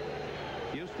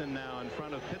 Houston now in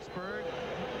front of Pittsburgh.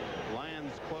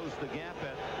 Lions close the gap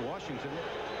at Washington.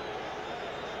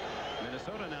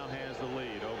 Minnesota now has the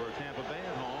lead over Tampa Bay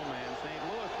at home, and St.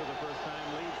 Louis for the first time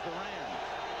leads the Rams.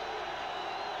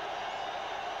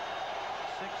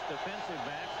 6 defensive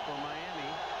backs for Miami.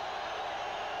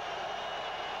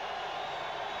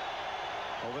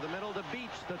 Over the middle to Beach,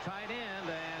 the tight end,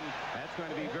 and that's going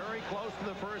to be very close to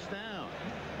the first down.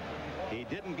 He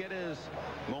didn't get his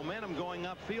momentum going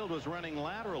upfield, was running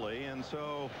laterally, and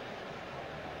so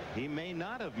he may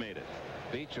not have made it.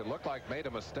 Beach, it looked like, made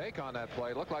a mistake on that play.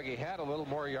 It looked like he had a little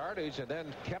more yardage and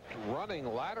then kept running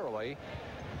laterally.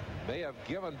 May have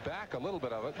given back a little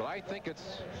bit of it, but I think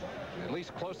it's at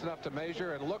least close enough to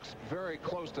measure and looks very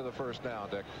close to the first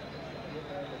down, Dick.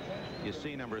 You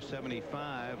see number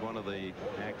 75, one of the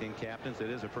acting captains. It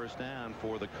is a first down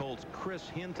for the Colts. Chris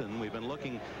Hinton. We've been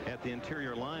looking at the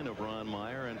interior line of Ron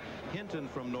Meyer, and Hinton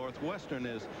from Northwestern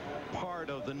is part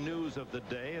of the news of the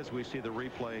day as we see the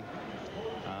replay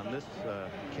on this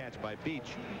catch by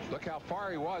Beach. Look how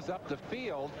far he was up the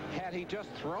field. Had he just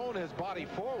thrown his body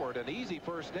forward, an easy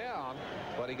first down,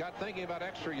 but he got thinking about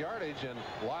extra yardage, and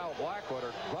Lyle Blackwood,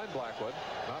 or Glenn Blackwood,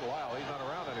 not Lyle, he's not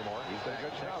around anymore. He's done a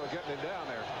good job of getting him down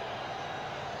there.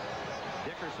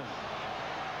 Dickerson.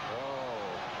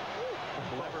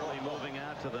 Cleverly moving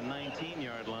out to the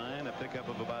 19-yard line, a pickup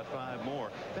of about 5 more.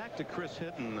 Back to Chris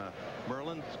Hinton,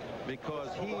 Merlin, because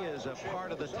he is a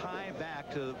part of the tie back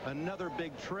to another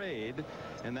big trade,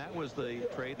 and that was the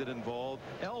trade that involved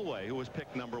Elway, who was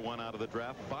picked number 1 out of the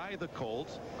draft by the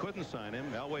Colts. Couldn't sign him.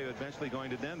 Elway eventually going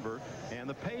to Denver, and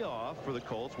the payoff for the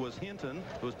Colts was Hinton,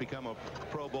 who has become a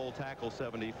Pro Bowl tackle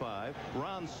 75.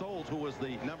 Ron Solt, who was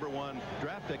the number 1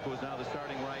 draft pick, was now the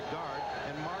starting right guard,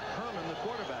 and Mark Herman, the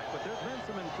quarterback. But there's been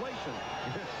some inflation,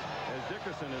 as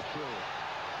Dickerson has proved.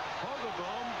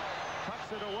 Hogaboom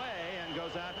tucks it away and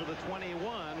goes out to the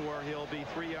 21, where he'll be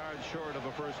 3 yards short of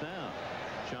a first down.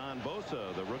 John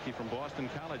Bosa, the rookie from Boston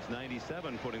College,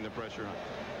 97, putting the pressure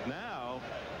on. Now,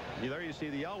 there you see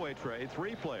the Elway trade,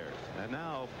 3 players. And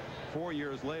now, 4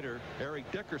 years later,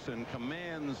 Eric Dickerson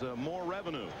commands more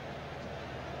revenue.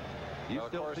 You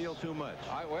still feel too much?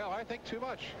 Well, I think too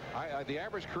much. The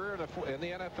average career in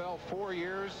the NFL, 4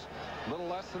 years, a little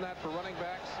less than that for running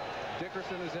backs.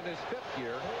 Dickerson is in his 5th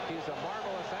year. He's a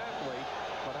marvelous athlete,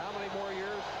 but how many more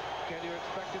years can you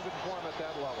expect him to perform at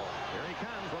that level? Here he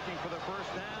comes, looking for the first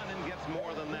down, and gets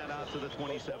more than that out to the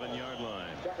 27-yard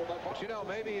line. But you know,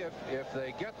 maybe if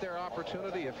they get their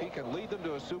opportunity, if he can lead them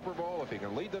to a Super Bowl, if he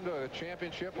can lead them to a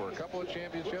championship or a couple of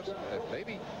championships,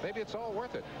 maybe it's all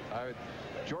worth it.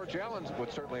 George Allen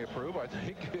would certainly approve, I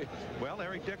think. Well,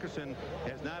 Eric Dickerson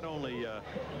has not only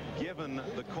given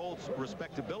the Colts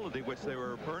respectability, which they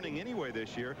were earning anyway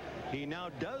this year, he now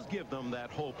does give them that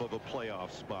hope of a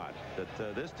playoff spot.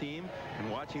 That this team,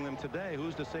 and watching them today,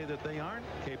 who's to say that they aren't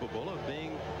capable of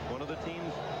being one of the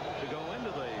teams to go into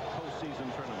the postseason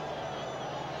tournament.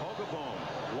 Hogaboom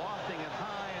lofting it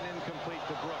high and incomplete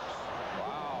to Brooks.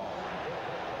 Wow.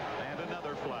 And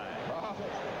another flag.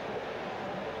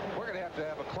 We're going to have have to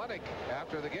have a clinic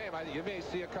after the game. You may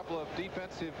see a couple of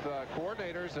defensive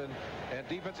coordinators and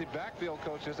defensive backfield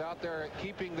coaches out there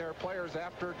keeping their players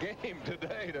after game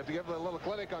today to give them a little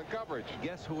clinic on coverage.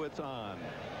 Guess who it's on?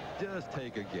 Just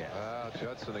take a guess.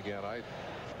 Judson again.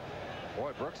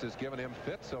 Boy, Brooks is giving him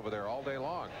fits over there all day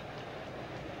long.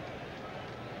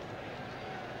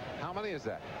 How many is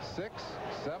that? 6,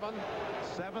 7?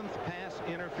 7th pass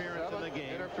interference in the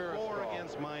game. 4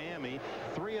 against Miami.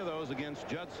 3 of those against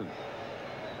Judson.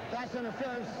 Pass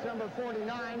interference, number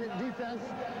 49, defense,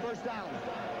 first down.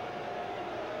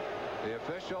 The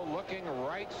official looking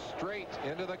right straight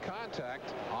into the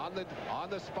contact on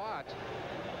the spot.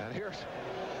 And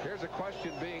here's a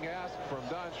question being asked from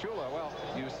Don Shula. Well,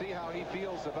 you see how he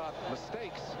feels about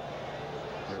mistakes.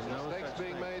 There's no mistakes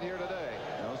being made here today.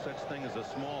 No such thing as a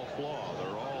small flaw.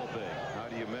 They're all big. How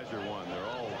do you measure one?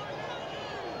 They're all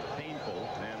painful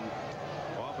and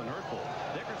often hurtful.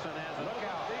 Dickerson has a look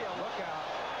out.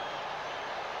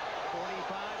 45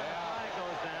 and the flag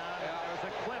goes down. There's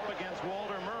a clip against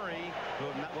Walter Murray,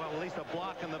 well, at least a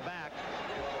block in the back.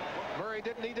 Murray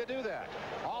didn't need to do that.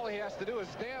 All he has to do is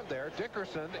stand there.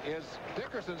 Dickerson's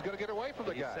going to get away from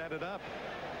the guy. He set it up.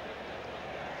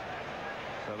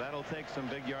 So that'll take some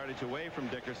big yardage away from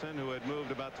Dickerson, who had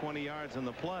moved about 20 yards in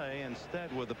the play.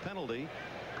 Instead, with a penalty,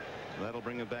 that'll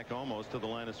bring it back almost to the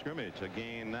line of scrimmage. A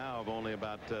gain now of only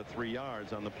about 3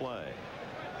 yards on the play.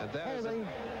 And that holding.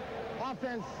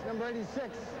 Offense, number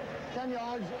 86, 10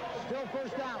 yards, still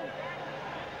first down.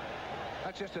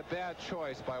 That's just a bad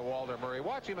choice by Walter Murray.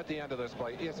 Watch him at the end of this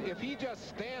play. If he just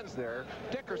stands there,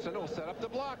 Dickerson will set up the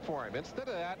block for him. Instead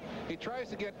of that, he tries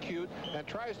to get cute and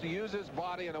tries to use his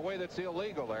body in a way that's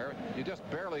illegal there. You just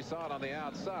barely saw it on the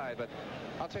outside. But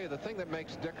I'll tell you, the thing that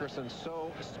makes Dickerson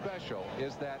so special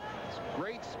is that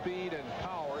great speed and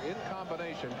power in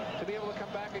combination to be able to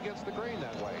come back against the grain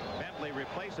that way. Bentley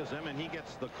replaces him, and he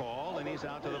gets the call, and he's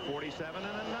out to the 47,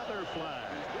 and another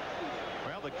flag.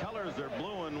 Well, the colors are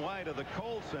blue and white of the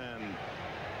Colts and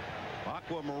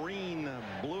aquamarine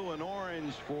blue and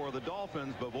orange for the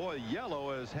Dolphins. But boy,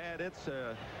 yellow has had its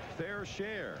fair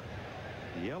share.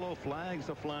 Yellow flags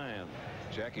are flying.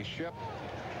 Jackie Shipp,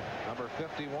 number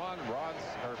 51,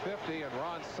 50, and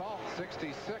Ron Salt,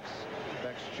 66,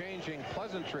 exchanging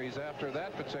pleasantries after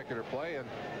that particular play, and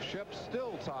Shipp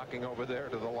still talking over there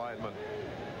to the lineman.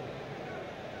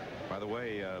 By the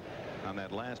way, on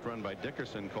that last run by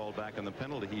Dickerson called back on the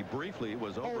penalty, he briefly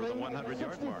was over the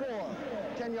 100-yard mark.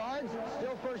 10 yards,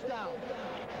 still first down.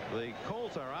 The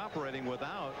Colts are operating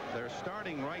without their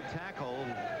starting right tackle,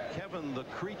 Kevin the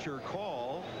Creature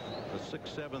Call. The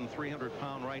 6'7",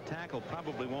 300-pound right tackle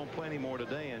probably won't play anymore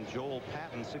today, and Joel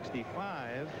Patton,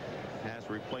 65, has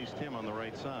replaced him on the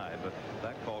right side. But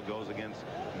that call goes against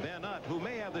Ben Utt, who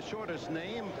may have the shortest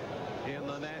name in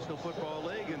the National Football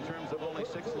League in terms of only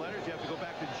 6 letters. You have to go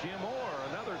back to Jim Orr,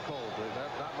 another Colt.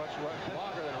 That's not much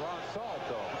longer than Ron Salt,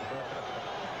 though.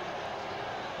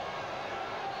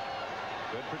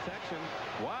 Good protection.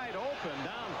 Wide open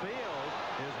downfield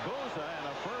is Booza, and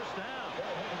a first down.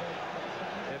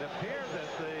 It appeared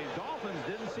that the Dolphins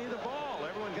didn't see the ball.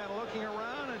 Everyone got looking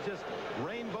around and just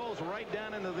rainbows right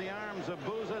down into the arms of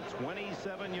Booza.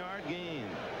 27-yard gain.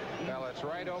 Well, it's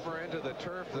right over into the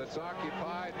turf that's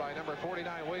occupied by number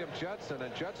 49, William Judson,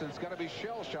 and Judson's going to be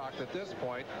shell-shocked at this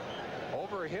point.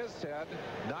 Over his head,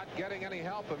 not getting any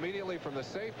help immediately from the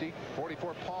safety.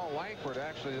 44, Paul Langford,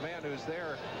 actually the man who's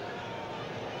there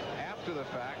after the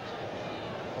fact.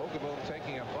 Hogeboom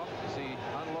taking a bump as he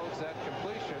unloads that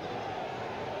completion.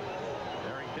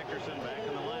 Eric Dickerson back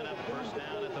in the lineup. First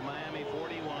down at the Miami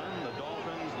 41. The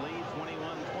Dolphins lead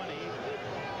 21-20.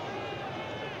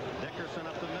 Dickerson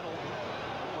up the middle.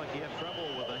 Looked like he had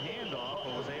trouble with a handoff,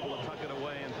 but was able to tuck it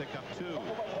away and pick up 2.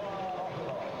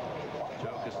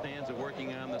 Joe Costanza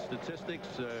working on the statistics.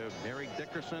 Eric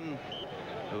Dickerson,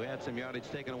 who had some yardage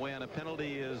taken away on a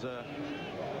penalty, is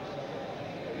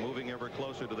moving ever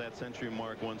closer to that century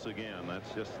mark once again.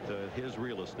 That's just his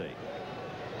real estate.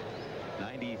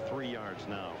 93 yards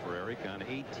now for Eric on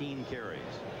 18 carries.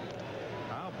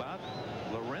 How about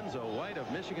Lorenzo White of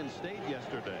Michigan State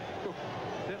yesterday?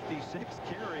 56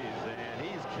 carries, and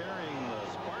he's carrying the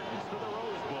Spartans to the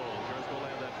Rose Bowl. Of course, we'll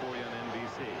have that for you on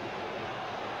NBC.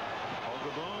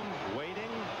 Hogeboom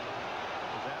waiting.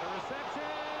 Is that a reception?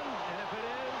 And if it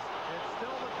is, it's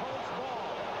still the Colts ball.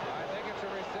 I think it's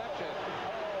a reception.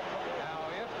 Now,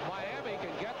 if Miami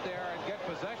can get there and get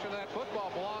possession of that football,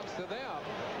 belongs to them.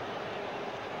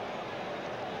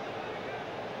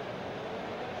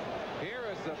 Here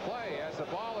is the play as the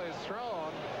ball is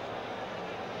thrown.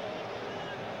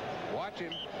 Watch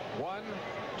him. 1,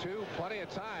 2, plenty of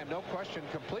time. No question.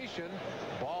 Completion.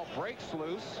 Ball breaks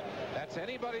loose. That's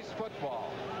anybody's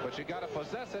football. But you got to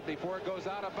possess it before it goes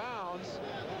out of bounds.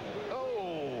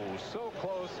 Oh, so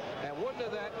close. And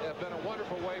wouldn't that have been a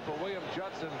wonderful way for William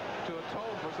Judson to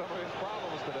atone for some of his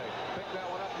problems today? Pick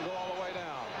that one up and go all the way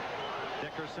down.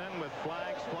 Dickerson with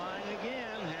flags flying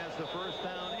again has the first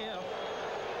down if.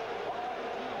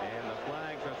 And the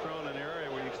flags are thrown in an area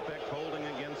where you expect holding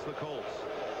against the Colts.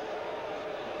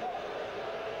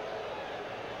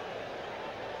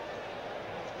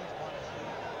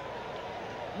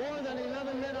 More than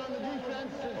 11 men on the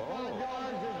defense. His 5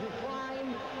 yards is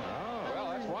declined.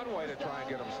 Well, that's one way to try and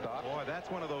get him stopped. Boy,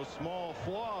 that's one of those small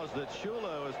flaws that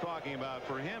Shula was talking about.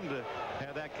 For him to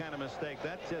have that kind of mistake,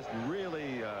 that just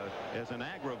really is an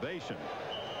aggravation.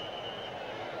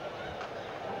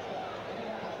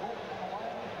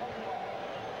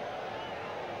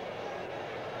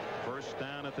 First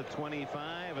down at the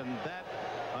 25, and that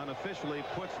unofficially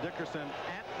puts Dickerson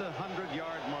at the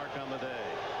 100-yard mark on the day.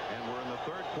 And we're in the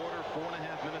third quarter,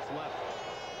 4.5 minutes left.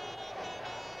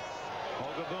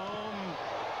 Hogaboom,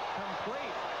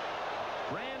 complete.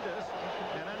 Brandis,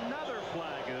 and another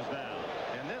flag is down.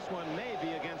 And this one may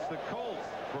be against the Colts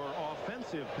for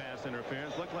offensive pass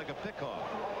interference. Looked like a pickoff.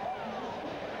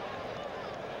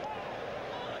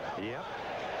 Yep.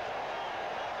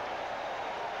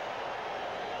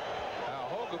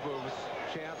 Hogaboom's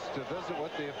chance to visit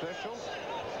with the officials.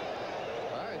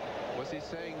 Was he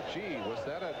saying, gee, was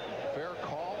that a fair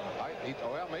call?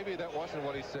 Well, maybe that wasn't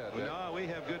what he said. No, we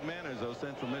have good manners, those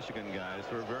Central Michigan guys.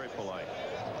 We're very polite.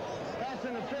 Pass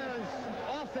interference,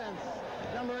 offense,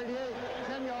 number 88,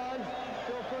 10 yards,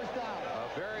 still first down. A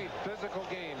very physical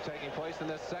game taking place in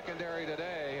this secondary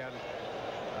today. And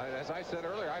as I said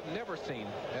earlier, I've never seen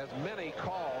as many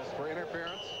calls for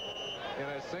interference in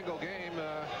a single game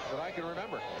that I can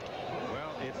remember.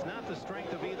 Well, it's not the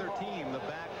strength of either team, the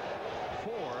back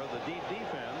four, the deep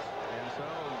defense, and so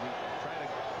we try to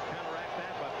counteract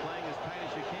that by playing as tight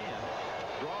as you can.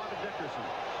 Draw to Dickerson.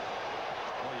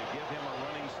 Well, you give him a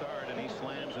running start, and he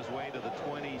slams his way to the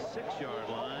 26-yard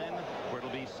line, where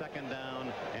it'll be second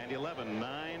down and 11.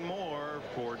 9 more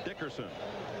for Dickerson.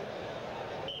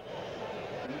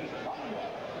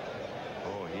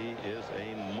 Oh, he is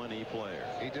a money player.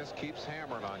 He just keeps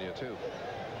hammering on you, too.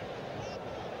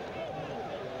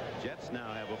 Jets now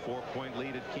have a 4-point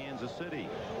lead at Kansas City.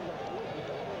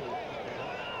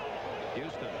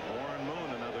 Houston, Warren Moon,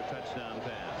 another touchdown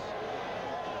pass.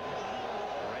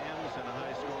 Rams in a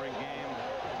high-scoring game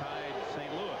tied St.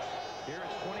 Louis. Here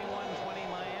it's 21-20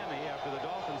 Miami after the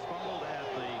Dolphins fumbled at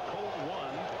the Colt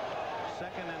 1.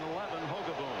 Second and 11,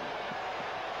 Hogaboom.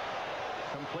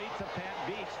 Complete to Pat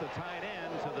Beach, the tight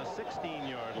end, to the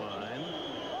 16-yard line.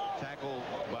 Tackled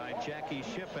by Jackie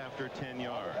Schiff after 10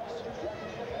 yards.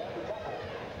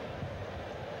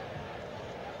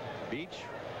 Beach,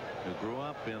 who grew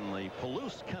up in the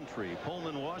Palouse country,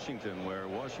 Pullman, Washington, where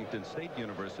Washington State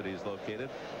University is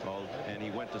located. And he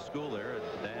went to school there.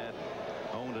 Dad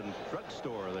owned a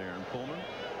drugstore there in Pullman.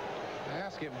 I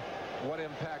asked him what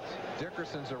impact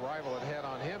Dickerson's arrival had had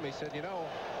on him. He said, you know,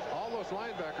 all those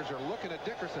linebackers are looking at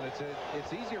Dickerson. It's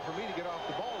easier for me to get off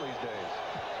the ball these days.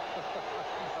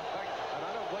 And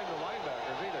I don't blame the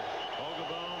linebackers either.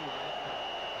 Hogaboom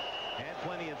had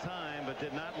plenty of time, but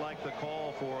did not like the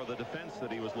call for the defense that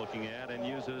he was looking at, and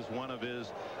uses one of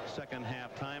his second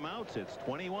half timeouts. It's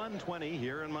 21-20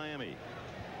 here in Miami.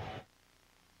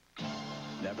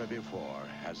 Never before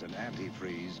has an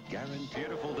antifreeze guaranteed.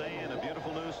 Beautiful day in a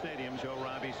beautiful new stadium, Joe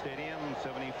Robbie Stadium,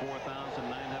 74,993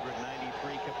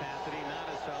 capacity. Not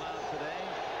a sellout today.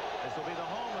 This will be the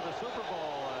home of the Super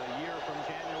Bowl a year from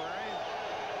January.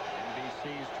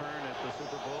 NBC's turn at the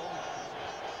Super Bowl.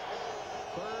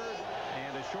 Third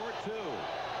and a short 2.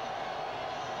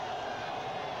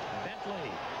 Bentley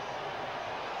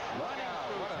running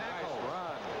through tackle. Nice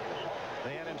run.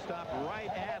 They had him stopped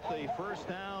right at the first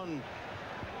down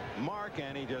mark,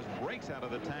 and he just breaks out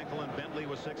of the tackle, and Bentley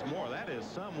with 6 more. That is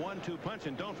some 1-2 punch.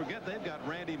 And don't forget, they've got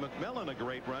Randy McMillan, a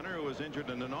great runner who was injured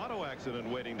in an auto accident,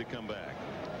 waiting to come back.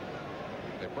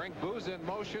 They bring Booz in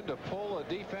motion to pull a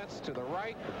defense to the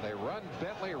right. They run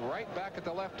Bentley right back at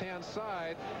the left-hand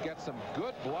side. Get some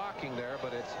good blocking there,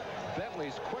 but it's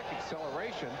Bentley's quick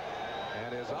acceleration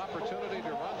and his opportunity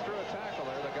to run through a tackle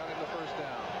there that got him the first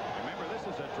down. Remember, this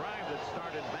is a drive that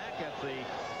started back at the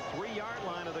 3-yard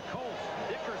line of the Colts.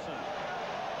 Dickerson.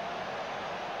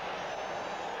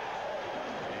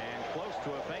 And close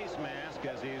to a face mask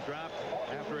as he's dropped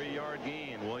after a yard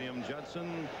gain. William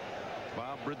Judson,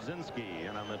 Bob Brzezinski,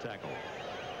 and on the tackle.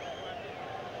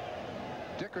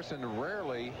 Dickerson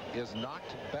rarely is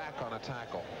knocked back on a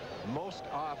tackle. Most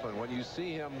often when you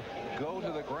see him go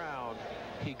to the ground,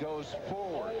 he goes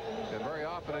forward, and very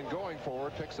often in going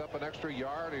forward picks up an extra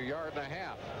yard or yard and a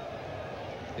half.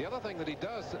 The other thing that he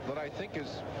does that I think is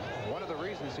one of the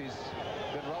reasons he's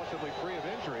been relatively free of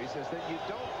injuries is that you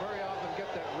don't very often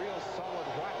get that real solid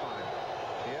whack on him.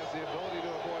 He has the ability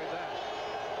to avoid that.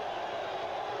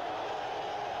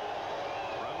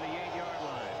 From the 8-yard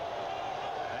line.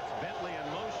 That's Bentley in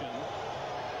motion.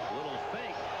 Little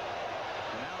fake.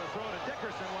 And now the throw to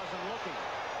Dickerson wasn't looking.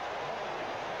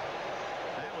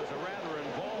 That was a rather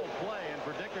involved play, and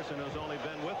for Dickerson, who's only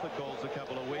been with the Colts a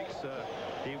couple of weeks,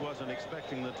 he wasn't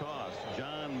expecting the toss.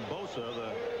 John Bosa,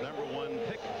 the #1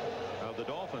 pick of the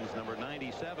Dolphins, number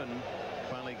 97,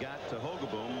 finally got to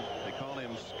Hogaboom. They call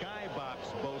him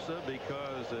Skybox Bosa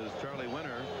because, as Charlie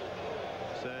Winter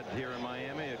said here in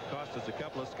Miami, it cost us a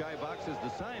couple of skyboxes to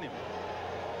sign him.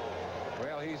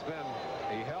 Well, he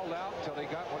held out until he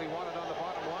got what he wanted on the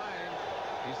bottom line.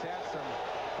 He's had some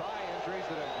thigh injuries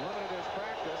that have limited his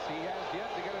practice. He has yet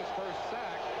to get his first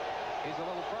sack. He's a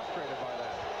little frustrated by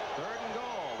that. 3rd and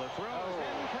goal. The throw is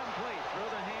incomplete through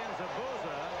the hands of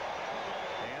Bosa.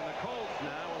 And the Colts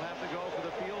now will have to go for the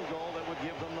field goal that would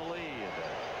give them the lead.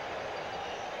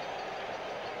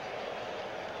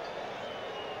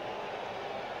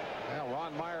 Well,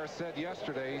 Ron Meyer said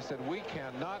yesterday, he said, we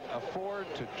cannot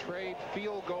afford to trade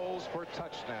field goals for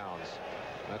touchdowns.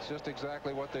 That's just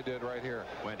exactly what they did right here.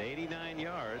 Went 89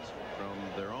 yards from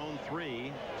their own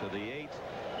 3 to the 8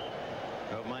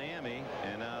 of Miami,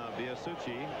 and now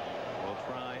Biasucci will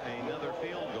try another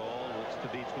field goal. Looks to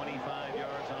be 25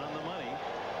 yards on the money.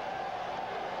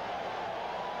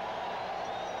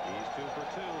 He's 2 for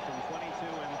 2 from 22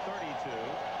 and 32.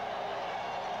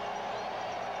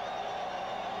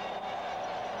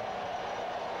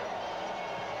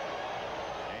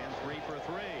 And 3 for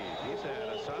 3. He's had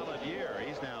a solid year.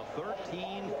 He's now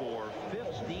 13 for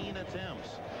 15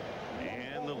 attempts,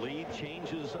 and the lead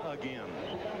changes again.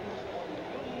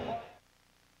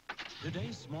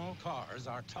 Today's small cars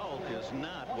are tough. Is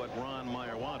not what Ron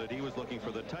Meyer wanted. He was looking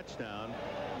for the touchdown.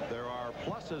 There are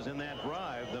pluses in that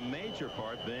drive, the major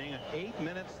part being 8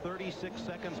 minutes 36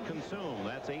 seconds consumed.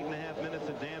 That's 8.5 minutes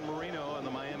that Dan Marino and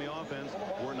the Miami offense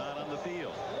were not on the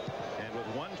field. And with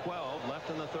 1:12 left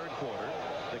in the 3rd quarter,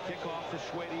 the kickoff to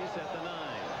Schwades at the 9.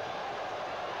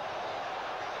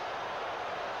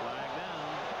 Flag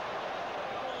down.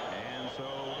 And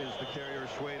so is the carrier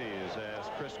Schwades, as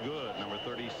Chris Good, number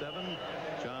 37,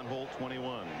 John Holt,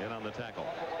 21, in on the tackle.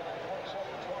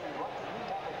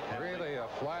 Really a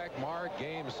flag-marred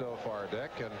game so far,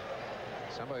 Dick, and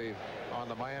somebody on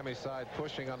the Miami side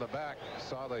pushing on the back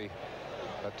saw the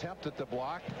attempt at the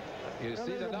block. You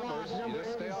see the numbers, you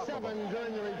just stay off of them.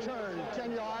 During the return,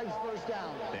 10 yards, first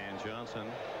down. Dan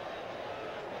Johnson,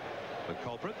 the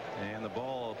culprit, and the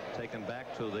ball taken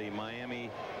back to the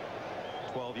Miami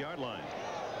 12-yard line.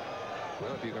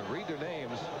 Well, if you can read their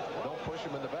names, don't push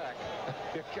them in the back.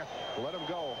 Let them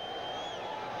go.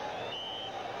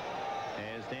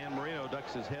 As Dan Marino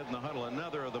ducks his head in the huddle,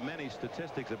 another of the many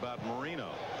statistics about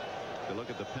Marino. If you look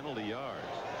at the penalty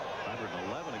yards,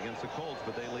 111 against the Colts,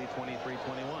 but they lead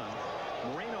 23-21.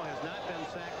 Marino has not been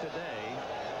sacked today.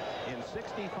 In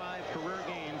 65 career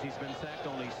games, he's been sacked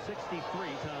only 63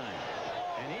 times.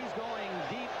 And he's going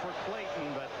deep for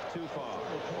Clayton, but too far.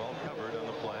 Well covered on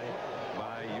the play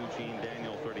by Eugene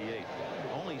Daniel, 38.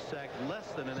 Only sacked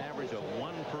less than an average of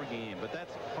 1 per game, but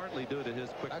that's partly due to his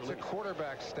quick release. That's a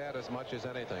quarterback stat as much as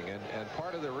anything, and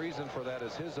part of the reason for that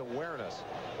is his awareness.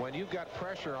 When you've got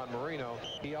pressure on Marino,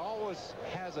 he always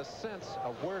has a sense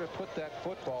of where to put that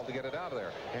football to get it out of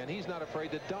there, and he's not afraid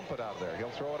to dump it out there.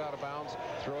 He'll throw it out of bounds,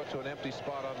 throw it to an empty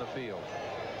spot on the field,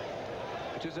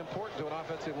 which is important to an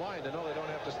offensive line to know they don't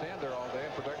have to stand there all day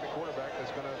and protect the quarterback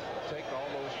that's going to take all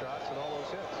those shots and all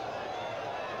those hits.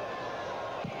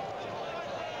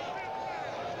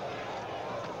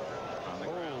 On the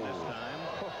ground this time.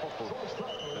 To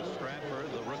Stratford,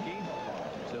 the rookie,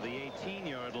 to the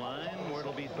 18-yard line, where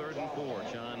it'll be 3rd and 4.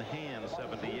 John Hand,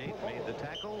 78, made the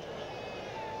tackle.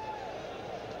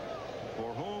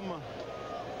 For whom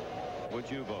would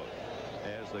you vote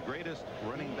as the greatest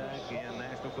running back in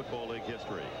National Football League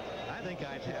history? I think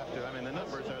I'd have to. I mean, the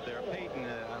numbers are there. Peyton,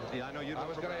 I know you. I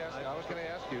was going to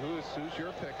ask you who's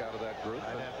your pick out of that group.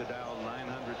 I'd have to dial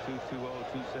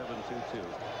 900-220-2722.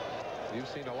 You've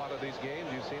seen a lot of these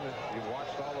games. You've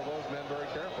watched all of those men very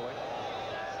carefully.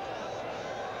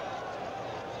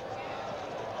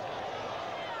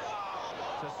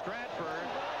 To Stratford,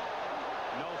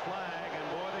 no flag, and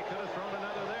boy, they could have thrown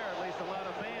another there. At least a lot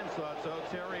of fans thought so.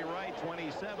 Terry Wright,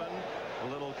 27, a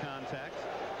little contact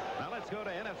Now let's go to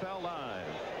NFL Live.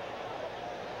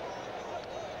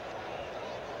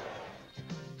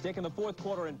 Dick, in the fourth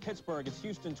quarter in Pittsburgh, it's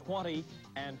Houston 20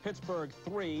 and Pittsburgh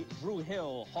 3. Drew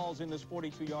Hill hauls in this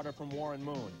 42-yarder from Warren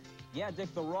Moon. Yeah,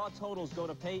 Dick, the raw totals go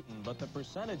to Peyton, but the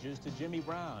percentages to Jimmy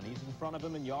Brown. He's in front of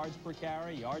him in yards per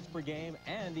carry, yards per game,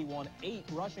 and he won 8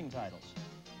 rushing titles.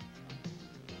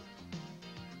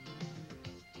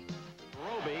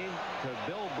 Roby to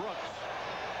Bill Brooks.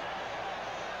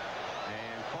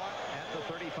 And caught at the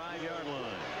 35-yard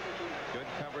line. Good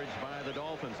coverage by the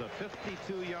Dolphins. A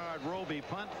 52-yard Roby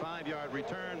punt, 5-yard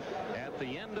return at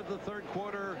the end of the third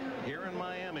quarter here in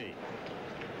Miami.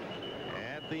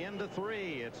 At the end of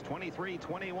 3, it's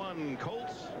 23-21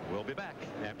 Colts. We'll be back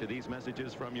after these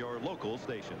messages from your local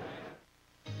station.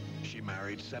 She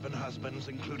married 7 husbands,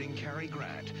 including Cary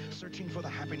Grant, searching for the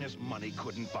happiness money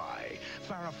couldn't buy.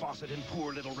 Farrah Fawcett and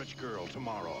Poor Little Rich Girl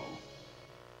tomorrow.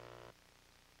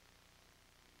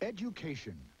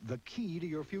 Education, the key to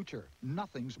your future.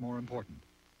 Nothing's more important.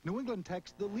 New England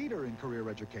Tech's the leader in career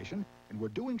education, and we're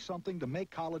doing something to make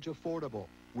college affordable.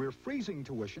 We're freezing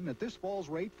tuition at this fall's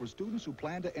rate for students who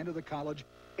plan to enter the college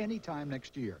anytime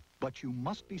next year. But you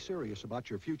must be serious about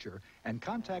your future and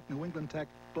contact New England Tech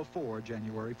before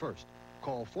January 1st.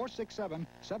 Call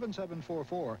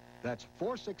 467-7744. That's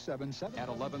 467-7744. At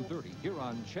 11:30 here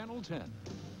on Channel 10.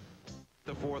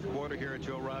 The fourth quarter here at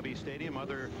Joe Robbie Stadium.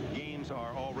 Other games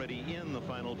are already in the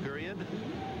final period.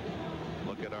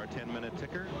 Look at our 10-minute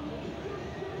ticker.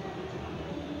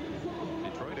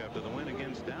 Detroit, after the win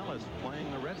against Dallas, playing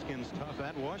the Redskins tough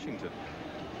at Washington.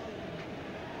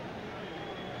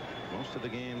 Most of the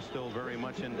game still very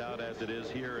much in doubt, as it is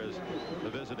here, as the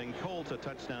visiting Colts, a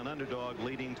touchdown underdog,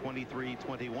 leading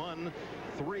 23-21.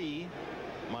 3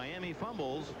 Miami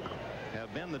fumbles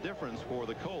have been the difference for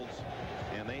the Colts,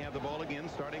 and they have the ball again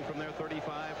starting from their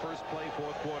 35, first play,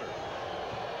 fourth quarter.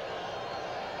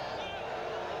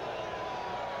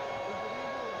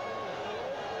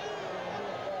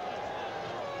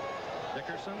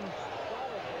 Dickerson,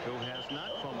 who has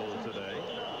not fumbled today,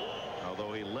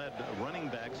 although he led running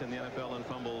backs in the NFL in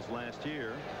fumbles last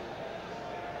year.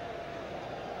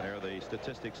 There are the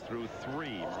statistics through 3,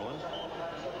 Merlin.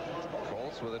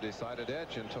 Colts with a decided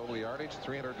edge in total yardage,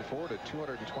 304 to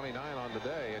 229 on the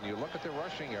day. And you look at the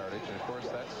rushing yardage, and of course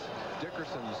that's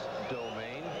Dickerson's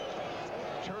domain.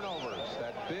 Turnovers,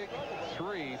 that big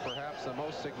 3, perhaps the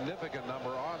most significant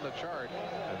number on the chart,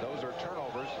 and those are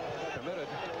turnovers committed,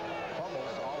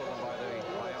 fumbles, all of them by the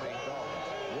Miami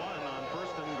Dolphins. 1 on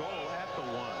first and goal at the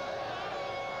 1.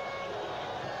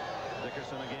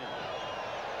 Dickerson again.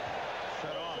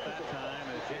 Shut off that time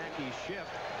as Jackie Schiff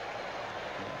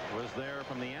was there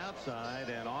from the outside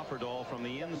and Offerdahl from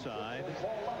the inside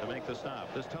to make the stop.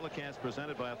 This telecast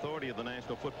presented by authority of the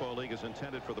National Football League is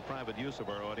intended for the private use of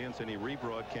our audience. Any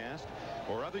rebroadcast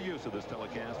or other use of this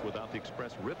telecast without the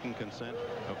express written consent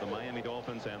of the Miami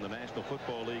Dolphins and the National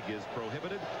Football League is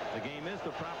prohibited. The game is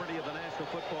the property of the National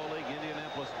Football League,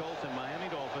 Indianapolis Colts, and Miami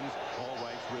Dolphins. All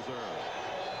rights reserved.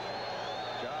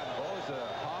 John Boza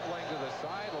hobbling to the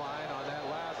sideline on that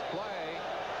last play.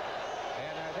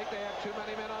 I think they have too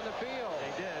many men on the field.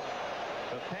 They did.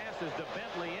 The pass is to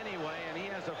Bentley anyway, and he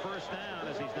has a first down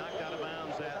as he's knocked out of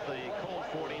bounds at the Colt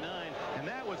 49. And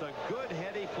that was a good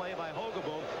heady play by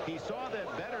Hogeboom. He saw that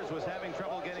Betters was having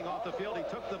trouble getting off the field. He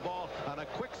took the ball on a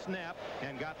quick snap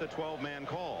and got the 12-man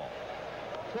call.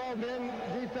 12-man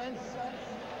defense.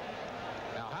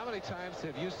 Now, how many times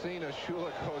have you seen a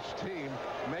Shula coach team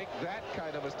make that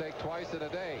kind of mistake twice in a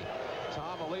day?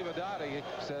 Tom Olivadotti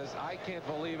says, I can't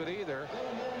believe it either.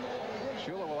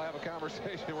 Shula will have a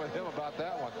conversation with him about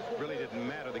that one. Really didn't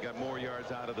matter. They got more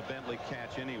yards out of the Bentley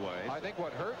catch anyway. I think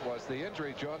what hurt was the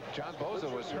injury. John Boza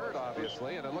was hurt,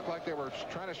 obviously, and it looked like they were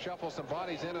trying to shuffle some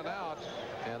bodies in and out,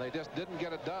 and they just didn't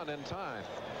get it done in time.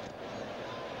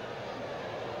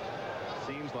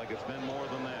 Seems like it's been more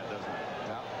than that, doesn't it?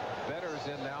 Now, Better's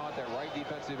in now at that right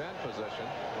defensive end position.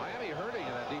 Miami hurting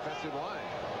in that defensive line.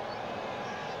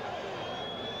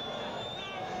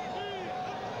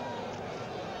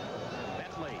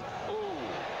 Bentley.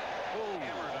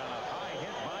 Hammered on a high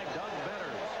hit by Doug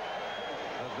Betters.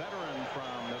 A veteran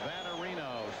from Nevada,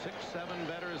 Reno. 6'7"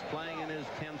 Betters playing in his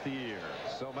 10th year.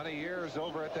 So many years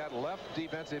over at that left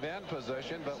defensive end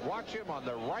position, but watch him on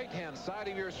the right-hand side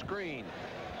of your screen.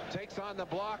 Takes on the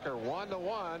blocker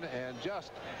 1-to-1 and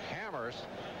just hammers.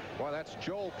 Well, that's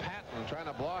Joel Patton trying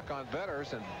to block on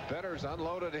Betters, and Betters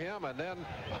unloaded him and then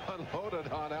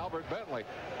unloaded on Albert Bentley.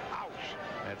 Ouch.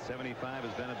 That 75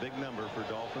 has been a big number for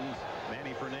Dolphins.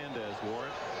 Manny Fernandez wore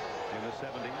it in the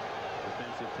 70.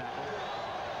 Defensive tackle.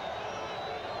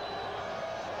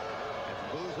 It's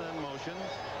Booza in motion.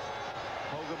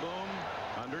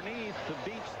 Hogaboom underneath to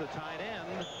Beach, the tight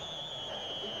end,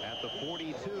 at the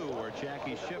 42, where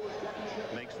Jackie Shipp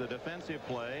makes the defensive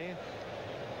play.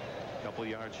 A couple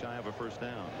yards shy of a first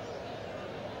down.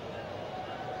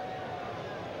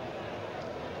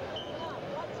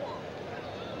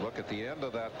 Look at the end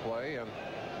of that play, and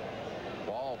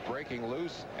ball breaking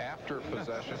loose after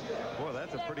possession. Boy,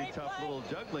 that's a pretty tough little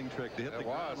juggling trick to hit the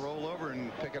ground, roll over,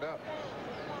 and pick it up.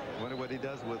 Wonder what he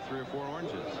does with 3 or 4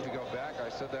 oranges. If you go back, I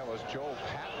said that was Joel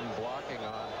Patton blocking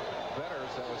on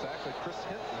Betters. That was actually Chris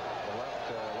Hinton, the left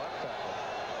tackle.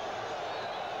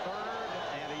 3rd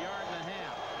and 1.5 yards.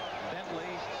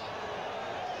 Bentley,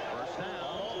 first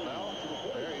down. No,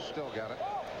 there he still got it.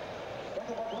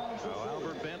 So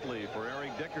Albert Bentley for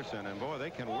Eric Dickerson, and boy, they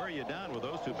can wear you down with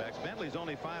those two backs. Bentley's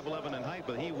only 5'11" in height,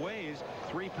 but he weighs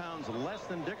 3 pounds less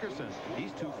than Dickerson.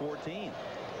 He's 214.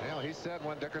 Well, he said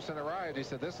when Dickerson arrived, he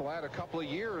said, this will add a couple of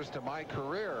years to my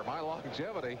career, my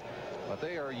longevity. But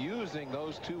they are using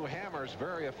those 2 hammers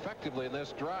very effectively in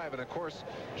this drive, and of course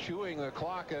chewing the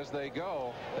clock as they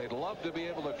go. They'd love to be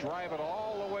able to drive it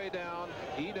all the way down,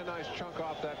 eat a nice chunk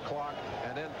off that clock,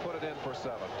 and then put it in for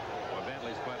 7. Well,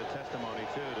 Bentley's quite a testimony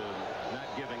too to not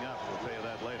giving up. We'll tell you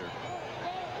that later.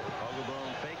 Hogaboom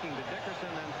faking to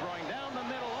Dickerson, then throwing down the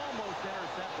middle, almost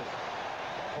intercepted.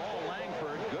 Paul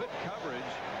Langford, good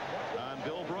coverage on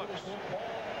Bill Brooks.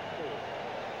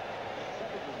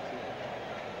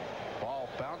 Ball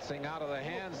bouncing out of the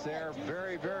hands there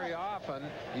very, very often.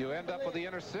 You end up with the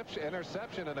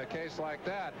interception in a case like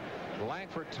that.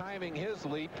 Langford timing his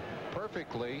leap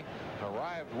perfectly,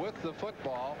 arrived with the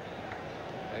football,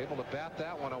 able to bat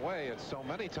that one away. It's so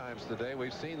many times today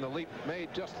we've seen the leap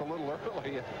made just a little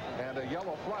early, and a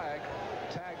yellow flag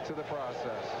tagged to the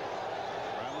process.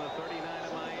 From the 39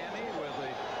 of Miami, with the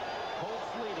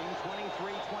Colts leading 23-21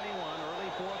 early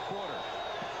 4th quarter.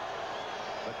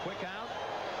 The quick out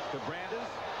to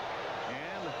Brandes,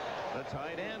 and the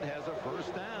tight end has a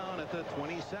first down at the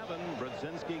 27.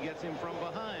 Brzezinski gets him from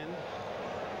behind.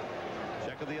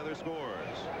 Check of the other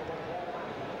scores.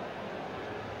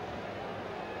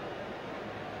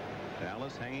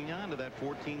 Dallas hanging on to that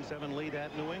 14-7 lead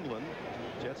at New England.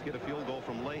 Jets get a field goal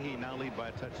from Leahy, now lead by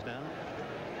a touchdown.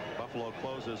 Buffalo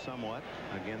closes somewhat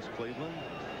against Cleveland.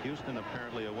 Houston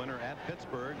apparently a winner at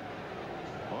Pittsburgh.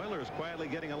 Oilers quietly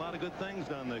getting a lot of good things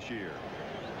done this year.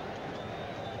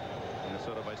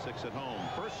 Minnesota by 6 at home.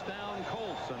 First down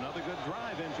Colts. Another good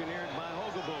drive engineered by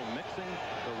Hogaboom, mixing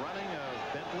the running of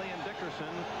Bentley and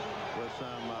Dickerson with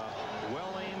some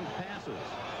well-aimed passes.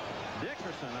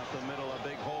 Dickerson up the middle, a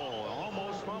big hole,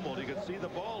 almost fumbled. You could see the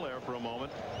ball there for a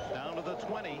moment. Down to the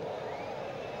 20.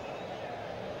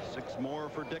 6 more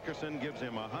for Dickerson gives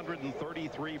him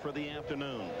 133 for the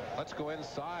afternoon. Let's go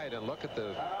inside and look at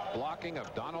the blocking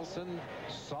of Donaldson,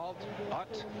 Salt,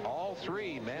 Utt, all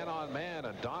 3 man on man,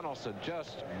 and Donaldson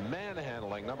just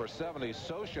manhandling number 70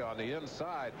 Sosha on the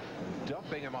inside,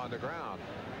 dumping him on the ground.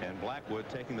 And Blackwood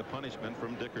taking the punishment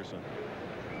from Dickerson.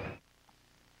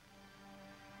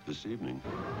 This evening,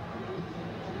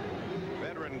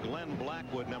 veteran Glenn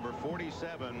Blackwood, number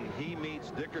 47, he meets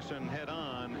Dickerson head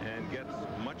on and gets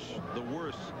much the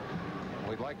worse.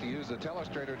 We'd like to use the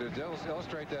telestrator to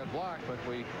illustrate that block, but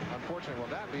we unfortunately will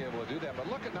not be able to do that. But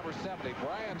look at number 70,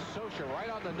 Brian Sosha, right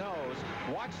on the nose.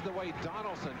 Watch the way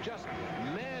Donaldson just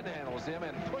manhandles him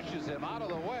and pushes him out of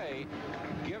the way,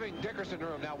 giving Dickerson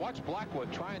room. Now watch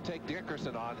Blackwood try and take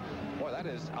Dickerson on. Boy, that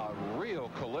is a real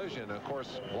collision. Of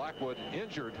course, Blackwood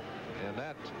injured in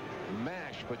that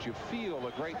mash, but you feel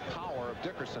the great power of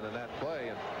Dickerson in that play.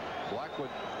 And Blackwood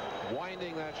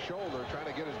winding that shoulder, trying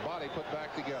to get his body put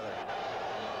back together.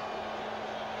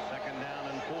 2nd down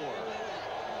and 4.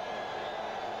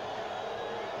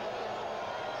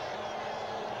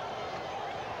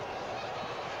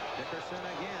 Dickerson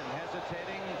again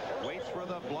hesitating, waits for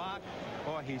the block.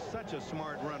 Oh, he's such a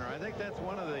smart runner. I think that's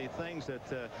one of the things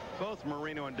that both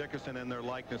Marino and Dickerson in their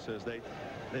likenesses,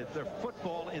 their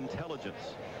football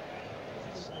intelligence.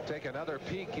 Take another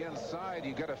peek inside.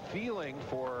 You get a feeling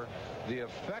for the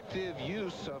effective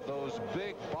use of those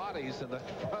big bodies in the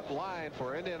front line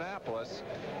for Indianapolis.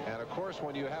 And of course,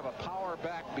 when you have a power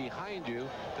back behind you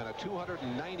and a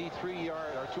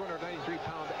 293-yard or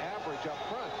 293-pound average up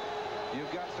front,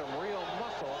 you've got some real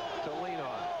muscle to lean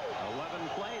on. 11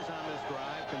 plays on this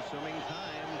drive, consuming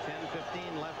time.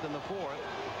 10:15 left in the 4th.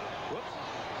 Whoops.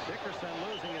 Dickerson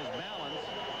losing his balance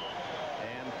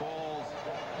and falls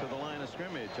to the line of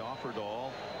scrimmage.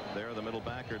 Offerdahl there, the middle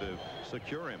backer, to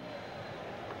secure him.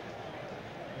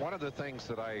 one of the things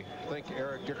that I think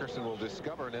Eric Dickerson will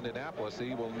discover in Indianapolis,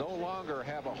 he will no longer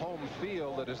have a home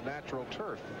field that is natural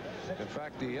turf. In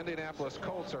fact, the Indianapolis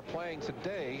Colts are playing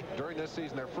today during this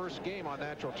season their first game on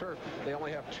natural turf. They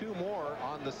only have 2 more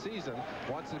on the season,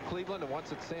 once at Cleveland and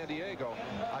once at San Diego.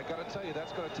 I got to tell you,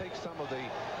 that's going to take some of the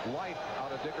life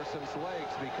out of Dickerson's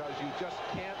legs, because you just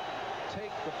can't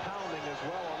take the pounding as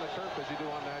well on the turf as you do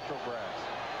on natural grass.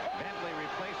 Bentley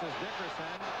replaces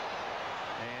Dickerson,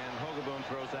 and Hogaboom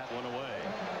throws that one away.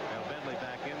 Now Bentley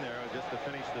back in there just to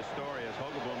finish the story as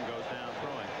Hogaboom goes down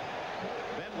throwing.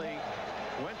 Bentley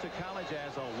went to college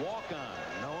as a walk-on.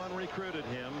 No one recruited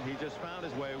him. He just found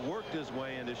his way, worked his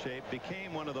way into shape,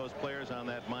 became one of those players on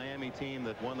that Miami team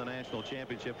that won the national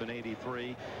championship in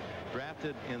 '83.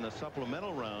 Drafted in the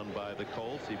supplemental round by the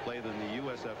Colts. He played in the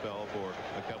USFL for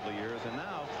a couple of years, and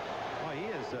now, well,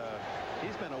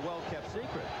 he's been a well-kept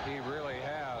secret. He really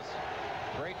has.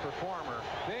 Great performer.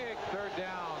 Big third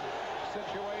down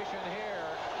situation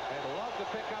here, and love to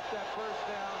pick up that first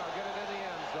down or get it in the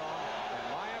end zone. And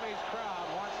Miami's crowd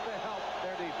wants to help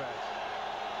their defense.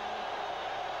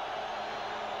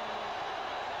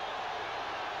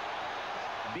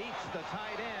 Beats the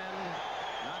tight end.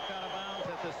 Knocked out of bounds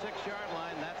at the 6-yard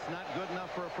line. That's not good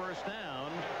enough for a first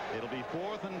down. It'll be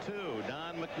 4th and 2.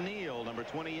 Don McNeil, number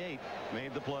 28,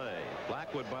 made the play.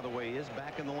 Blackwood, by the way, is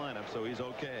back in the lineup, so he's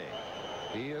okay.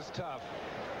 He is tough.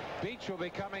 Beach will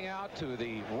be coming out to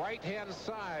the right-hand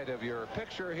side of your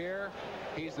picture here.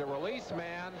 He's the release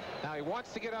man. Now he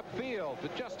wants to get upfield,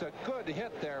 but just a good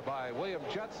hit there by William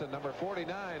Judson, number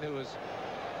 49, who has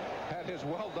had his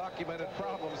well-documented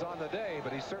problems on the day,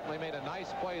 but he certainly made a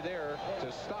nice play there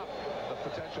to stop the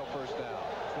potential first down.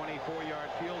 24-yard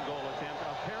field goal attempt,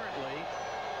 apparently,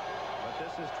 but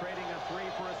this is trading a 3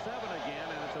 for a 7 again,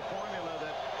 and it's a formula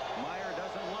that Meyer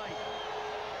doesn't like.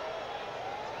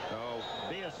 So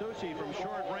Biasucci from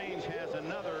short range has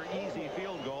another easy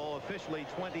field goal, officially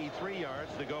 23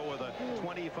 yards to go with a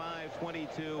 25,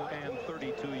 22, and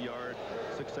 32-yard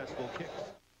successful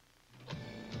kicks.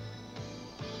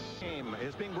 Game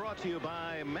is being brought to you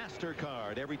by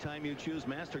MasterCard. Every time you choose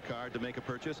MasterCard to make a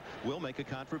purchase, we'll make a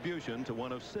contribution to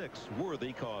one of 6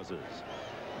 worthy causes.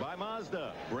 By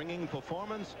Mazda, bringing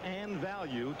performance and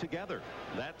value together.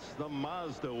 That's the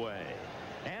Mazda way.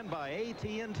 And by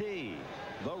AT&T,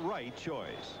 the right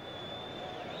choice.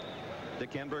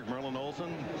 Dick Enberg, Merlin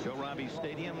Olsen, Joe Robbie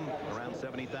Stadium, around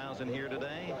 70,000 here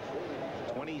today.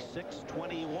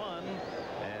 26-21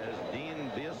 as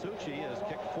Dean Biasucci has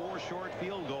kicked 4 short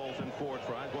field goals in 4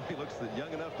 tries. Boy, he looks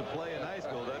young enough to play in high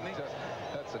school, doesn't he?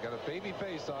 That's got a baby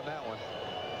face on that one.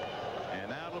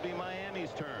 And now it'll be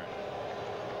Miami's turn.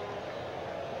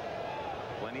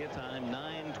 Plenty of time,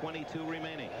 9:22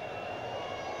 remaining.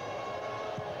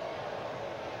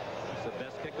 It's the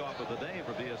best kickoff of the day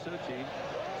for Biasucci.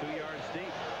 2 yards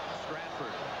deep.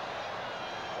 Stratford.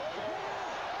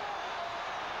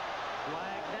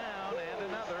 Flag down, and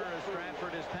another as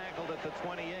Stratford is tackled at the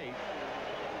 28.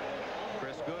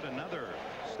 Chris Good, another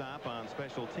stop on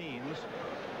special teams,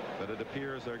 but it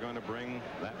appears they're going to bring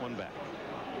that one back.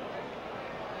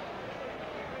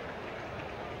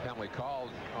 Penalty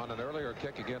called on an earlier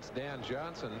kick against Dan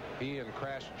Johnson. He and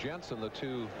Crash Jensen, the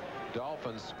 2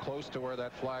 Dolphins, close to where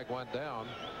that flag went down.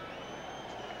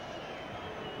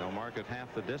 They'll mark it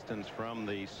half the distance from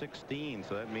the 16,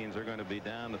 so that means they're going to be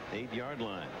down at the 8-yard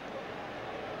line.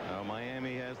 Now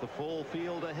Miami has the full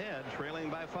field ahead,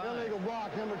 trailing by 5. Illegal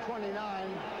block, number 29,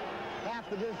 half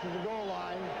the distance to the goal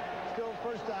line. Still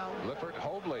first down. Lippert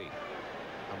Hobley,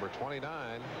 number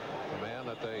 29, the man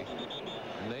that they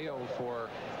nailed for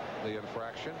the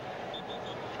infraction.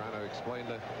 Trying to explain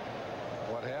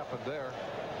what happened there.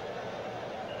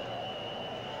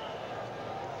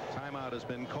 Timeout has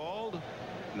been called.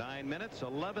 9 minutes,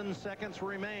 11 seconds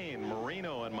remain.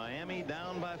 Marino and Miami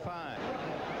down by 5.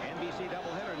 NBC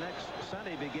doubleheader next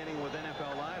Sunday beginning with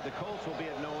NFL Live. The Colts will be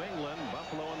at New England.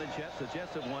 Buffalo and the Jets. The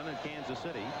Jets have won in Kansas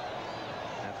City.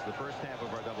 That's the first half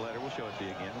of our doubleheader. We'll show it to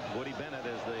you again. Woody Bennett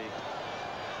as the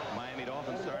Miami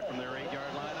Dolphins start from their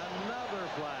 8-yard line. Another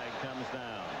flag comes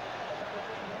down.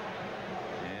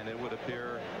 And it would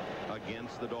appear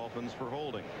against the Dolphins for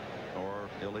holding or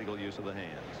illegal use of the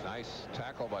hands. Nice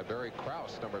tackle by Barry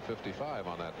Krause, number 55,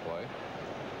 on that play.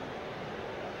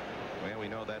 Well, we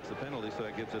know that's the penalty, so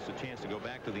that gives us a chance to go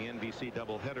back to the NBC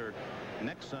doubleheader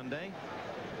next Sunday.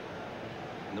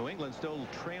 New England still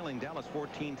trailing Dallas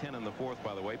 14-10 in the 4th,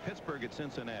 by the way. Pittsburgh at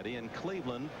Cincinnati, and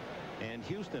Cleveland and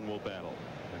Houston will battle.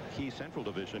 A key Central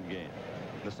Division game.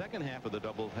 The second half of the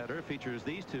doubleheader features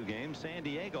these 2 games. San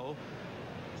Diego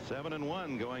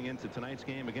 7-1 going into tonight's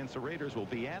game against the Raiders. Will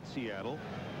be at Seattle,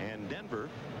 and Denver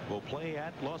will play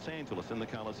at Los Angeles in the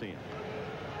Coliseum.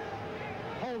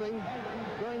 Holding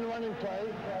during the running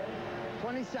play.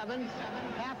 27,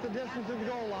 half the distance to the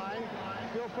goal line.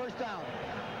 Still first down.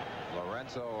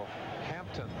 Lorenzo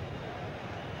Hampton.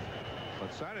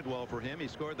 It started well for him. He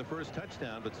scored the first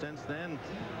touchdown, but since then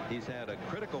he's had a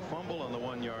critical fumble on the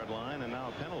 1-yard line and now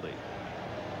a penalty.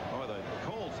 Oh, the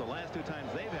Colts, the last 2 times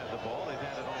they've had the ball, they've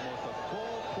had it almost a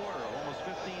full quarter, almost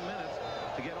 15 minutes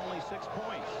to get only 6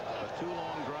 points. But 2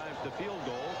 long drives to field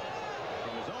goals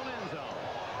from his own end zone.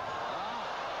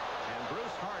 And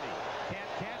Bruce Hardy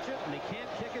can't catch it, and he can't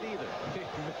kick it either. He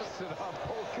missed it on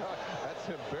both guys. That's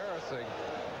embarrassing.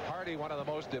 Hardy, one of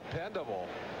the most dependable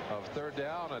of 3rd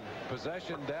down and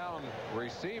possession down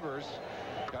receivers,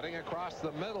 cutting across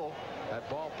the middle. That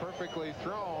ball perfectly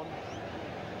thrown.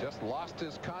 Just lost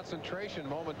his concentration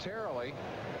momentarily.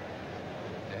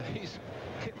 And he's...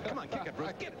 Come on, kick it,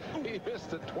 Bruce. He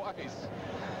missed it twice.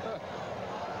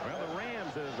 Well, the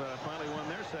Rams has finally won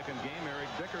their 2nd game. Eric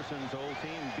Dickerson's old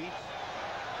team beats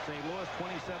St. Louis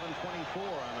 27-24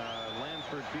 on a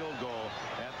Lansford field goal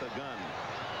at the gun.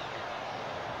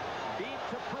 Deep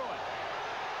to Pruitt.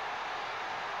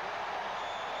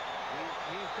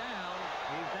 He's down.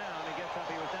 He's down. He gets up.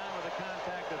 He was down with a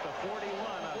contact at the 41.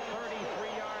 A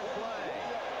 33-yard play.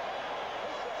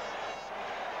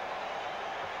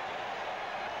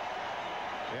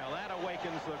 Yeah, that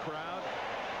awakens the crowd.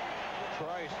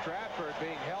 Troy Stratford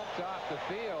being helped off the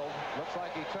field. Looks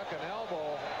like he took an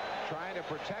elbow trying to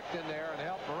protect in there and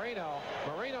help Marino.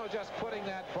 Marino just putting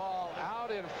that ball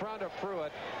out in front of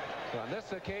Pruitt. On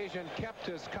this occasion kept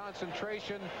his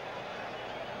concentration.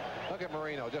 Look at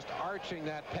Marino just arching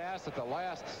that pass at the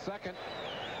last second.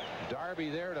 Darby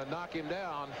there to knock him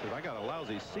down. I got a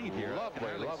lousy seat here.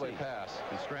 Lovely pass.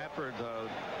 And Stratford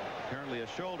apparently a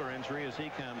shoulder injury as he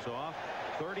comes off.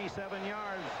 37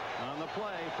 yards on the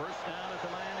play. First down at the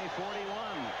Miami 41.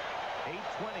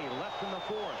 8:20 left in the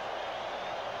 4th.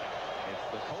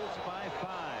 It's the Colts by 5.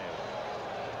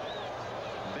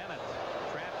 Bennett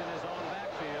trapped in his own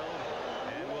backfield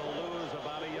and will lose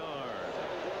about a yard.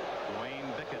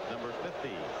 Dwayne Bickett, number 50,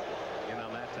 in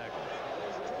on that tackle.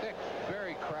 Dick,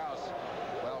 Barry Krause.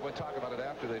 Well, we'll talk about it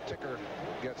after the ticker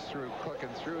gets through,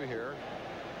 clicking through here.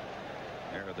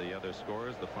 There are the other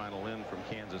scores. The final in from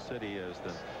Kansas City as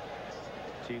the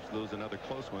Chiefs lose another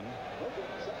close one.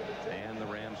 And the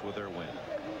Rams with their win.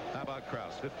 How about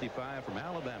Krause? 55 from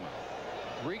Alabama.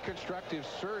 Reconstructive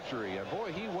surgery. And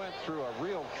boy, he went through a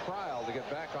real trial to get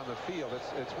back on the field.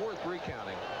 It's worth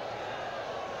recounting.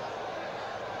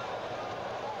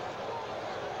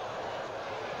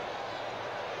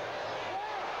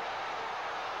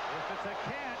 If it's a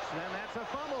catch, then that's a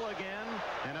fumble again.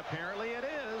 And apparently it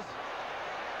is.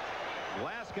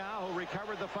 Glasgow, who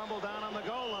recovered the fumble down on the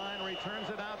goal line, returns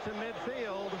it out to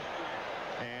midfield.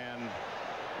 And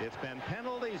it's been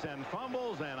penalties and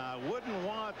fumbles, and I wouldn't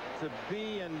want to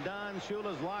be in Don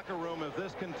Shula's locker room if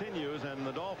this continues and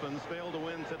the Dolphins fail to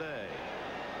win today.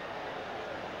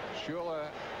 Shula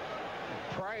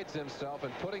prides himself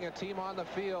in putting a team on the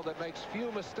field that makes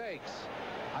few mistakes.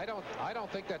 I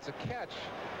don't think that's a catch.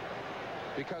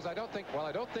 Because I don't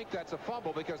think that's a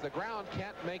fumble because the ground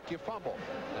can't make you fumble.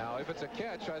 Now, if it's a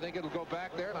catch, I think it'll go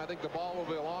back there, and I think the ball will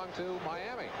belong to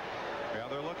Miami. Yeah,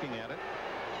 they're looking at it.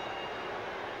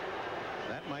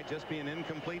 That might just be an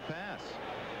incomplete pass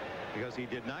because he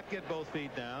did not get both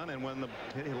feet down, and when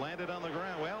he landed on the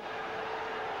ground, well,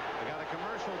 they got a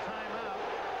commercial timeout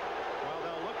while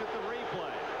they'll look at the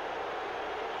replay.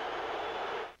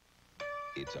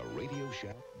 It's a Radio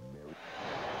Shack.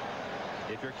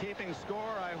 If you're keeping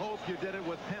score, I hope you did it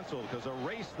with pencil because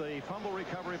erase the fumble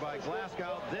recovery by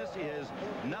Glasgow. This is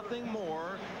nothing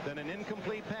more than an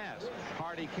incomplete pass.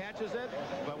 Hardy catches it,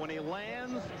 but when he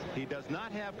lands, he does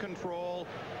not have control.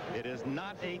 It is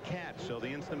not a catch, so the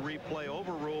instant replay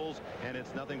overrules, and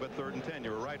it's nothing but 3rd and 10.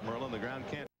 You were right, Merlin. The ground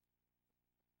can't.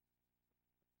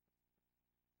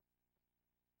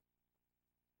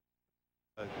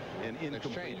 An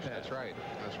incomplete pass. That's right.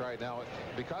 That's right. Now,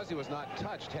 because he was not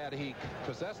touched, had he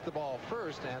possessed the ball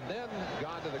first and then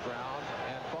gone to the ground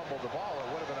and fumbled the ball, it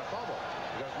would have been a fumble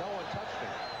because no one touched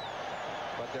him.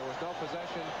 But there was no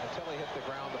possession until he hit the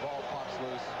ground. The ball pops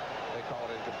loose. They call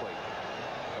it incomplete.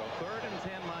 So 3rd and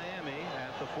 10 Miami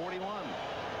at the 41.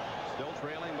 Still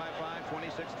trailing by 5,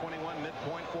 26-21,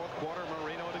 midpoint 4th quarter.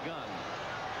 Marino to gun.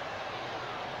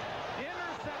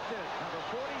 Intercepted. Number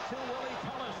 42, Willie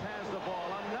Tullis has the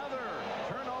ball. Another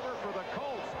turnover for the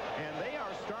Colts, and they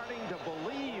are starting to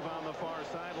believe on the far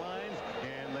sidelines,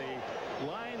 and the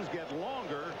lines get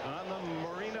longer on the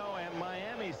Marino and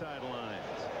Miami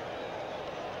sidelines.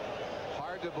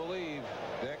 hard to believe,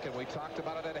 Dick, and we talked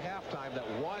about it at halftime, that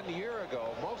 1 year ago,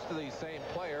 most of these same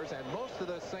players and most of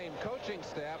the same coaching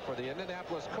staff for the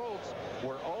Indianapolis Colts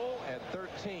were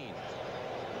 0-13.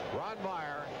 Ron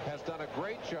Meyer has done a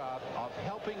great job of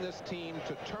helping this team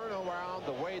to turn around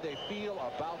the way they feel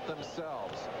about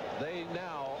themselves. They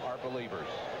now are believers.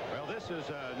 Well, this is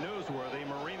newsworthy.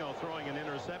 Marino throwing an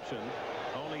interception,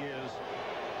 only his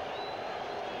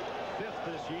 5th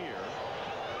this year.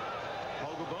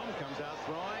 Hogaboom comes out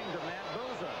throwing to Matt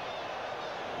Booza.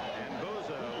 And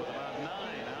Booza with about 9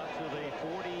 out to the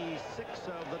 46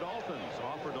 of the Dolphins.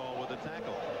 Offerdahl with a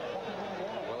tackle.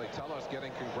 Willie Tullis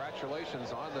getting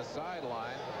congratulations on the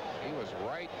sideline. He was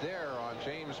right there on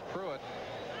James Pruitt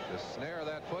to snare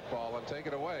that football and take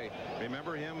it away.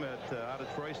 Remember him out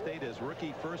at Troy State, his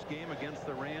rookie first game against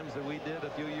the Rams that we did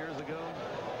a few years ago?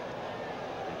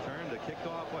 Returned to kicked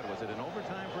off, what was it, in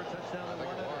overtime for a touchdown? I think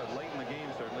it was. Late in the game,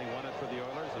 certainly won it for the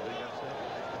Oilers, a big upset.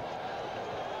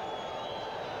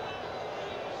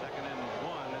 2nd and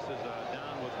 1. This is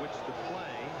down with which to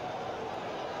play.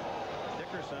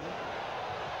 Dickerson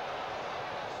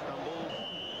stumbles,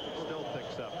 still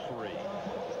picks up 3.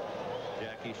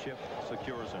 Jackie Schiff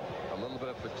secures him. A little bit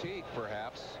of fatigue,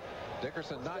 perhaps.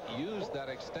 Dickerson not used that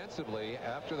extensively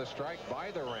after the strike by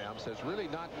the Rams, has really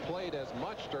not played as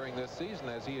much during this season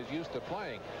as he is used to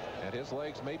playing, and his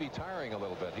legs may be tiring a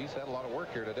little bit. He's had a lot of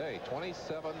work here today.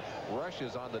 27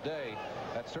 rushes on the day.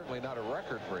 That's certainly not a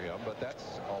record for him, but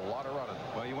that's a lot of running.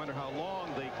 Well, you wonder how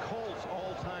long the Colts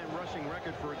all-time rushing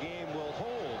record for a game will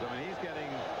hold. I mean, he's getting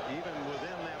even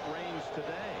within that range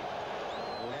today.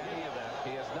 We'll give you that.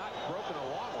 He has not broken a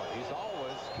long one. He's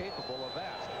always capable of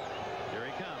that. Here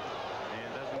he comes.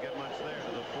 Doesn't get much there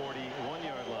to the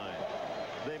 41-yard line.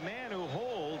 The man who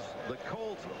holds the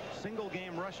Colts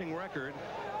single-game rushing record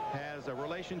has a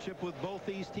relationship with both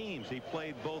these teams. He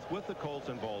played both with the Colts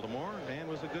in Baltimore and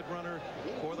was a good runner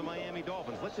for the Miami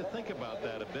Dolphins. Let you think about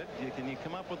that a bit. Can you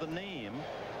come up with a name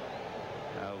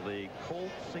of the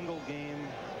Colts single-game?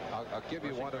 I'll give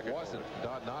you one. It wasn't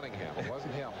Don Nottingham. It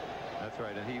wasn't him. That's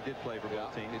right, and he did play for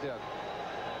both teams. He did.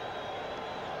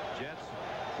 Jets,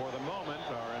 for the moment,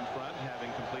 are in front,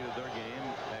 having completed their game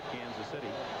at Kansas City.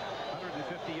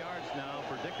 150 yards now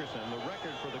for Dickerson. The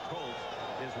record for the Colts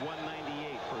is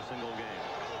 198 for a single game.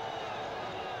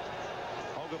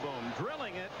 Hogaboom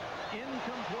drilling it,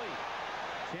 incomplete.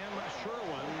 Tim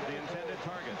Sherwin, the intended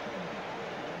target.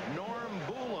 Norm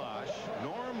Bulash,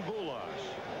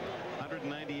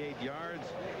 198 yards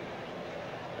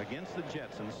against the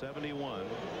Jets in 71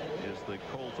 is the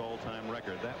Colts all-time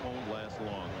record. That won't last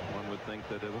long. One would think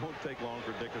that it won't take long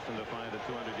for Dickerson to find a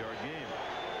 200-yard game.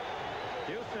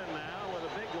 Houston now with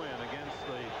a big win against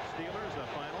the Steelers, a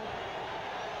final.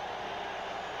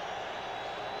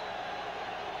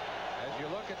 As you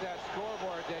look at that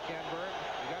scoreboard, Dick Enberg,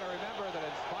 you got to remember that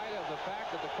in spite of the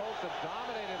fact that the Colts have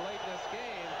dominated late in this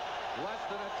game, less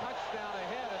than a touchdown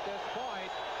ahead at this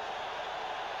point.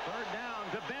 3rd down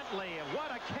to Bentley. What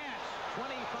a catch.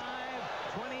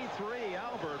 25-23.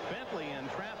 Albert Bentley in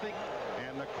traffic,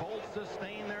 and the Colts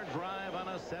sustain their drive on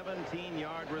a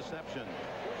 17-yard reception.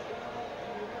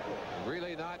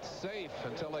 Really not safe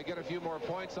until they get a few more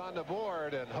points on the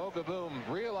board, and Hogaboom,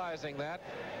 realizing that,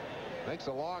 makes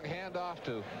a long handoff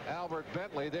to Albert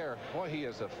Bentley there. Boy, he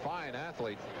is a fine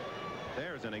athlete.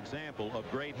 There's an example of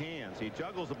great hands. He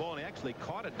juggles the ball, and he actually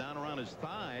caught it down around his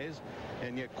thighs,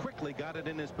 and yet quickly got it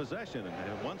in his possession.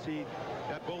 And once he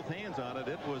got both hands on it,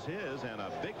 it was his, and a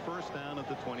big first down at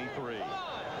the 23.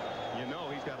 You know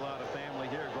he's got a lot of family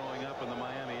here growing up in the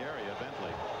Miami area,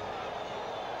 Bentley.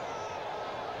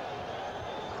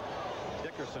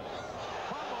 Dickerson.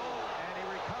 Fumble, and he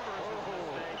recovers his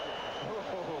mistake.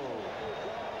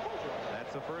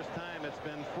 That's the first time it's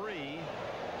been free.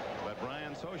 But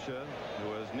Brian Sosha, who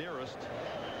was nearest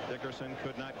Dickerson,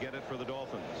 could not get it for the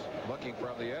Dolphins. Looking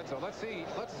from the end zone. Let's see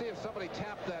if somebody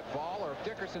tapped that ball or if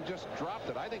Dickerson just dropped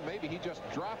it. I think maybe he just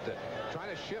dropped it,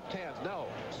 trying to shift hands. No,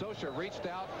 Sosha reached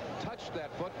out, touched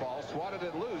that football, swatted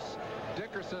it loose.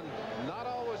 Dickerson not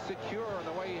always secure in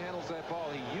the way he handles that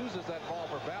ball. He uses that ball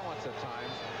for balance at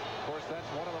times. Of course, that's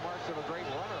one of the marks of a great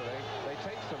runner. They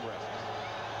take some risks.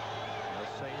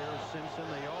 Sayers, Simpson,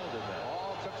 they all did that.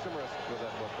 All took some risks with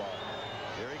that football.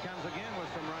 Here he comes again with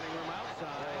some running room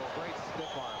outside. Oh, great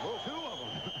stiff arm. Oh, 2 of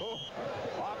them.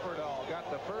 Offerdahl got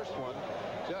the first one.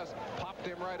 Just popped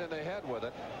him right in the head with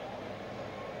it.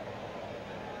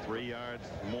 3 yards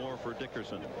more for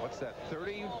Dickerson. What's that,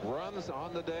 30 runs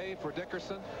on the day for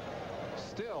Dickerson?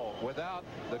 Still without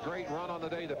the great run on the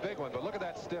day, the big one. But look at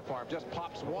that stiff arm. Just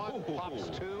pops 1,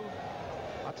 pops 2.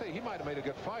 I'll tell you, he might have made a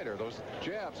good fighter. Those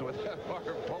jabs with that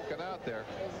arm poking out there.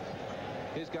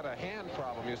 He's got a hand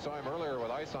problem. You saw him earlier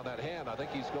with ice on that hand. I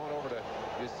think he's going over to,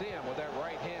 you see him with that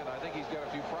right hand. I think he's got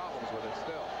a few problems with it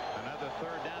still. Another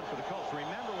third down for the Colts.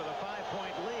 Remember, with a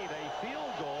 5-point lead, a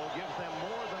field goal gives them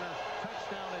more than a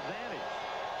touchdown advantage.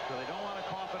 So they don't want to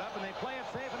cough it up, and they play it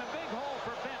safe in a big hole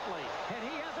for Bentley. And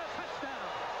he has a touchdown.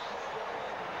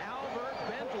 Albert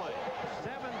Bentley,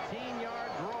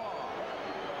 17-yard draw.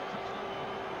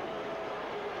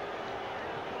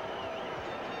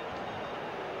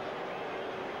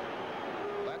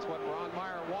 That's what Ron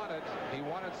Meyer wanted. He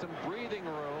wanted some breathing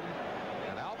room,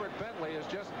 and Albert Bentley has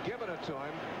just given it to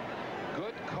him.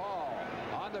 Good call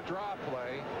on the draw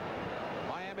play.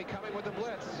 Miami coming with the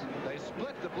blitz. They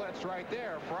split the blitz right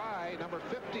there. Fry, number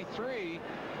 53,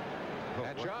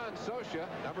 and John Socha,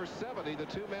 number 70, the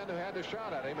two men who had the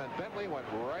shot at him, and Bentley went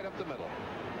right up the middle.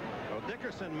 Well,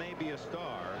 Dickerson may be a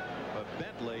star, but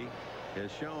Bentley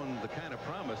has shown the kind of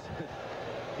promise.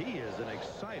 He is an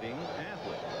exciting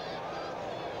athlete.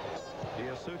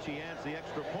 Diasucci adds the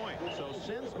extra point. So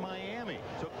since Miami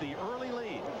took the early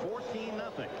lead,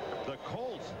 14-0, the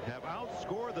Colts have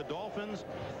outscored the Dolphins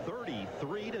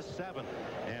 33-7.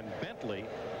 And Bentley,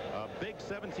 a big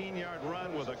 17-yard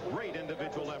run with a great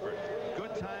individual effort.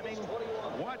 Good timing.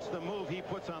 Watch the move he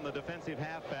puts on the defensive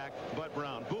halfback, Bud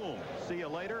Brown. Boom. See you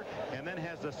later. And then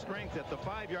has the strength at the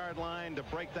 5-yard line to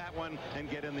break that one and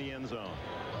get in the end zone.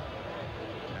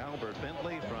 Albert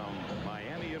Bentley from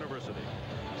Miami University.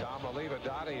 Tom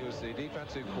Oliva-Dottie, who's the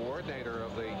defensive coordinator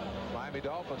of the Miami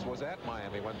Dolphins, was at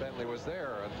Miami when Bentley was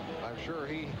there, and I'm sure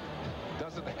he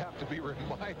doesn't have to be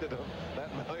reminded of that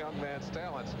young man's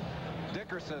talents.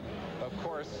 Dickerson, of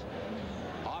course,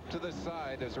 off to the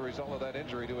side as a result of that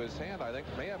injury to his hand. I think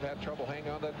may have had trouble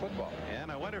hanging on that football.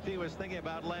 And I wonder if he was thinking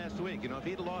about last week. You know, if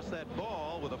he'd lost that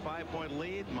ball with a 5-point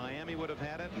lead, Miami would have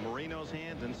had it in Marino's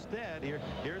hands. Instead,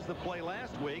 here's the play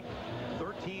last week.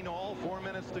 13 all, 4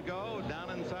 minutes to go. Down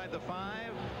inside the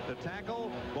 5. The tackle.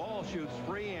 Ball shoots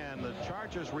free, and the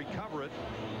Chargers recover it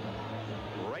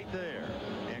right there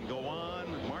and go on,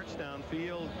 march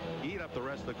downfield, eat up the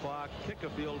rest of the clock, kick a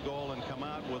field goal, and come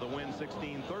out with a win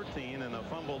 16-13, and a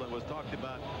fumble that was talked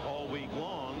about all week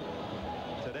long.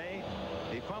 Today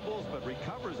he fumbles but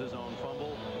recovers his own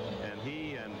fumble, and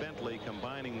he and Bentley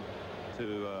combining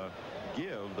to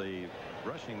give the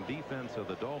rushing defense of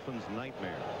the Dolphins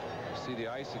nightmare. See the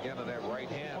ice again on that right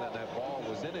hand, and that ball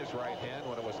was in his right hand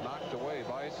when it was knocked away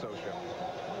by Socha.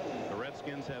 The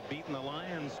Redskins have beaten the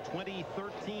Lions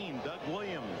 20-13. Doug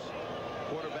Williams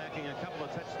quarterbacking a couple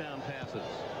of touchdown passes.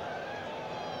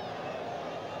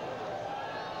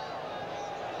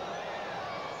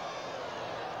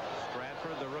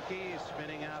 Stratford, the rookie,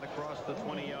 spinning out across the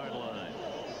 20-yard line.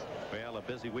 Well, a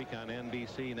busy week on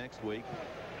NBC next week.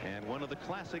 And one of the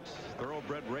classics,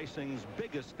 thoroughbred racing's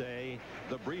biggest day,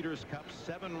 the Breeders' Cup.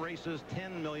 7 races,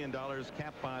 $10 million,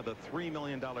 capped by the $3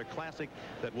 million Classic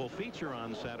that will feature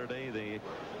on Saturday, the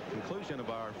conclusion of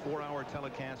our 4-hour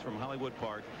telecast from Hollywood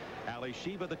Park. Ali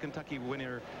Sheba, the Kentucky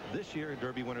winner this year,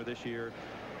 Derby winner this year.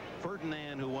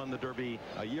 Ferdinand, who won the Derby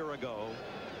a year ago,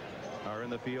 are in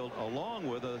the field, along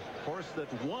with a horse that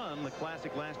won the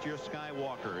Classic last year,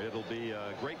 Skywalker. It'll be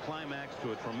a great climax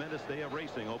to a tremendous day of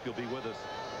racing. Hope you'll be with us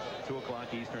 2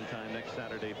 o'clock Eastern time next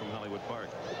Saturday from Hollywood Park.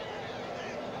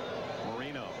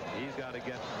 Marino, he's got to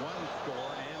get one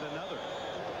score and another.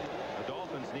 The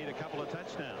Dolphins need a couple of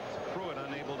touchdowns. Pruitt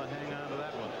unable to hang on to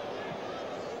that one.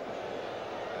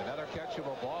 Another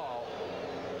catchable ball.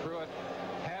 Pruitt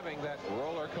having that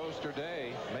roller coaster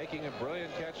day, making a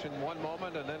brilliant catch in one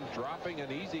moment and then dropping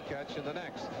an easy catch in the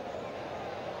next.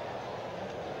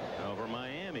 Over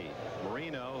Miami,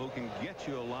 Marino, who can get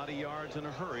you a lot of yards in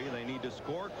a hurry. They need to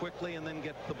score quickly and then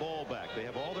get the ball back. They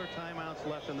have all their timeouts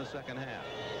left in the second half.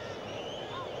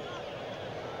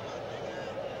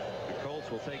 The Colts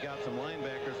will take out some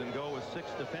linebackers and go with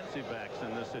 6 defensive backs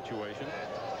in this situation.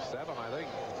 7, I think.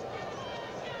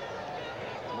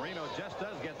 Marino just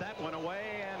does get that one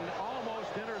away and almost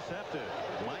intercepted.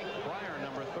 Mike Pryor,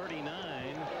 number 39,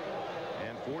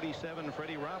 and 47,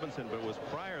 Freddie Robinson, but it was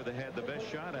Pryor that had the best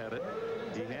shot at it.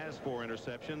 He has 4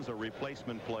 interceptions, a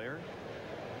replacement player.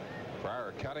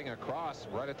 Pryor cutting across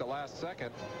right at the last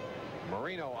second.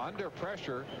 Marino under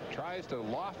pressure, tries to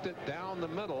loft it down the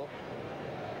middle.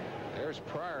 There's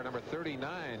Pryor, number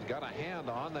 39, got a hand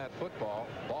on that football.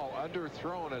 Ball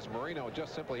underthrown as Marino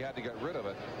just simply had to get rid of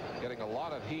it. Getting a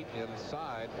lot of heat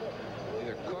inside.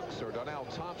 Either Cooks or Donnell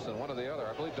Thompson, one or the other.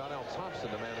 I believe Donnell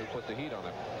Thompson, the man who put the heat on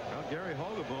him. Well, Gary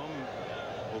Hogeboom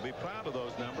will be proud of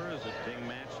those numbers being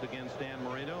matched against Dan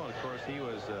Marino. And of course, he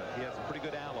had some pretty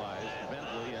good allies,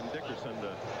 Bentley and Dickerson,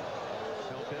 to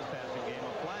help his passing game.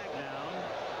 A flag down.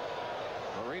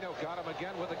 Marino got him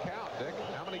again with a count, Dick.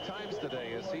 How many times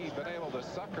today has he been able to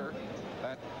sucker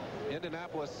that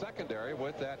Indianapolis secondary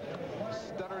with that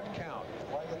stuttered count?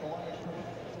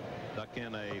 Duck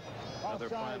in another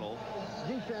final.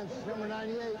 Defense, number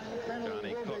 98.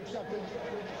 Johnny Cooks.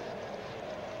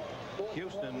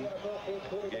 Houston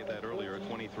gave that earlier,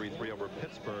 23-3 over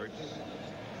Pittsburgh.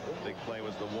 Big play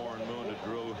was the Warren Moon to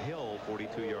Drew Hill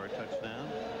 42-yard touchdown.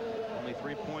 Only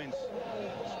 3 points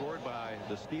scored by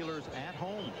the Steelers at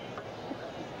home.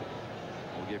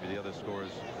 We'll give you the other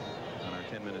scores on our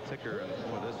 10-minute ticker. And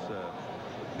for this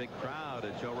big crowd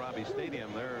at Joe Robbie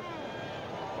Stadium, they're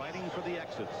fighting for the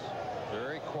exits.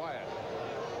 Very quiet.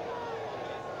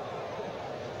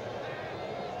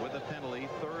 With a penalty,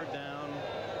 3rd down,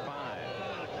 5.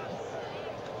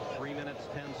 3 minutes,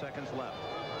 10 seconds left.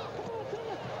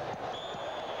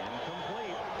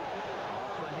 Incomplete.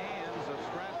 Off the hands of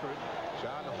Stratford.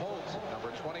 John Holt,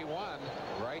 number 21,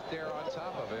 right there on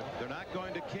top of him. They're not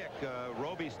going to kick.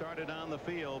 Roby started on the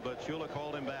field, but Shula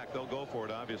called him back. They'll go for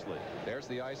it, obviously. There's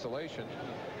the isolation.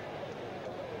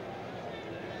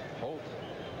 Holt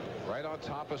right on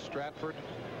top of Stratford.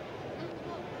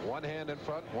 One hand in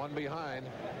front, one behind.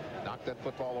 Knocked that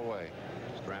football away.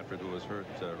 Stratford, who was hurt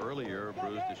earlier,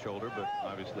 bruised his shoulder, but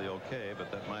obviously okay.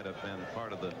 But that might have been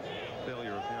part of the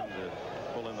failure of him to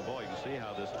pull in the ball. You can see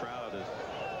how this crowd has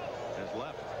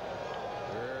left.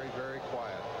 Very, very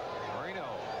quiet.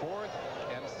 Marino, 4th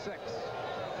and 6.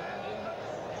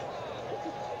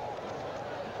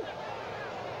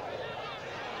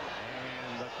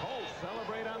 And the Colts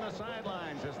celebrate on the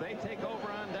sidelines as they take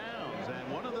over on downs.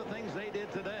 And one of the things they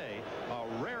did today, a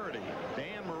rarity,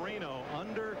 Dan Marino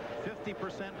under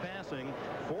 50% passing,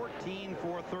 14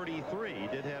 for 33.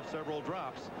 Did have several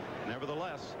drops.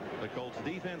 Nevertheless, the Colts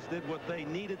defense did what they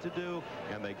needed to do,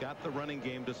 and they got the running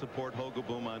game to support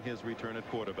Hogaboom on his return at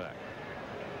quarterback.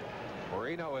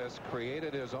 Marino has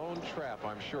created his own trap,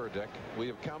 I'm sure, Dick. We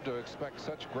have come to expect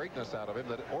such greatness out of him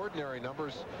that ordinary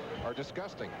numbers are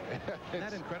disgusting. Isn't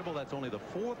that incredible? That's only the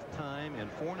 4th time in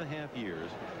 4.5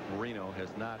 years Marino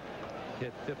has not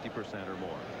hit 50% or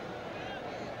more.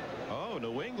 Oh,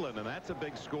 New England, and that's a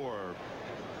big score.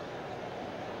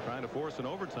 Trying to force an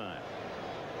overtime.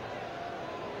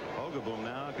 Hogaboom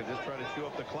now could just try to chew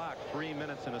up the clock. 3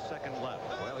 minutes and a second left.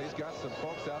 Well, he's got some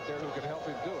folks out there who can help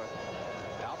him do it.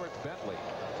 Albert Bentley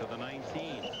to the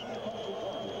 19.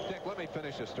 Dick, let me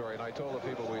finish this story, and I told the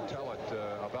people we'd tell it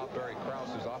about Barry Krause,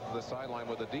 who's off to the sideline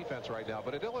with the defense right now,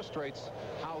 but it illustrates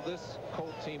how this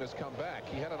Colt team has come back.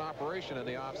 He had an operation in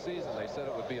the offseason. They said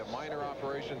it would be a minor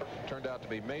operation, turned out to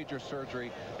be major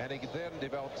surgery, and he then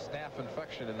developed staph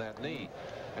infection in that knee.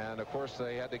 And of course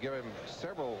they had to give him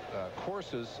several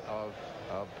courses of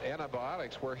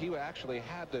antibiotics where he actually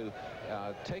had to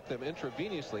take them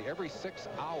intravenously every 6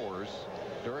 hours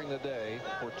during the day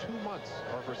for 2 months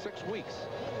or for 6 weeks.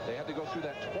 They had to go through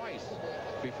that twice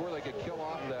before they could kill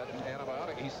off that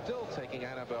antibiotic. He's still taking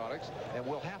antibiotics and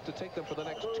will have to take them for the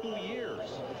next 2 years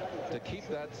to keep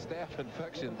that staph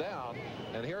infection down.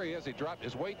 And here he is.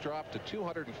 His weight dropped to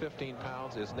 215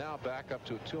 pounds, is now back up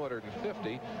to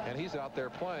 250, and he's out there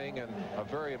playing and a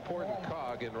very important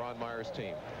cog in Ron Meyer's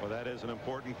team. Well, that is an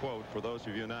important quote. For those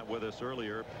of you not with us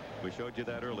earlier, we showed you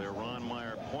that earlier. Ron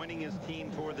Meyer pointing his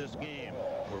team toward this game.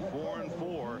 We're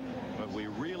 4-4, but we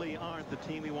really aren't the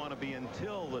team we want to be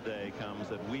until the day comes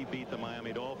that we beat the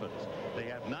Miami Dolphins. They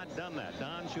have not done that.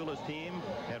 Don Shula's team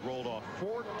had rolled off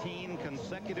 14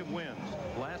 consecutive wins.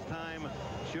 Last time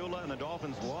Shula and the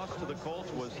Dolphins lost to the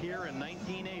Colts was here in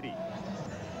 1980.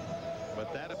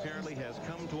 But that apparently has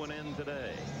come to an end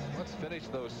today. Let's finish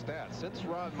those stats. Since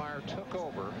Ron Meyer took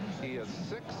over, he is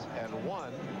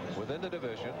 6-1 within the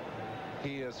division.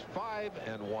 He is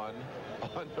 5-1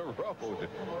 on the road.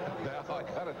 Now, I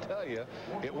got to tell you,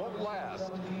 it won't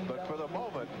last. But for the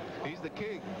moment, he's the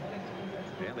king.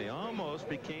 And they almost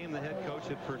became the head coach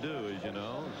at Purdue, as you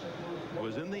know.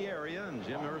 Was in the area, and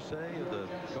Jim Irsay of the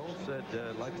Colts said,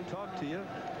 I'd like to talk to you.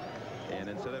 And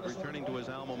instead of returning to his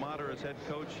alma mater as head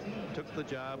coach, took the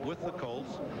job with the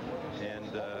Colts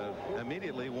and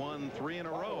immediately won 3 in a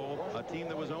row, a team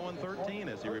that was 0-13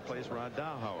 as he replaced Rod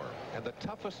Dowhauer. And the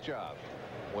toughest job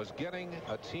was getting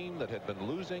a team that had been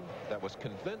losing, that was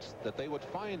convinced that they would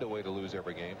find a way to lose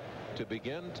every game, to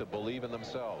begin to believe in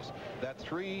themselves. That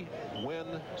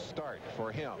 3-win start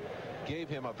for him gave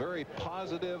him a very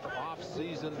positive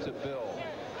offseason to build.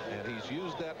 And he's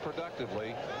used that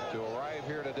productively to arrive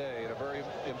here today at a very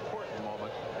important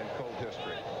moment in Colt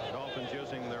history. Dolphins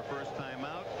using their first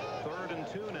timeout. 3rd and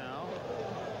 2 now.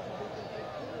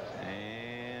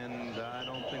 And I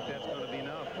don't think that's going to be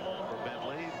enough for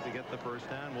Bentley to get the first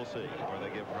down, we'll see. Or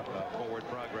they give forward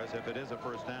progress. If it is a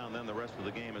first down, then the rest of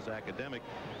the game is academic.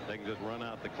 They can just run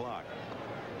out the clock.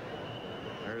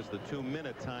 There's the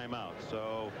 2-minute timeout.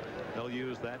 So they'll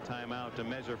use that timeout to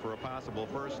measure for a possible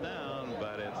first down.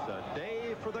 But it's a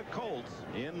day for the Colts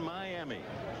in Miami.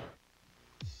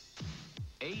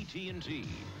 AT&T,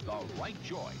 the right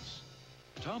choice.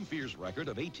 Tom Fear's record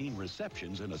of 18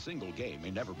 receptions in a single game may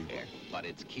never be broken. But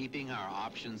it's keeping our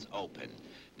options open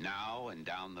now and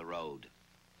down the road.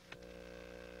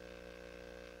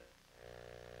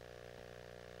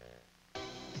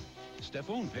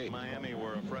 Stephon Payne. Miami,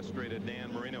 where a frustrated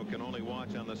Dan Marino can only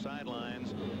watch on the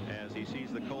sidelines as he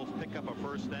sees the Colts pick up a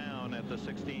first down at the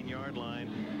 16-yard line.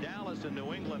 Dallas and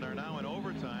New England are now in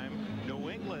overtime. New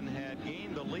England had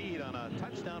gained the lead on a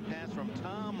touchdown pass from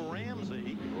Tom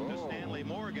Ramsey to Stanley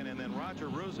Morgan, and then Roger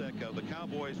Ruzek of the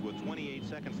Cowboys with 28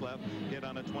 seconds left hit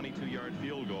on a 22-yard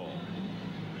field goal.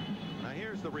 Now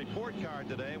here's the report card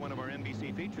today, one of our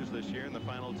NBC features this year in the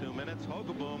final 2 minutes.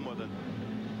 Hogeboom with an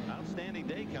outstanding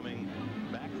day coming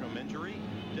back from injury.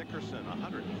 Dickerson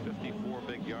 154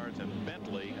 big yards, and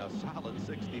Bentley a solid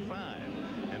 65,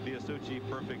 and Biasucci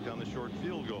perfect on the short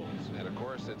field goals. And of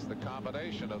course it's the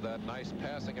combination of that nice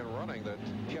passing and running that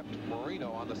kept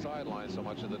Marino on the sideline so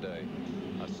much of the day.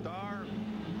 A star.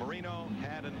 Marino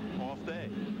had an off day,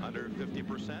 under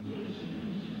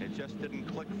 50%. It just didn't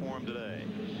click for him today.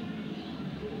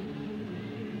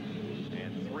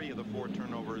 And 3 of the 4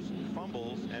 turnovers,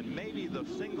 fumbles, and maybe the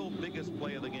single biggest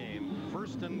play of the game,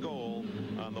 first and goal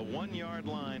on the 1-yard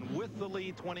line with the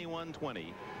lead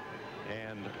 21-20.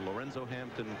 And Lorenzo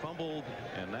Hampton fumbled,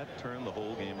 and that turned the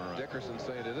whole game around. Dickerson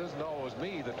saying it isn't always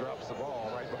me that drops the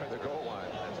ball right by the goal line.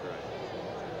 That's right.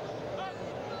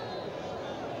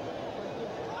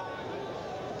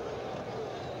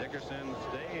 Dickerson's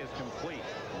day is complete.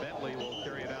 Bentley will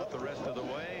carry it out the rest of the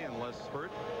way unless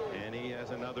hurt, and he has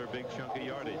another big chunk of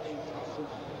yardage.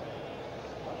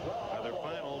 Another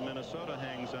final, Minnesota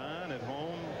hangs on at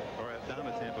home, or down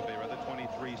at Tampa Bay rather,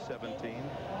 23-17.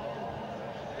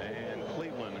 And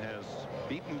Cleveland has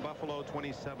beaten Buffalo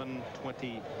 27-21.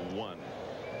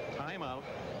 Timeout,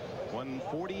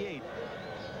 1:48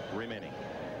 remaining.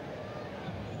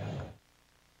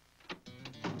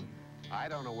 I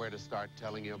don't know where to start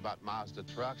telling you about Mazda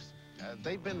trucks.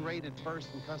 They've been rated first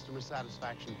in customer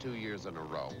satisfaction 2 years in a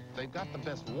row. They've got the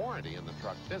best warranty in the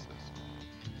truck business.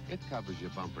 It covers you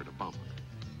bumper to bumper.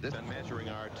 And measuring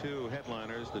our 2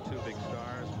 headliners, the 2 big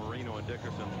stars, Marino and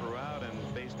Dickerson, throughout,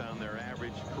 and based on their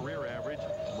average, career average,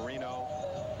 Marino,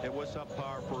 it was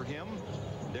subpar for him.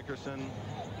 Dickerson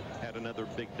had another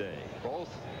big day. Both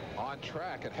on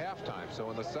track at halftime.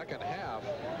 So in the second half,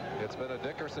 it's been a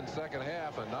Dickerson second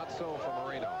half, and not so for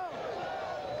Marino.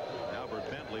 Albert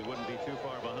Bentley wouldn't be too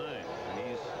far behind, and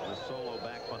he's the solo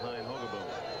back behind Hogeboom.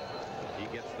 He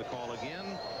gets the call again,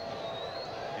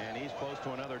 and he's close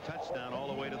to another touchdown all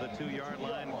the way to the 2-yard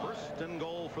line. First and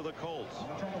goal for the Colts.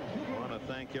 I want to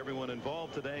thank everyone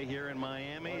involved today here in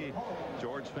Miami.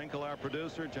 George Finkel, our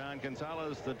producer, John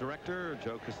Gonzalez, the director,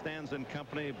 Joe Costanza and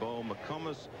company, Bo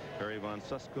McComas, Harry Von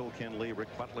Suskill, Ken Lee, Rick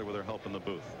Butler with their help in the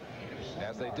booth.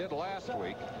 As they did last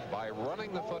week, by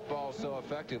running the football so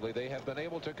effectively, they have been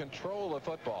able to control the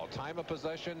football. Time of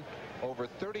possession, over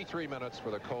 33 minutes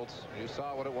for the Colts. You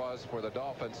saw what it was for the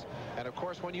Dolphins. And of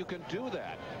course, when you can do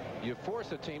that, you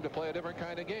force a team to play a different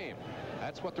kind of game.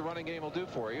 That's what the running game will do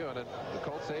for you. And the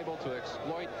Colts able to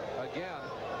exploit, again,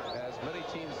 as many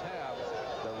teams have,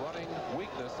 the running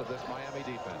weakness of this Miami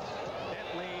defense.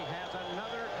 Bentley has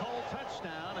another Colt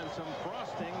touchdown and some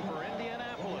frosting for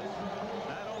Indianapolis.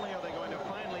 Not only are they going to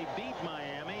finally beat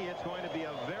Miami, it's going to be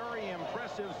a very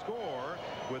impressive score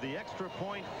with the extra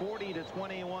point,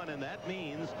 40-21, and that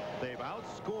means they've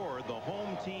outscored the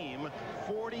home team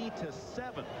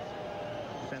 40-7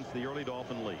 since the early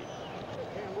Dolphin lead.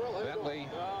 Bentley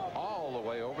all the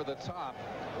way over the top.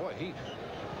 Boy, he's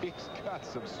got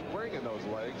some spring in those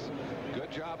legs.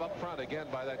 Good job up front again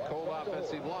by that Colt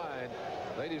offensive line.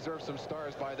 They deserve some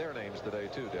stars by their names today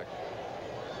too, Dick.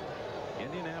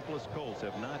 Indianapolis Colts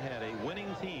have not had a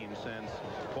winning team since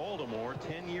Baltimore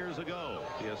 10 years ago.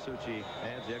 Biasucci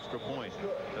adds the extra point.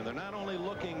 And they're not only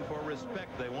looking for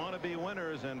respect, they want to be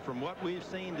winners. And from what we've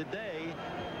seen today,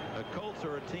 the Colts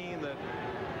are a team that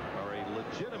are a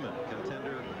legitimate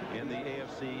contender in the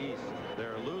AFC East.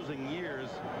 They're losing years,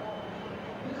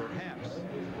 perhaps,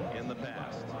 in the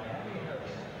past.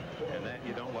 And that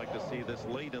you don't like to see this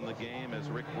late in the game as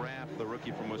Rick Raff, the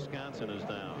rookie from Wisconsin, is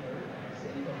down.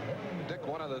 Dick,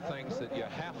 one of the things that you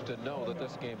have to know that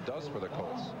this game does for the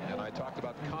Colts, and I talked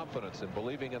about confidence and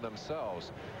believing in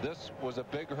themselves. This was a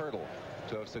big hurdle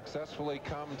to have successfully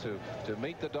come to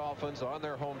meet the Dolphins on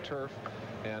their home turf,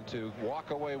 and to walk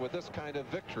away with this kind of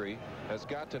victory has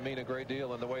got to mean a great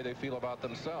deal in the way they feel about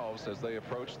themselves as they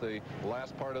approach the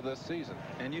last part of this season.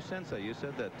 And you sense that. You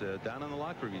said that down in the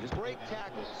locker room. You just break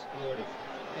tackles.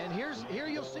 And here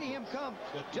you'll see him come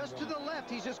just to the left.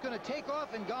 He's just going to take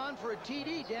off and gone for a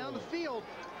TD down the field.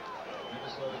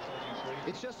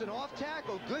 It's just an off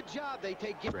tackle. Good job. They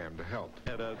take Graham to help.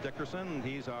 Dickerson,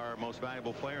 he's our most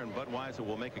valuable player, and Budweiser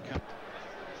will make a count.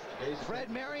 Fred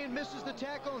Marion misses the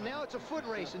tackle. Now it's a foot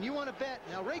race, and you want to bet.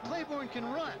 Now Ray Claiborne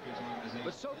can run,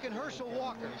 but so can Herschel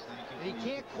Walker, and he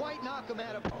can't quite knock him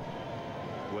out of.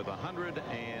 With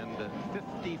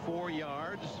 154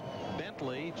 yards,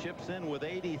 Bentley chips in with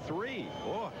 83.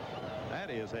 Oh, that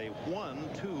is a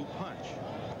 1-2 punch.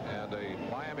 And a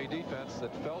Miami defense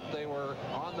that felt they were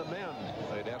on the mend.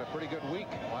 They'd had a pretty good week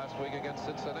last week against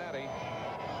Cincinnati.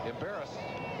 Embarrassed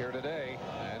here today,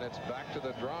 and it's back to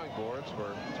the drawing boards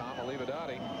for Tom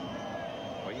Olivadotti.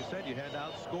 Well, you said you had to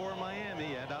outscore Miami.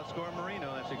 You had to outscore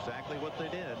Marino. That's exactly what they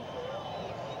did.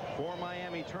 4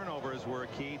 Miami turnovers were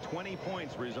key. 20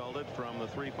 points resulted from the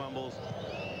 3 fumbles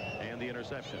and the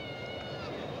interception.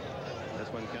 This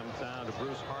one comes down to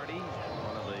Bruce Hardy,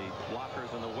 one of the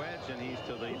blockers in the wedge, and he's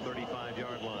to the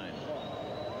 35-yard line.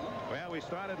 Well, we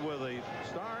started with the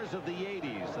stars of the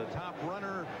 80s, the top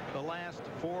runner the last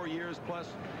 4 years plus,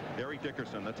 Eric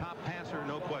Dickerson. The top passer,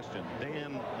 no question,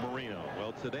 Dan Marino.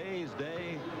 Well, today's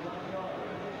day,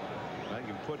 I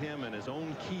can put him in his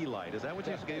own key light. Is that what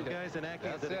you guys enact?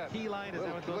 That's it. A key light? Is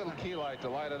that what little key light to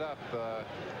light it up.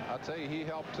 I'll tell you, he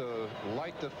helped to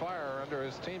light the fire under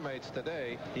his teammates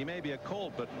today. He may be a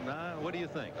colt, but what do you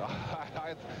think?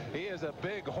 He is a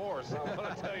big horse. I'm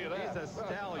going to tell you that. He's a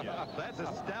stallion. That's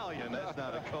a stallion. That's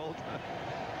not a colt.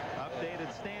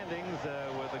 Updated standings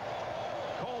with the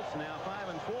Colts now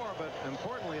 5-4, but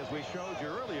importantly, as we showed you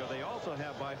earlier, they also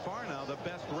have by far now the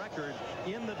best record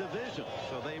in the division.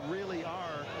 So they really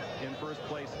are in first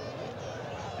place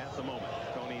at the moment.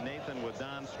 Tony Nathan with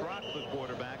Don Strock, the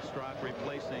quarterback. Strock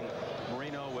replacing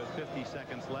Marino with 50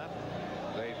 seconds left.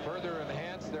 They further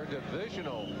enhance their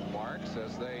divisional marks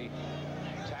as they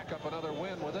tack up another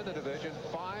win within the division.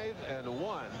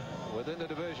 5-1 within the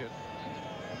division.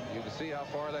 You can see how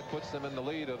far that puts them in the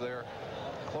lead of their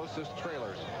closest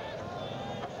trailers.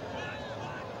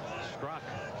 Strock,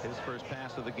 his first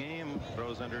pass of the game,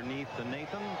 throws underneath to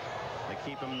Nathan. They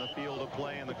keep him in the field of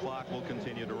play, and the clock will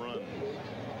continue to run.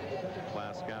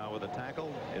 Glasgow with a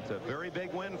tackle. It's a very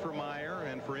big win for Meyer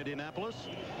and for Indianapolis,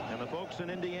 and the folks in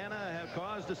Indiana have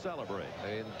cause to celebrate.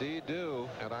 They indeed do,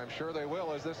 and I'm sure they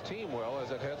will, as this team will,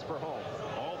 as it heads for home.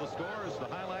 All the scores, the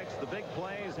highlights, the big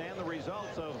plays, and the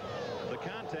results of the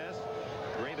contest.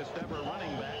 Greatest ever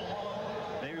running back.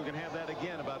 Maybe we can have that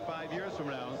again about 5 years from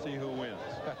now and see who wins.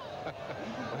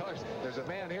 Well, there's a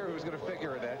man here who's going to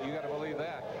figure it out. You got to believe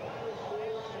that.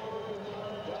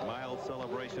 Mild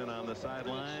celebration on the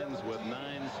sidelines with 9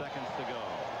 seconds to go.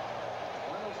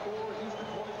 Final score, Houston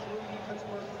 43,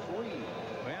 Pittsburgh 3.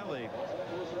 Well,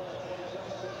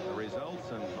 the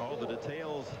results and all the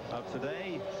details of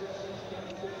today.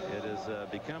 It has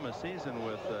become a season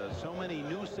with so many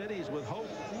new cities with hope.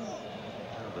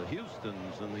 The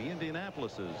Houstons and the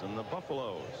Indianapolises and the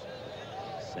Buffaloes,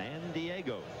 San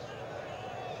Diegos.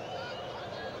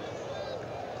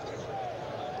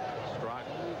 Strock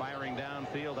firing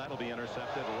downfield. That'll be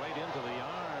intercepted right into the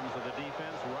arms of the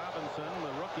defense. Robinson,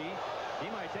 the rookie, he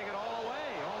might take it all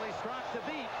away. Only Strock to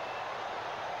beat.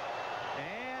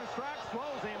 And Strock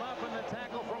slows him up in the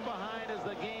tackle from behind as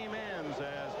the game ends,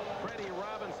 as Freddie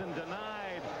Robinson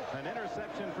denied an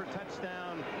interception for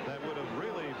touchdown that would have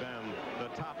really been the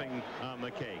topping on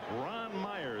the cake. Ron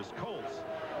Myers, Colts,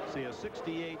 see a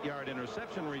 68-yard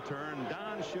interception return.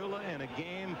 Don Shula in a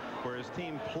game where his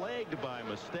team plagued by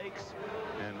mistakes,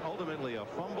 and ultimately a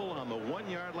fumble on the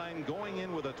 1-yard line going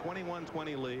in with a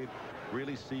 21-20 lead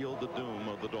really sealed the doom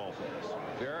of the Dolphins.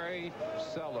 Very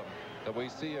seldom that we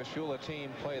see a Shula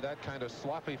team play that kind of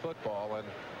sloppy football, and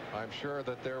I'm sure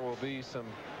that there will be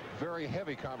some very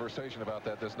heavy conversation about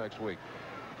that this next week.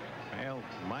 Well,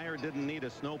 Meyer didn't need a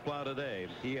snowplow today.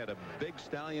 He had a big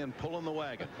stallion pulling the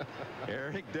wagon.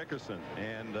 Eric Dickerson,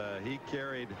 and he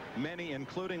carried many,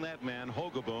 including that man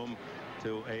Hogeboom,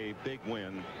 to a big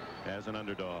win as an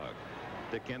underdog.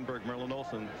 Dick Enberg, Merlin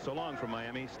Olsen, so long from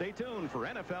Miami. Stay tuned for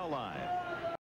NFL Live.